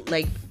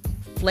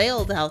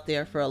flailed out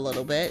there for a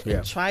little bit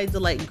and tried to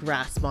like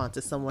grasp onto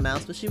someone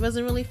else, but she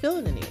wasn't really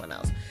feeling anyone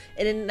else.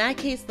 And in that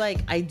case, like,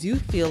 I do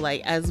feel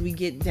like as we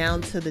get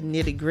down to the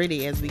nitty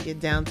gritty, as we get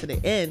down to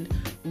the end,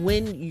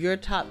 when your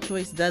top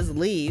choice does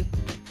leave,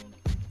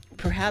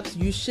 perhaps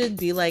you should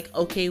be like,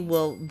 okay,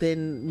 well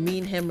then me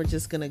and him are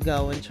just gonna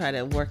go and try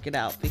to work it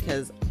out,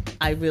 because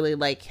I really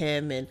like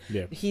him, and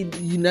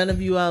none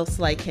of you else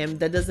like him.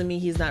 That doesn't mean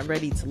he's not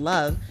ready to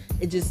love.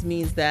 It just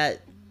means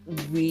that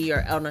we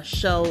are on a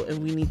show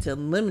and we need to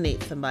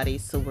eliminate somebody,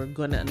 so we're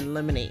gonna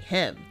eliminate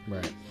him.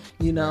 Right.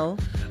 You know?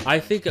 I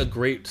think a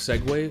great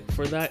segue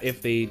for that,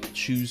 if they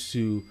choose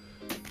to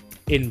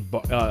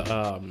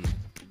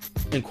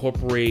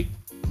incorporate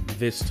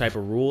this type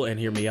of rule, and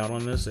hear me out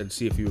on this and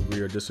see if you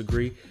agree or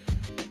disagree,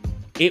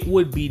 it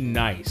would be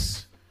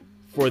nice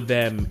for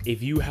them,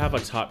 if you have a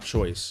top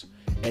choice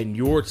and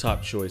your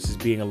top choice is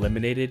being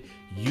eliminated,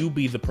 you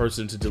be the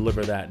person to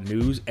deliver that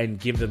news and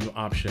give them the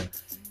option.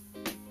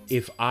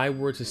 If I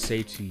were to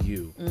say to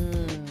you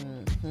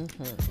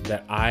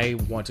that I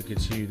want to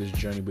continue this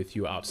journey with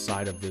you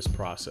outside of this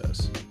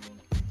process,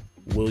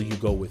 will you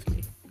go with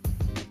me?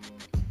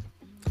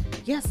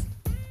 Yes.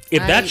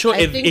 If that choice,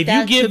 if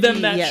you give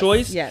them that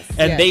choice,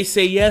 and they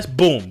say yes,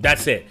 boom,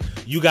 that's it.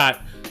 You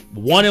got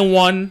 1 and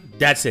 1.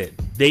 That's it.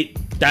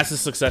 That's the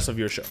success of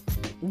your show.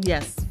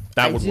 Yes.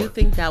 That would work. I do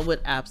think that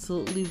would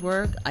absolutely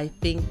work. I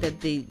think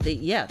that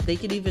they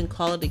could even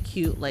call it a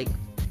cute, like,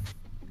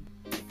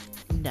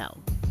 no.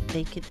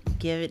 They could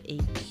give it a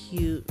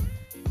cute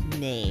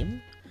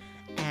name,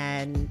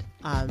 and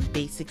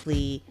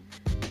basically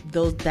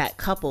that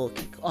couple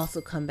could also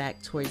come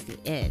back towards the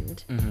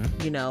end.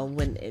 You know,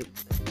 when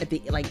at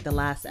the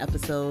last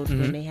episode,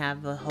 when they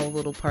have a whole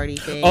little party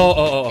thing,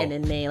 and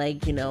then they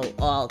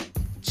all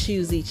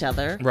choose each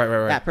other. Right.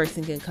 That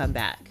person can come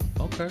back.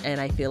 Okay. And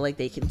I feel like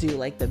they can do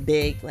like the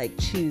big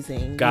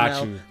choosing.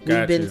 Got you.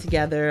 We've been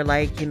together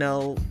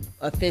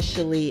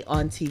officially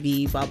on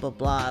TV, blah blah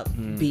blah.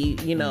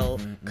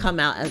 Come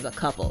out as a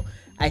couple.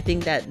 I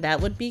think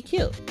that would be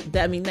cute.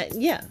 And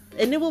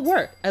it will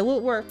work. It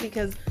will work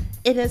because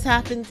it has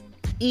happened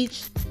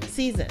each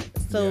season.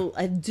 So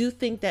I do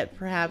think that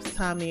perhaps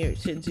Tommy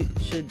should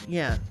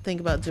think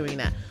about doing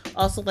that.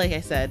 Also, like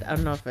I said, I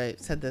don't know if I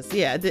said this.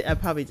 Yeah, I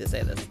probably did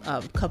say this.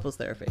 Couples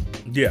therapy.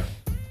 Yeah,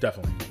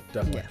 definitely.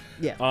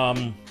 Yeah.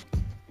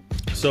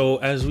 So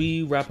as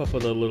we wrap up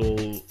with a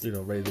little,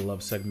 Ready to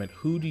Love segment,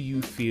 who do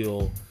you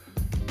feel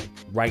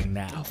right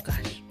now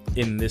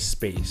in this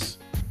space,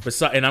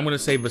 and I'm going to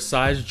say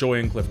besides Joy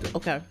and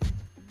Clifton,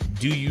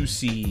 do you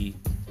see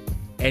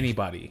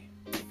anybody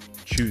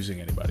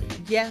choosing anybody?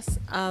 Yes,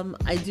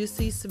 I do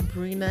see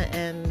Sabrina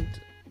and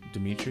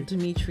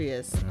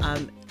Demetrius.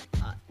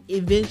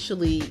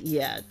 Eventually,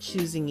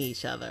 choosing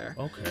each other.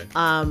 Okay.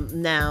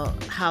 Now,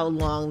 how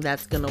long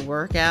that's going to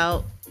work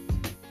out,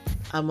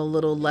 I'm a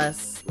little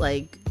less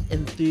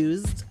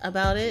enthused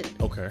about it.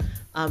 Okay.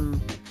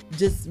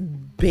 Just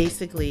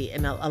basically,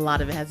 and a lot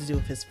of it has to do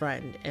with his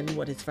friend and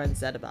what his friend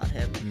said about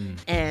him.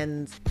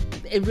 And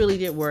it really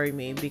did worry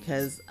me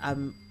because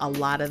a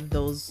lot of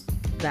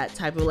that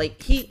type of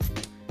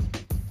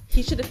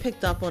he should have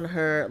picked up on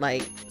her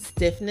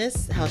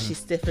stiffness, how she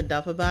stiffened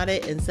up about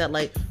it, and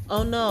said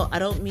oh no, I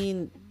don't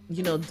mean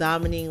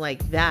dominating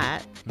like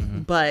that,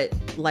 but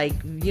like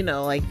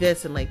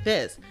this and like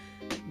this.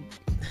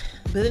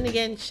 But then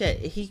again,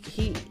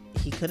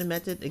 he could have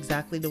meant it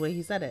exactly the way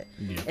he said it.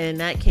 And in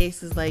that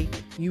case, is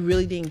you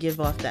really didn't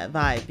give off that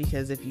vibe,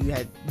 because if you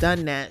had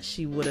done that,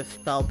 she would have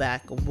fell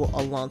back a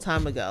long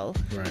time ago.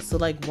 Right. So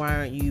why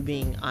aren't you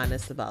being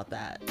honest about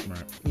that?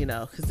 Right.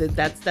 Because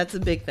that's a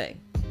big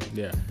thing.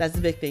 Yeah. That's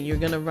a big thing. You're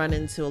going to run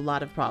into a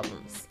lot of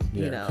problems.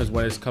 Yeah. Because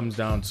when it comes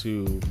down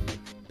to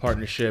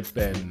partnership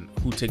and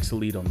who takes the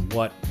lead on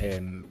what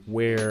and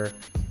where,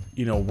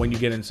 when you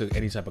get into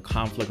any type of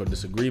conflict or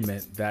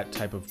disagreement, that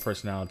type of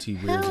personality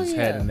rears its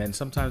head, and then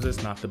sometimes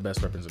it's not the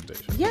best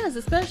representation. Yes,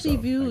 especially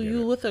if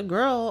you're with a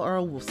girl, or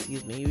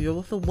you're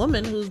with a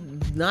woman who's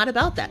not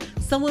about that.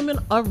 Some women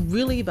are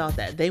really about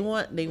that. They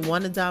want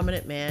a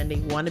dominant man. They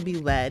want to be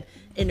led,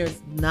 and there's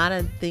not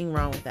a thing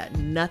wrong with that.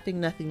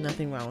 Nothing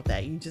wrong with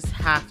that. You just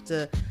have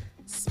to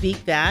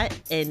speak that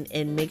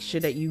and make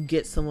sure that you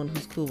get someone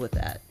who's cool with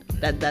that.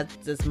 That's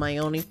just my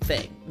only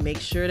thing. Make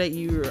sure that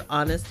you're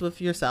honest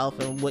with yourself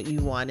and what you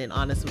want, and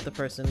honest with the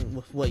person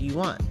with what you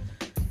want.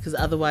 Because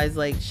otherwise,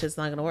 shit's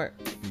not gonna work.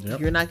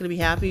 Yep. You're not gonna be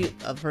happy.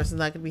 A person's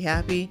not gonna be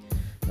happy.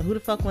 Who the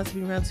fuck wants to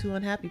be around two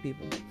unhappy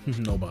people?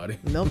 Nobody.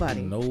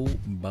 Nobody.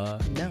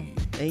 Nobody. No.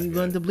 And you're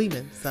going to believe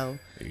it. So,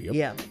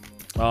 yeah.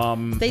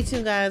 Stay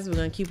tuned, guys. We're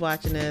going to keep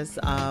watching this.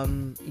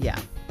 Yeah.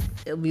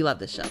 We love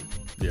this show.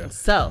 Yeah.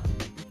 So,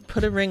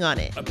 put a ring on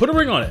it. Put a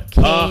ring on it.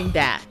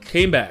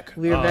 Came back.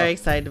 We were very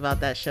excited about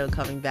that show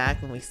coming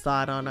back. When we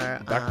saw it on our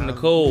Dr.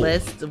 Nicole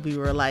list, we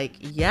were like,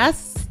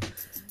 yes,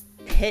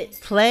 hit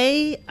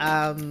play.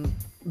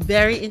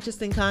 Very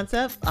interesting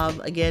concept.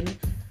 Again,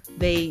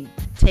 they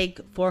take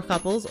 4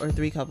 couples or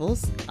 3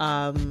 couples,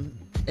 and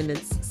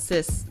it's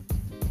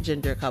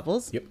cisgender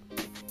couples. Yep.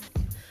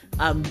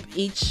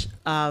 Each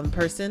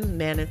person,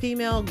 man and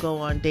female, go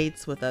on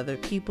dates with other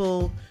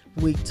people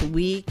week to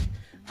week.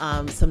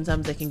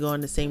 Sometimes they can go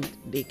on a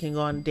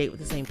date with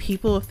the same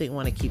people if they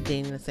want to keep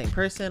dating the same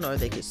person, or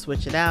they could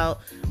switch it out.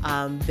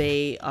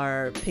 They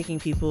are picking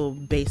people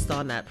based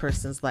on that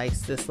person's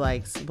likes,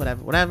 dislikes,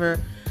 whatever.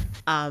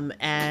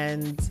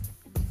 And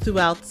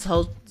throughout this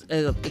whole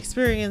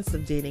experience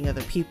of dating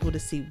other people to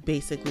see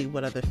basically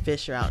what other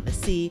fish are out in the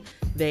sea,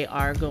 they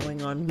are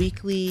going on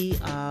weekly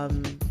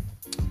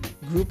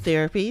group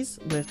therapies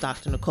with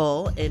Dr.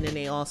 Nicole, and then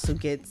they also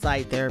get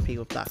side therapy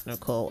with Dr.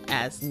 Nicole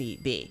as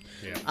need be.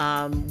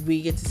 Yeah.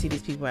 We get to see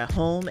these people at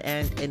home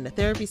and in the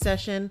therapy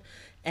session,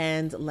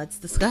 and let's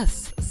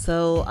discuss.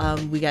 So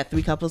we got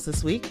 3 couples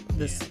this week,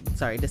 this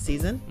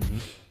season.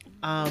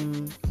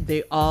 Mm-hmm.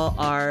 They all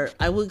are,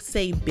 I would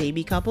say,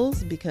 baby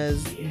couples,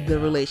 because the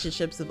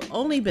relationships have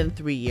only been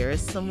 3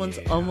 years. Someone's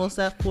almost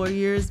at 4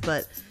 years,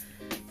 but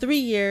 3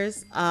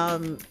 years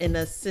in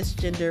a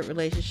cisgender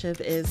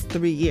relationship is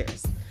 3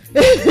 years.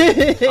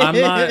 I'm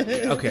not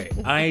okay.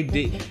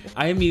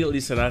 I immediately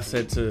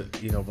said to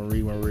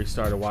Marie when we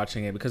started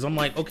watching it, because I'm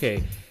like,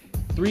 okay,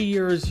 3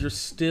 years, you're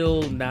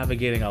still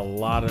navigating a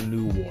lot of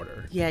new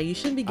water. Yeah, you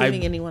shouldn't be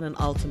giving anyone an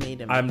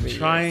ultimatum. I'm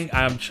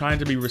trying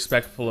to be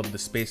respectful of the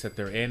space that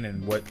they're in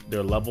and what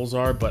their levels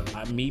are.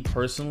 But me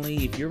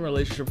personally, if you're in a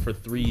relationship for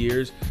 3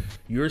 years,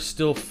 you're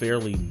still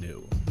fairly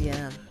new.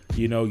 Yeah.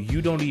 You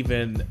don't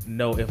even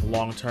know if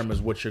long term is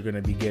what you're going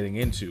to be getting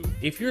into.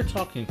 If you're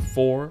talking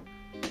 4.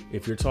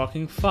 If you're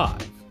talking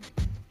 5,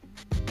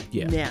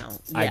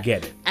 I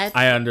get it.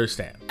 I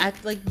understand.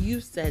 Like you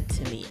said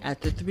to me,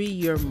 at the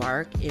 3-year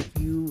mark, if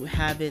you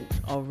haven't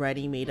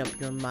already made up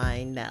your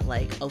mind that,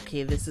 like,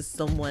 okay, this is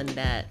someone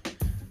that,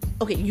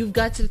 okay, you've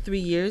got to 3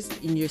 years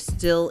and you're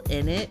still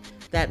in it,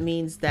 that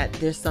means that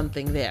there's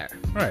something there.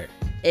 Right.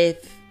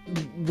 If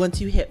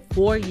once you hit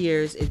 4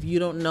 years, if you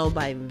don't know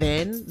by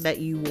then that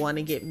you want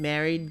to get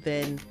married,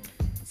 then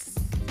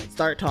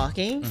start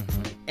talking.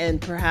 Mm-hmm.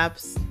 And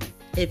perhaps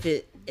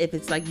if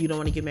it's like you don't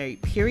want to get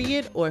married,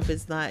 period, or if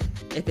it's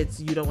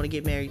you don't want to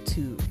get married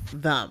to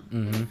them,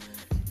 mm-hmm.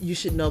 you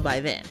should know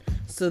by then.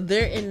 So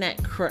they're in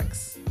that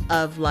crux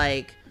of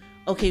like,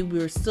 okay, we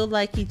were still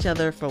like each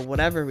other for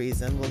whatever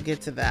reason. We'll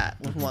get to that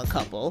with one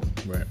couple.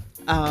 Right.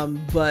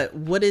 But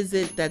what is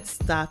it that's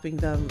stopping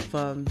them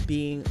from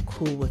being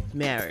cool with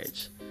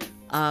marriage?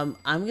 I'm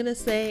going to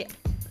say,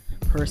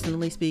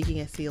 personally speaking,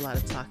 I see a lot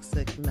of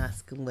toxic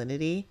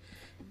masculinity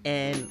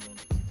in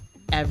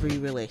every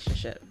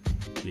relationship.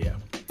 Yeah.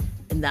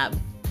 And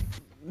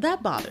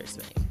that bothers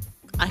me.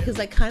 Because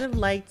I kind of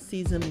liked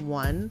season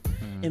 1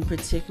 in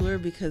particular,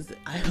 because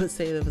I would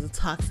say there was a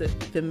toxic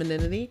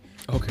femininity.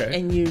 Okay.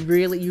 And you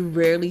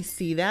rarely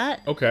see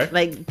that. Okay.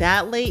 Like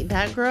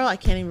that girl, I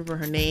can't even remember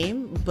her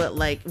name, but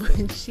like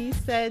when she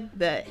said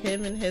that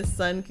him and his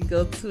son could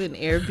go to an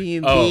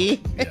Airbnb. Oh,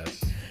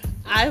 yes.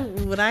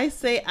 When I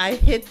say I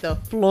hit the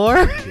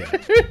floor.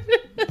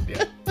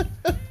 Yeah.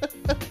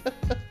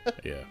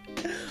 Yeah.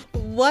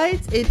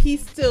 What? And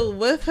he's still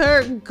with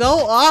her?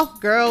 Go off,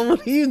 girl.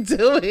 What are you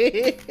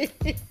doing?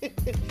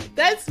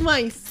 That's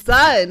my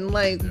son.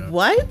 Like,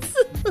 what?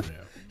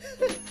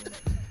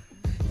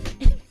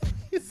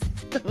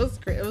 It was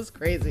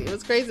crazy. It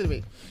was crazy to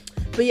me.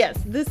 But yes,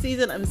 this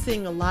season I'm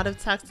seeing a lot of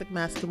toxic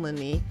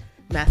masculinity,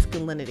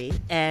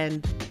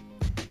 and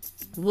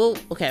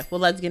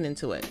let's get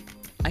into it.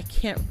 I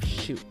can't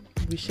shoot.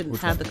 We shouldn't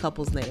have the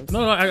couple's names.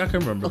 No, I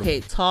can remember.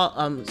 Okay,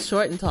 tall,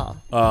 short and tall.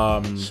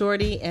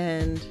 Shorty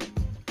and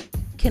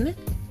Kenneth?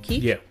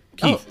 Keith? Yeah.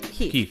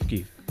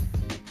 Keith.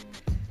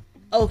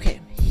 Okay.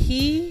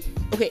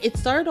 It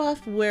started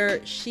off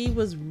where she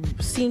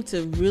seemed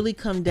to really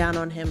come down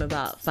on him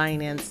about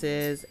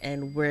finances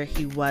and where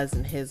he was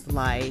in his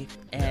life,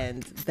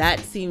 and that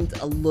seemed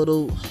a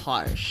little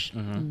harsh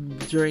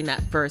during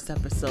that first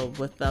episode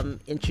with them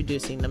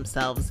introducing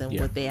themselves and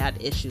what they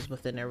had issues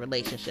within their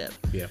relationship.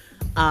 Yeah.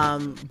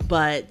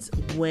 But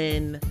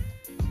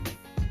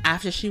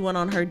after she went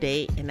on her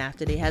date and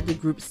after they had the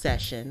group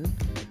session,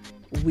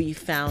 we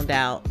found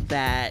out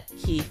that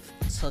he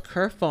took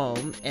her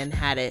phone and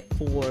had it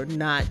for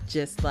not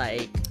just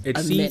like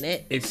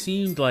minute. It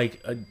seemed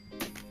like a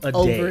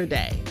over a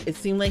day. It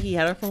seemed like he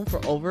had her phone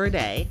for over a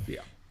day.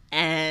 Yeah.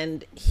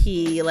 And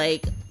he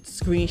like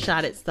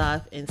screenshotted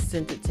stuff and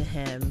sent it to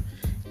him.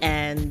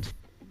 And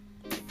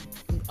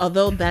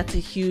although that's a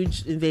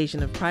huge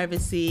invasion of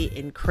privacy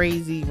and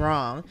crazy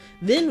wrong,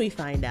 then we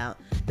find out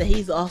that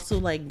he's also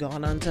like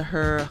gone onto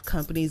her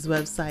company's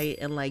website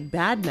and like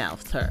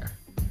badmouthed her,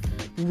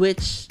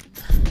 which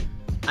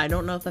I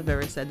don't know if I've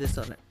ever said this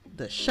on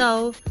the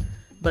show,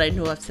 but I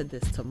know I've said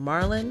this to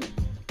Marlon.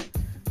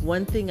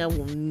 One thing I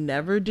will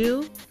never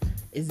do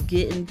is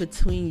get in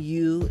between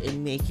you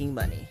and making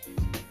money.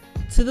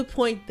 To the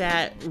point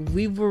that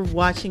we were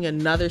watching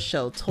another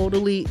show,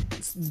 totally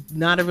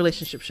not a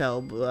relationship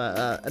show,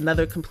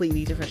 another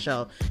completely different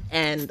show.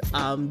 And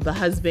the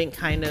husband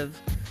kind of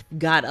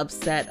got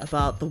upset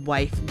about the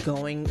wife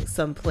going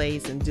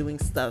someplace and doing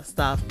stuff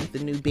with the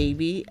new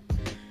baby.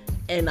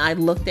 And I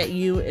looked at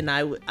you and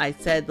I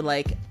said,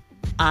 like,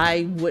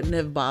 I wouldn't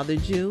have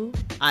bothered you.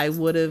 I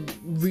would have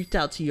reached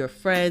out to your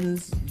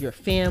friends, your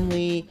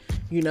family,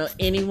 you know,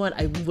 anyone.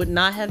 I would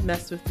not have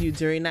messed with you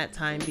during that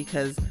time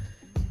because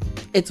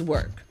it's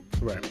work.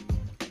 Right.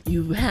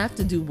 You have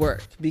to do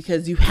work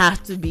because you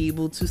have to be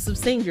able to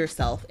sustain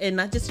yourself, and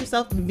not just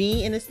yourself,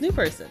 me and this new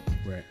person.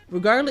 Right.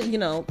 Regardless, you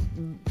know,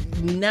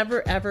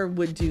 never ever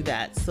would do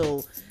that.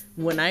 So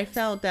when I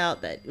found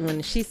out that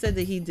when she said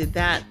that he did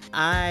that,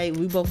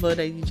 we both looked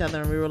at each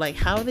other and we were like,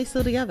 how are they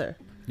still together?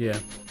 Yeah.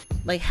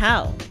 Like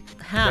how?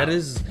 That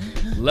is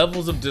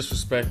levels of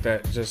disrespect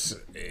that just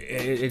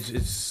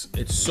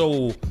it's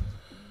so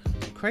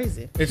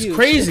crazy. It's huge.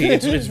 crazy.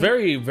 It's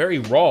very, very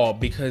raw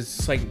because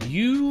it's like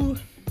you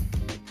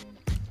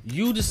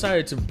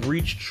decided to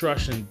breach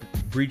trust and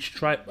breach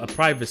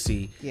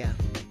privacy. Yeah.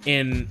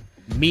 In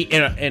me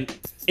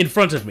in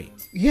front of me.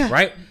 Yeah.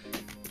 Right.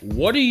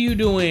 What are you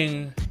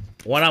doing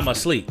when I'm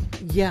asleep?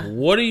 Yeah.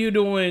 What are you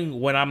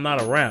doing when I'm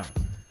not around?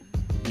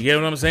 You get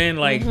what I'm saying?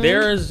 Like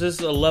there is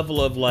just a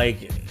level of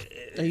like.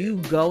 Are you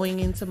going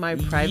into my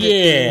private?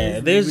 Yeah,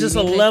 things, there's just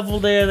a level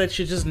there that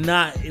you're just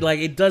not like.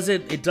 It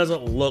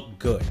doesn't look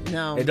good.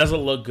 No, it doesn't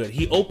look good.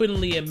 He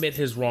openly admit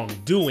his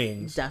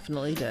wrongdoings.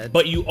 Definitely did.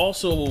 But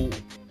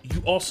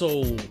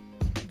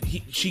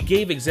she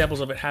gave examples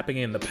of it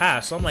happening in the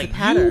past. So I'm like,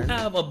 you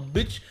have a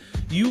bitch.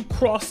 You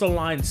crossed the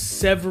line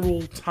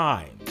several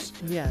times.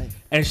 Yeah.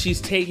 And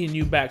she's taken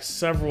you back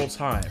several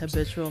times.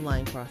 Habitual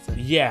line crossing.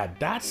 Yeah,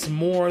 that's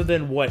more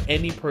than what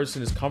any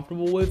person is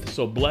comfortable with.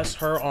 So bless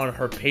her on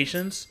her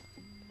patience.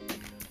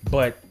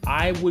 But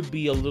I would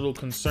be a little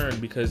concerned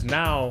because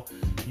now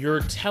you're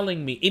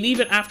telling me, and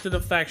even after the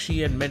fact she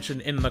had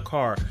mentioned in the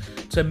car,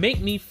 to make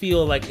me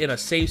feel like in a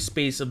safe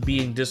space of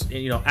being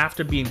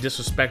after being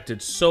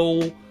disrespected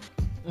so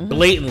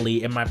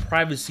blatantly and my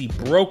privacy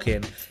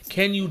broken,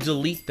 can you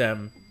delete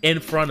them in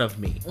front of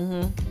me?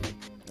 And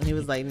he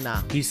was like,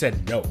 nah. He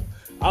said no.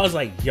 I was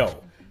like,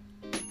 yo,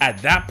 at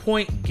that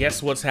point,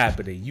 guess what's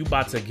happening? You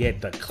about to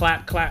get the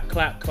clap, clap,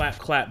 clap, clap,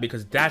 clap,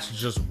 because that's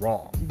just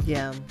wrong.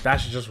 Yeah.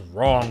 That's just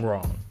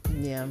wrong.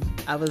 Yeah.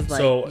 I was like,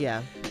 so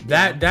yeah.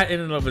 That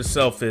in and of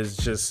itself is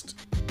just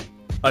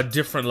a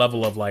different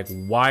level of like,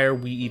 why are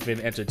we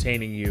even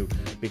entertaining you?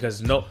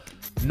 Because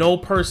no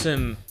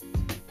person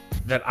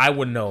that I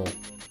would know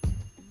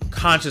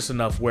conscious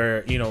enough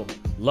where,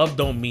 love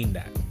don't mean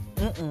that.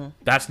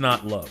 That's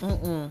not love.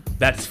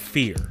 That's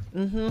fear.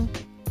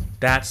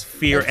 That's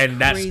fear,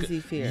 that's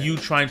fear. You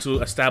trying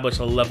to establish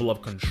a level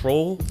of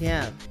control.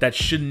 Yeah. That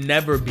should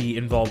never be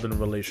involved in a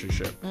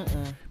relationship.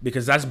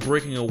 Because that's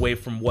breaking away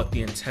from what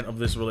the intent of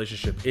this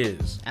relationship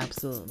is.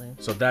 Absolutely.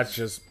 So that's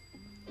just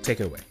take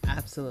it away.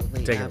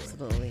 Absolutely. Take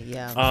Absolutely. it away.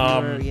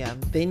 Yeah. Yeah.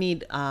 They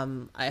need.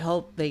 I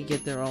hope they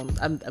get their own.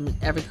 I mean,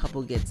 every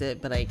couple gets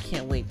it, but I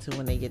can't wait to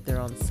when they get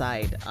their own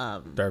side.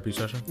 Therapy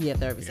session. Yeah,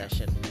 therapy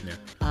session.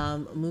 Yeah.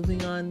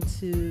 Moving on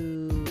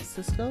to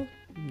Cisco.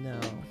 No.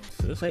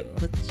 Cisco. Wait,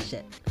 what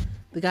shit?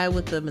 The guy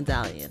with the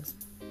medallion.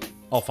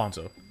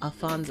 Alfonso.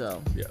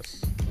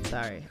 Yes.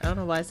 Sorry, I don't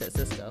know why I said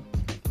Cisco.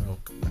 Oh,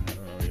 I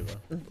don't know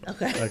either.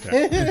 Okay.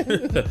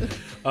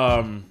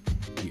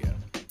 Yeah.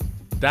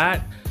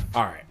 That.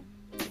 All right.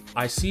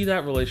 I see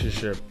that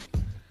relationship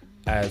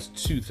as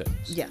two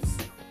things. Yes.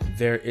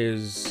 There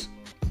is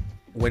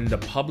when the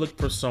public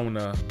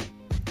persona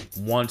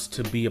wants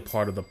to be a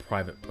part of the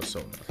private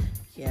persona.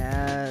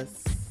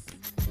 Yes.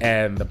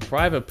 And the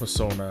private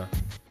persona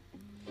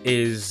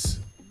is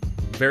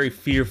very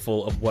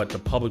fearful of what the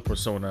public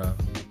persona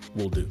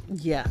will do.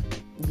 Yeah.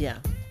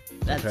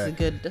 That's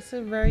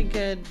a very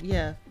good,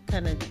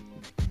 kind of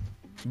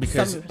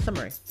because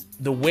summary.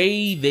 The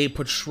way they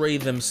portray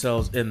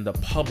themselves in the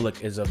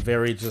public is a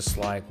very just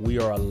like, we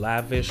are a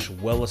lavish,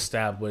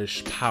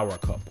 well-established power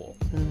couple.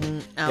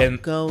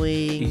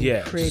 Outgoing,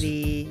 and,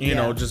 pretty.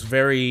 Just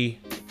very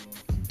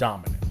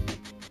dominant.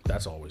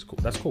 That's always cool.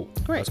 That's cool.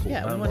 Great. That's cool.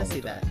 Yeah, we want to see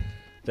that.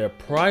 Their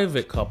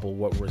private couple,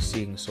 what we're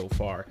seeing so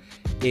far,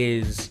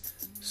 is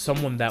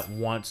someone that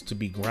wants to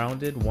be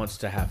grounded, wants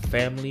to have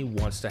family,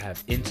 wants to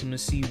have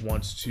intimacy,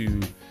 wants to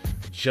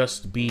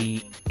just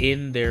be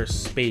in their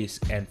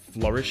space and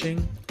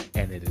flourishing,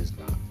 and it is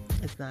not.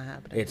 It's not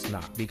happening. It's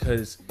not,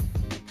 because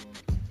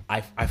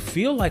I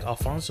feel like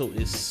Alfonso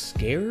is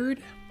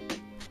scared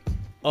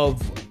of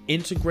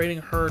integrating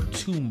her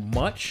too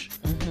much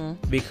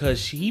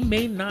because he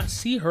may not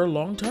see her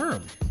long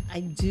term. I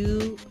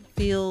do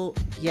feel,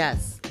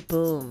 yes,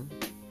 boom,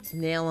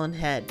 nail on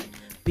head.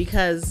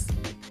 Because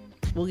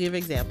we'll give an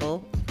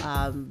example.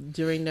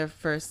 During their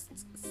first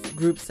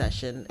group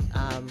session,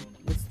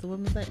 what's the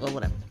woman's name? Well,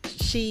 whatever.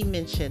 She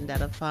mentioned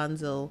that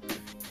Alfonso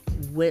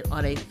went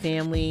on a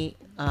family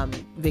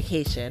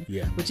vacation,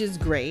 which is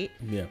great.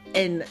 Yeah.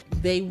 And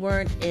they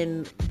weren't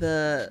in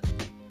the,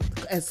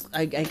 as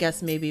I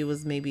guess maybe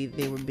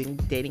they were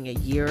dating a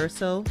year or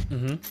so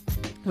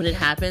when it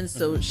happened.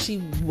 So she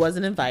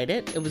wasn't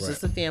invited. It was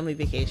just a family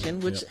vacation,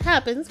 which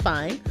happens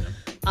fine.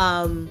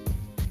 And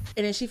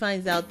then she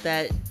finds out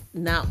that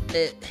now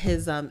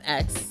his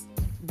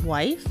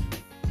ex-wife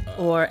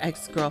or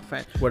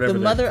ex-girlfriend, the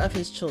mother of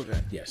his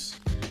children,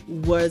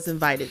 was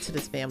invited to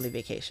this family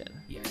vacation.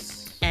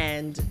 Yes.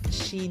 And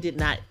she did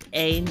not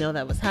know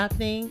that was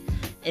happening,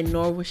 and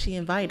nor was she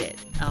invited.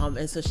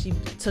 And so she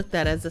took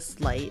that as a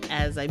slight,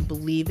 as I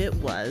believe it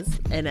was,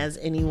 and as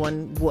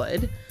anyone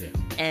would. Yeah.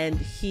 And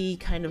he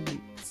kind of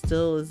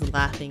still is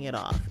laughing it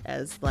off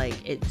as like,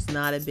 it's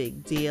not a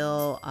big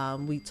deal.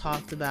 We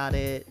talked about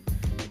it,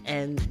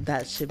 and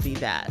that should be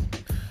that.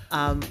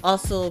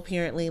 Also,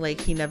 apparently,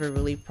 like, he never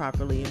really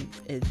properly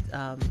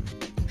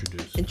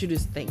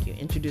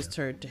introduced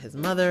her to his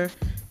mother,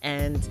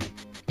 and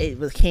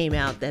it came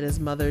out that his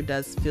mother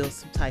does feel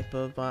some type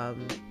of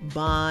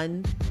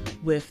bond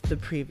with the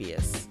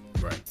previous,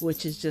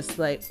 which is just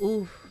like,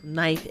 ooh,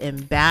 knife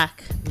in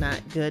back, not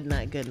good.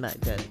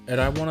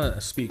 And I want to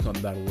speak on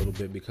that a little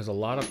bit, because a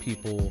lot of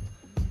people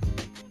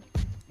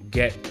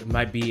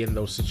might be in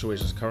those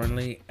situations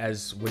currently,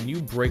 as when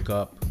you break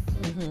up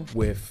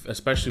with,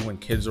 especially when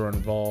kids are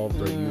involved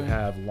or you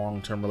have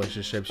long-term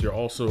relationships, you're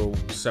also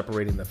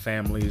separating the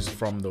families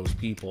from those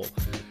people.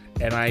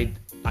 And I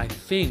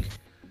think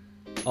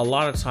a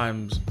lot of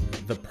times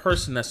the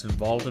person that's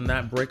involved in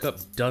that breakup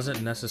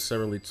doesn't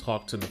necessarily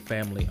talk to the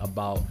family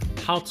about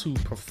how to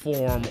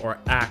perform or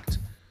act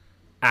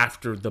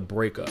after the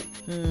breakup.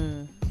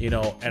 You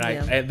know,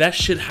 and that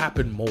should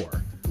happen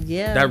more.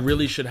 Yeah. That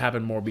really should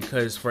happen more,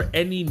 because for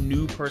any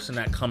new person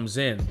that comes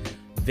in,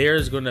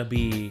 there's going to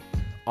be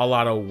a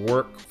lot of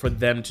work for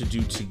them to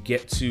do to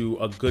get to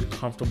a good,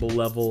 comfortable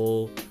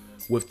level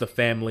with the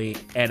family.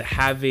 And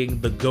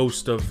having the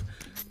ghost of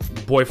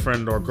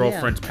boyfriend or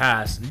girlfriend's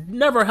past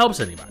never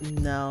helps anybody.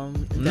 No.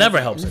 Never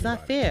helps anybody.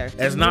 Not fair.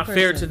 It's not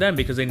fair to them,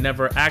 because they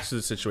never asked for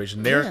the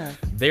situation.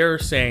 They're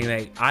saying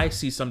that I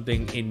see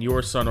something in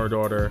your son or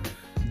daughter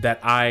that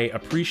I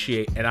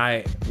appreciate, and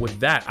I would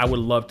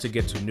love to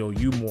get to know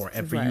you more,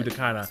 and for you to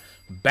kind of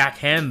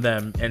backhand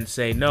them and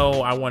say,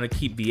 no, I want to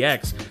keep the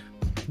ex.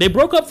 They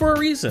broke up for a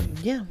reason.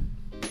 Yeah.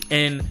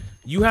 And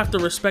you have to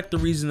respect the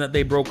reason that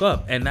they broke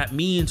up, and that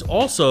means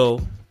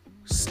also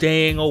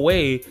staying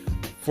away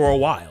for a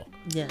while.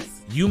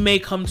 Yes. You may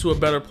come to a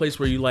better place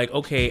where you're like,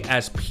 okay,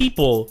 as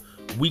people,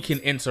 we can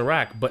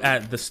interact, but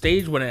at the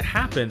stage when it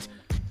happens,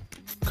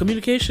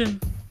 communication,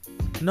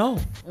 no.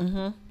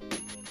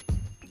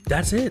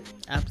 That's it.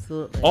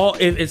 Absolutely.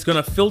 It's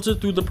gonna filter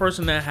through the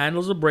person that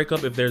handles the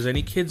breakup if there's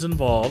any kids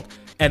involved,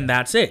 and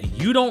that's it.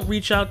 You don't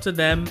reach out to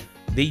them.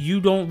 They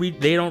don't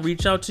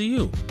reach out to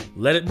you.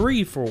 Let it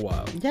breathe for a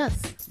while.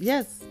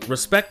 Yes.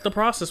 Respect the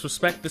process.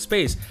 Respect the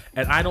space.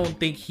 And I don't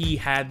think he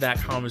had that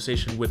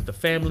conversation with the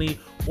family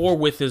or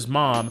with his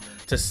mom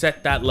to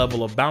set that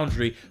level of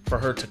boundary for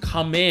her to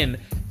come in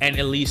and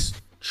at least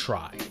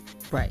try.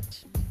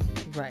 Right.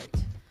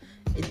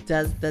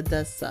 That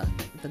does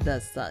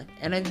suck.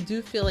 And I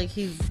do feel like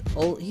he's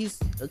old. He's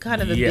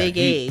kind of a big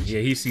age.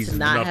 Yeah, he's to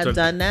not have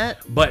done that.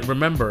 But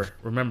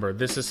remember,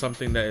 this is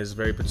something that is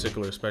very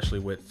particular, especially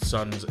with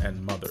sons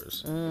and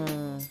mothers.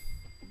 Oh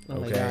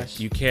okay? My gosh.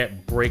 You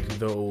can't break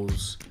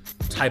those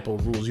type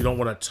of rules. You don't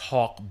want to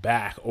talk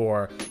back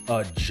or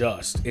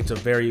adjust. It's a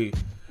very,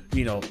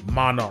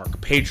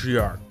 monarch,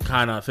 patriarch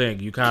kind of thing.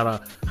 You kind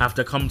of have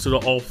to come to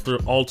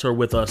the altar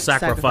with a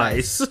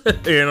sacrifice.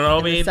 You know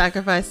what I mean?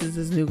 Sacrifice is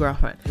his new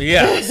girlfriend.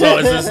 Yeah. So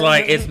it's just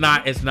like, it's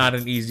not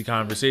an easy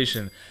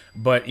conversation,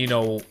 but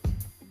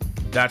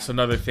that's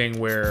another thing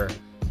where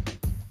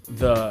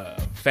the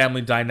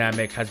family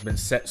dynamic has been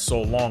set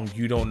so long,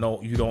 you don't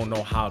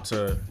know how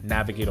to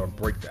navigate or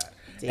break that.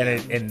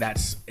 And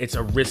it's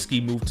a risky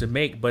move to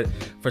make, but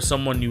for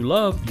someone you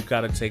love, you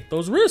got to take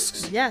those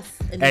risks. Yes.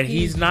 And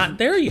he's not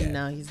there yet.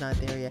 No, he's not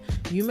there yet.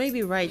 You may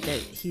be right that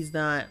he's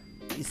not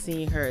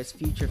seeing her as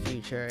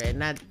future,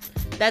 and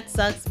that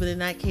sucks. But in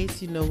that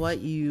case, you know what?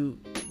 You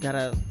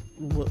gotta.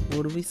 What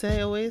do we say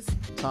always?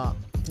 Talk.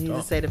 You need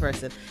to say to the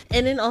person,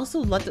 and then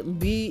also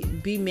be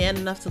man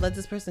enough to let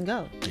this person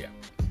go. Yeah.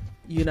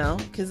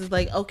 Because it's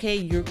like, okay,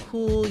 you're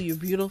cool, you're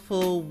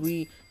beautiful,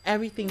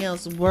 everything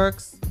else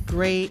works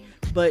great,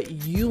 but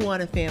you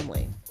want a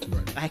family.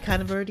 Right. I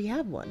kind of already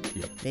have one.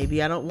 Yep.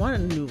 Maybe I don't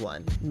want a new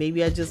one.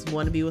 Maybe I just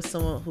want to be with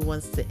someone who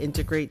wants to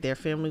integrate their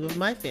family with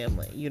my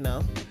family,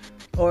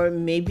 or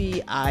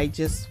maybe I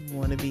just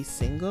want to be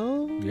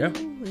single. Yeah.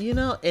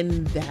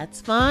 And that's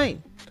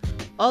fine.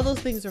 All those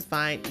things are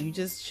fine. You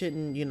just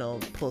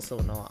shouldn't, pull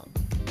someone along.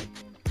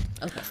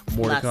 Okay.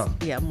 More to come.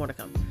 Yeah, more to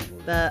come.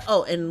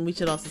 And we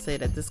should also say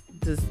that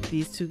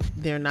these two,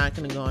 they're not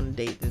going to go on a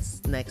date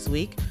this next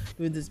week.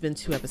 There's been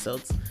 2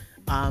 episodes.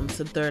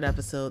 So third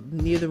episode,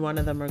 neither one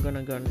of them are going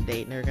to go on a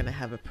date, and they're going to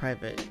have a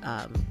private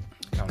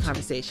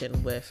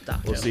conversation with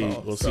Dr.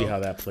 We'll see how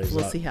that plays out.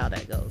 We'll see how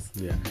that goes.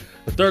 Yeah.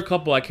 The third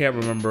couple, I can't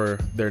remember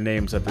their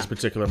names at this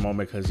particular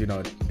moment because,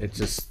 it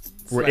just...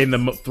 We're in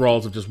the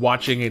thralls of just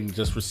watching and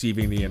just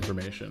receiving the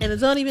information. And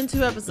it's only been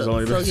 2 episodes. It's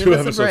only been 2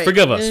 episodes.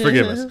 Forgive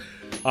us.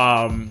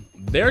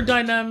 Their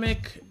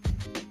dynamic,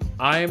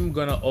 I'm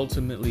going to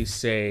ultimately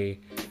say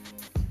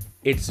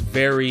it's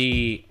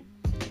very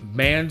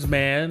man's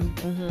man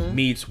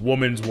meets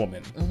woman's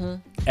woman.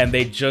 And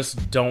they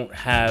just don't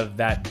have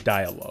that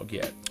dialogue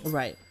yet.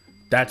 Right.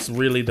 That's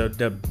really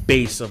the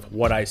base of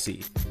what I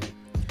see.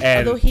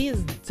 And although he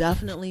has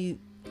definitely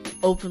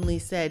openly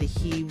said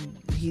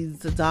he's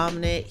the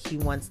dominant, he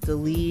wants to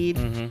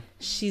lead.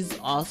 She's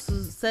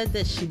also said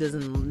that she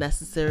doesn't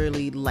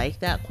necessarily like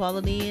that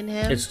quality in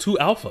him. It's 2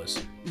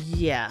 alphas.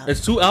 Yeah.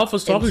 It's 2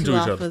 alphas talking to each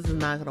other. 2 alphas is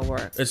not going to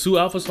work. It's 2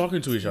 alphas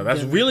talking to each other.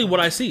 That's really what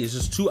I see. It's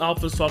just 2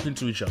 alphas talking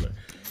to each other.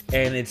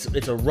 And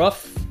it's a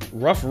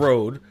rough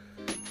road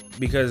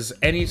because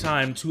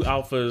anytime 2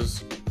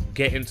 alphas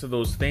get into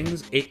those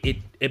things,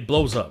 it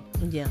blows up.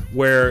 Yeah.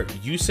 Where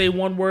you say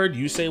one word,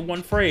 you say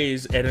one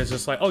phrase, and it's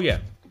just like, oh yeah,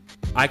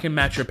 I can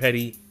match your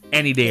petty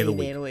any day of the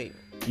week.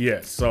 Yeah,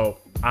 so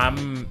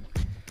I'm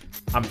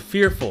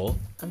fearful.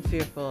 I'm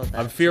fearful of that.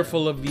 I'm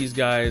fearful of these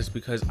guys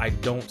because I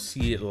don't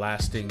see it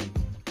lasting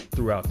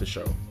throughout the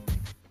show.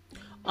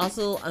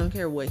 Also, I don't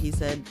care what he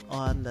said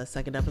on the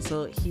second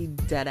episode. He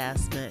dead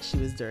ass meant she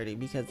was dirty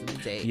because of the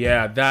date.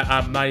 Yeah, that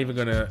I'm not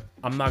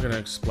gonna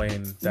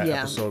explain that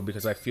episode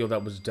because I feel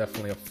that was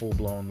definitely a full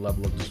blown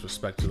level of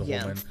disrespect to the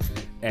woman,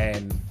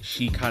 and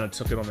she kind of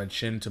took it on the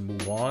chin to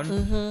move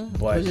on.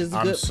 But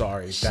I'm good.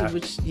 Sorry. She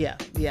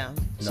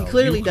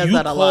clearly does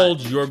that a lot. You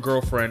called your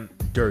girlfriend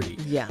dirty.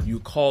 Yeah. You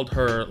called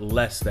her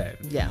less than.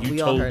 Yeah. You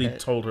totally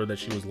told her that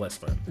she was less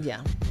than.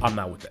 Yeah. I'm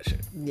not with that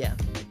shit. Yeah.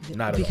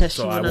 Not at all.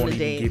 So I won't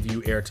even give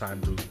you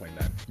airtime to explain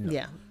that. No.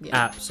 Yeah.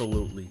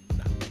 Absolutely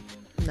not.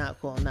 Not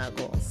cool.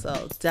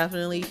 So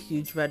definitely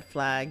huge red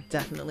flag.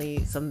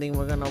 Definitely something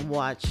we're gonna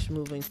watch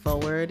moving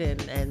forward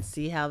and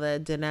see how the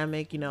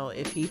dynamic.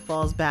 If he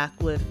falls back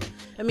with,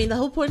 the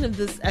whole point of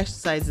this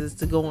exercise is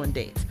to go on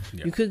dates.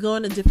 Yeah. You could go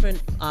on a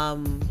different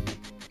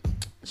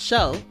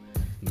show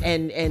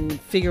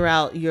and figure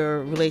out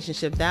your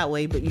relationship that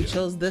way, but you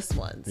chose this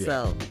one. Yeah.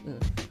 So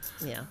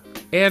yeah.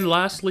 And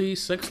lastly,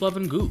 Sex, Love,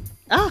 and Goop.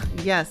 Ah,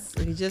 yes.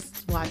 We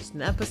just watched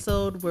an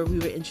episode where we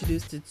were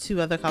introduced to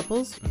 2 other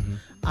couples.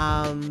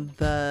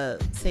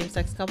 The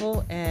same-sex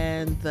couple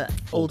and the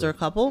older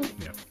couple.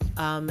 Yeah.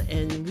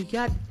 And we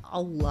got a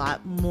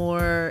lot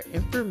more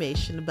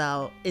information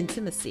about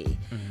intimacy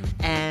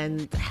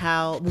and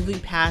how moving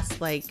past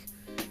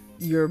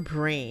your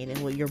brain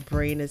and what your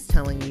brain is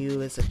telling you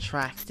is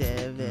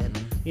attractive and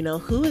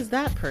who is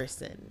that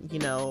person,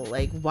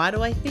 why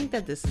do I think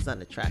that this is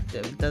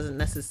unattractive? It doesn't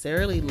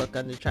necessarily look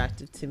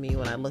unattractive to me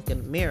when I look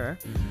in the mirror.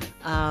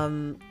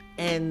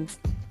 And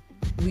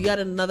we got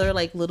another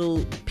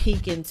little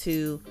peek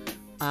into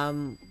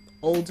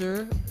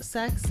older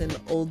sex and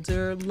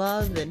older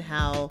love and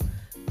how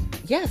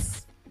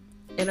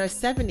in our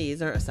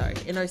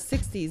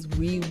 60s,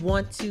 we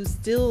want to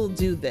still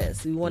do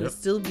this. We want to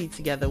still be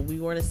together.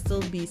 We want to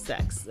still be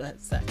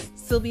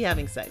still be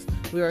having sex.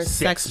 We are a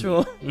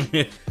sexual.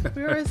 We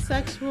are a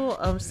sexual.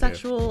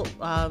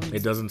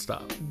 It doesn't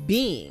stop.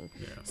 Being.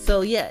 Yeah.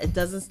 So it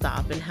doesn't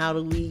stop. And how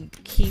do we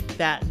keep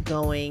that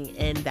going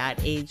in that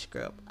age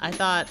group? I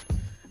found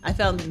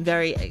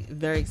very,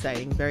 very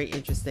exciting, very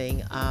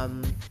interesting.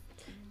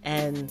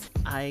 And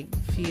I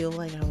feel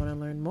like I want to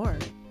learn more.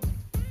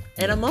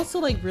 And I'm also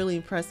really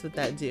impressed with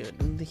that dude.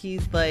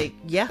 He's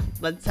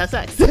let's have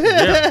sex.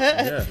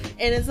 And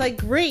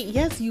it's great.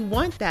 Yes, you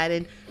want that.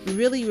 And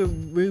really,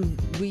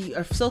 we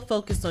are so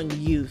focused on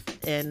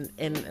youth in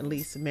at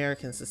least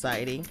American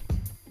society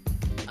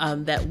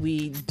that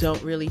we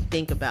don't really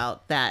think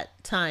about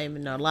that time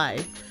in our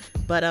life.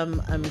 But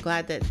I'm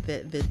glad that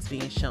it's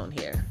being shown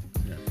here.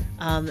 Yeah.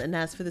 And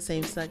as for the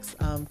same-sex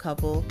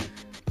couple,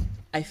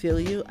 I feel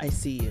you. I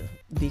see you.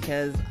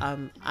 Because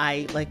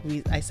I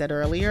said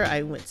earlier,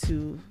 I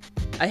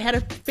had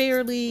a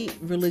fairly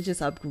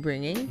religious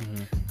upbringing.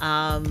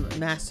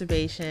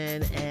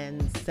 Masturbation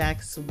and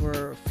sex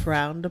were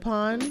frowned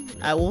upon,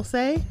 I will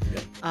say.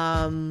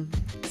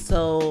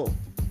 So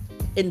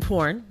in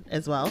porn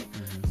as well.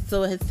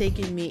 So it has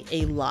taken me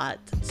a lot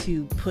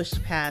to push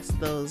past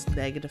those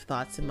negative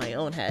thoughts in my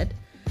own head.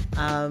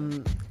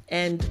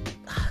 And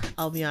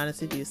I'll be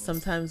honest with you,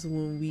 sometimes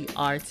when we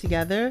are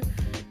together,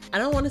 I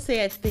don't want to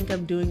say I think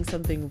I'm doing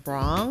something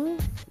wrong,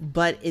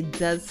 but it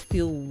does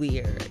feel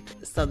weird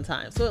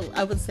sometimes. So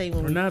I would say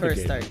when we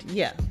first started.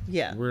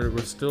 Yeah. We're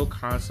still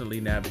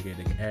constantly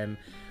navigating, and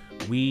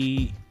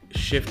we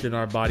shift in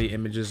our body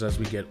images as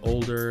we get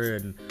older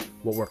and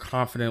what we're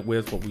confident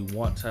with, what we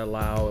want to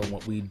allow and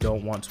what we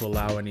don't want to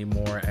allow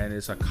anymore. And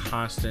it's a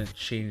constant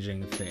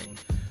changing thing.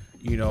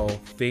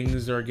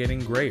 Things are getting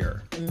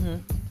grayer.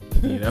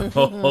 You know,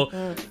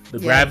 the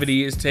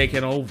gravity is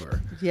taking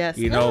over. Yes.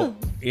 You know,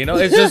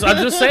 it's just, I'm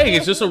just saying,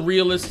 it's just a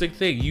realistic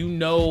thing. You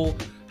know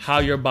how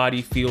your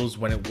body feels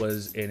when it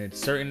was in its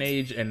certain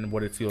age and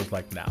what it feels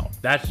like now.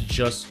 That's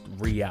just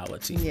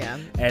reality. Yeah.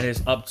 And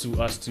it's up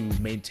to us to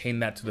maintain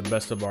that to the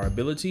best of our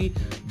ability.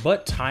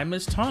 But time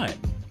is time.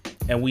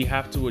 And we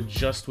have to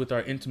adjust with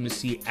our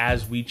intimacy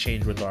as we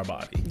change with our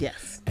body.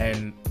 Yes.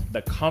 And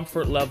the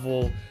comfort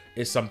level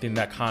is something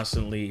that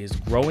constantly is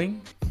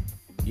growing.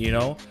 You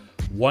know,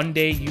 one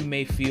day you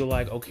may feel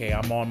like, okay,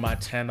 I'm on my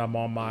 10, I'm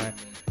on my,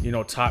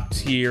 top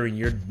tier, and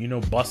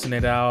you're, busting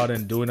it out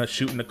and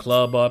shooting the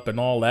club up and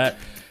all that.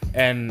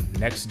 And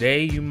next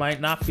day you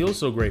might not feel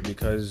so great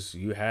because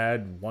you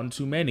had one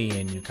too many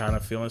and you're kind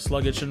of feeling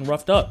sluggish and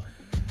roughed up.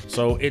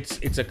 So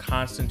it's a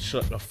constant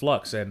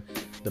flux. And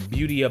the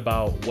beauty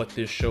about what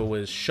this show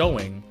is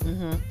showing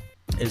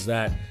is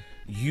that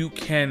you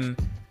can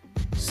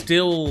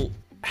still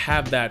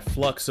have that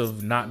flux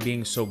of not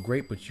being so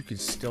great, but you can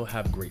still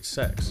have great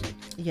sex.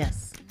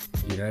 Yes.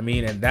 You know what I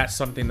mean? And that's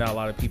something that a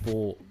lot of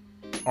people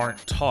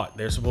aren't taught.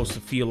 They're supposed to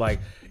feel like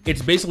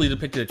it's basically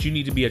depicted that you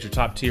need to be at your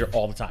top tier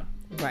all the time.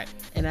 Right.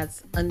 And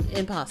that's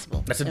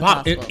impossible. That's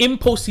impossible.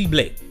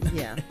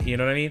 Yeah. You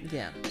know what I mean?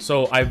 Yeah.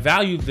 So I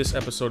valued this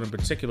episode in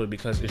particular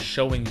because it's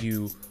showing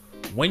you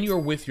when you're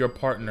with your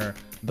partner,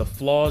 the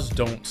flaws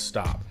don't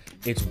stop.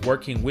 It's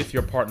working with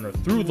your partner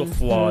through the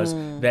flaws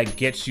that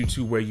gets you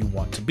to where you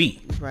want to be.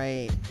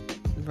 Right.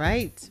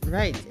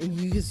 And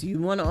you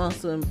want to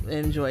also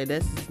enjoy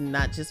this. It's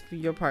not just for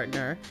your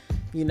partner,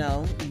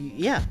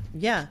 Yeah.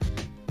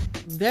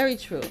 Very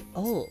true.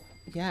 Oh,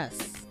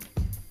 yes.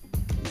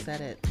 You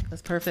said it.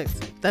 That's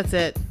perfect. That's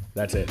it.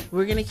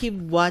 We're going to keep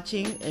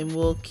watching and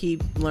we'll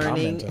keep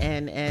learning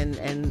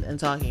and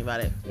talking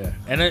about it. Yeah.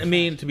 And I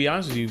mean, to be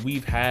honest with you,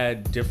 we've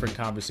had different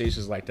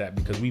conversations like that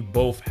because we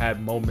both had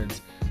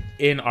moments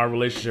in our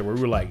relationship where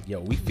we were like,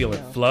 yo, we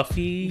feeling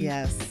fluffy.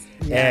 Yes.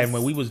 And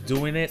when we was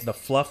doing it, the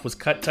fluff was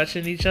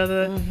touching each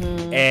other.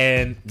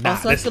 And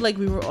also, I feel like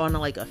we were on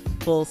a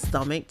full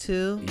stomach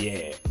too.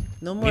 Yeah.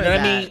 No more. You know what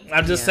I mean?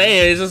 I'm just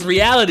saying, it's just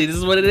reality. This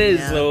is what it is.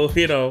 Yeah. So,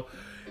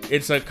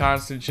 it's a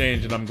constant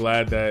change, and I'm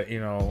glad that,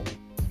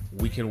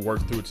 we can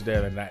work through it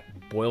together. And that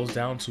boils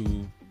down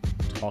to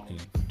talking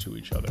to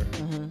each other.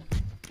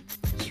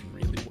 It's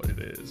really what it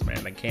is,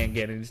 man. I can't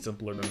get any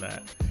simpler than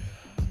that.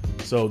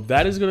 So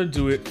that is going to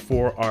do it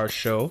for our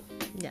show.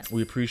 Yes.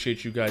 We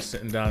appreciate you guys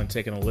sitting down and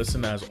taking a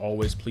listen. As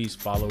always, please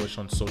follow us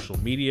on social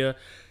media.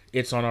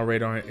 It's on our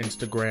radar on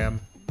Instagram.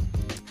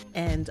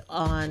 And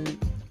on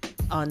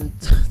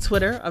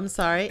Twitter,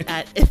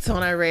 at It's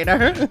On Our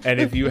Radar. And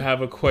if you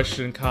have a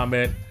question,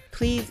 comment,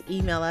 please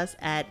email us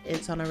at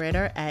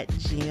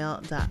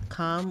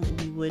itsonarradar@gmail.com.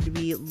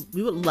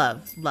 We would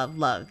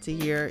love to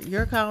hear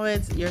your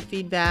comments, your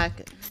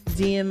feedback.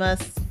 DM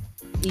us,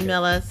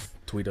 email us.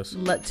 Tweet us.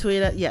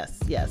 Tweet us. Yes.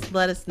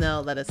 Let us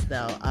know.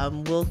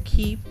 We'll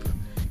keep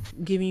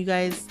giving you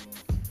guys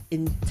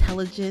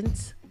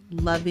intelligent,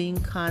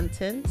 loving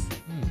content.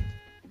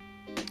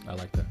 I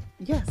like that.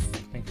 Yes.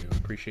 Thank you. I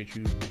appreciate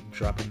you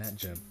dropping that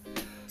gem.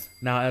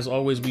 Now, as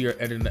always, we are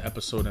editing the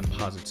episode in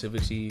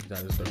positivity.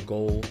 That is the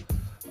goal.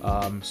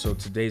 So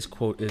today's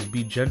quote is,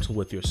 be gentle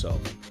with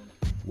yourself.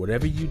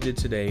 Whatever you did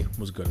today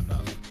was good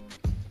enough.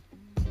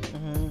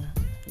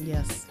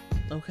 Yes.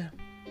 Okay.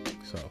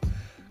 So,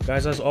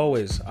 guys, as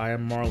always, I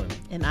am Marlon.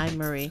 And I'm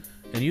Marie.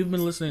 And you've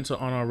been listening to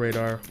On Our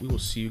Radar. We will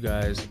see you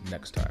guys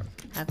next time.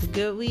 Have a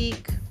good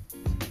week.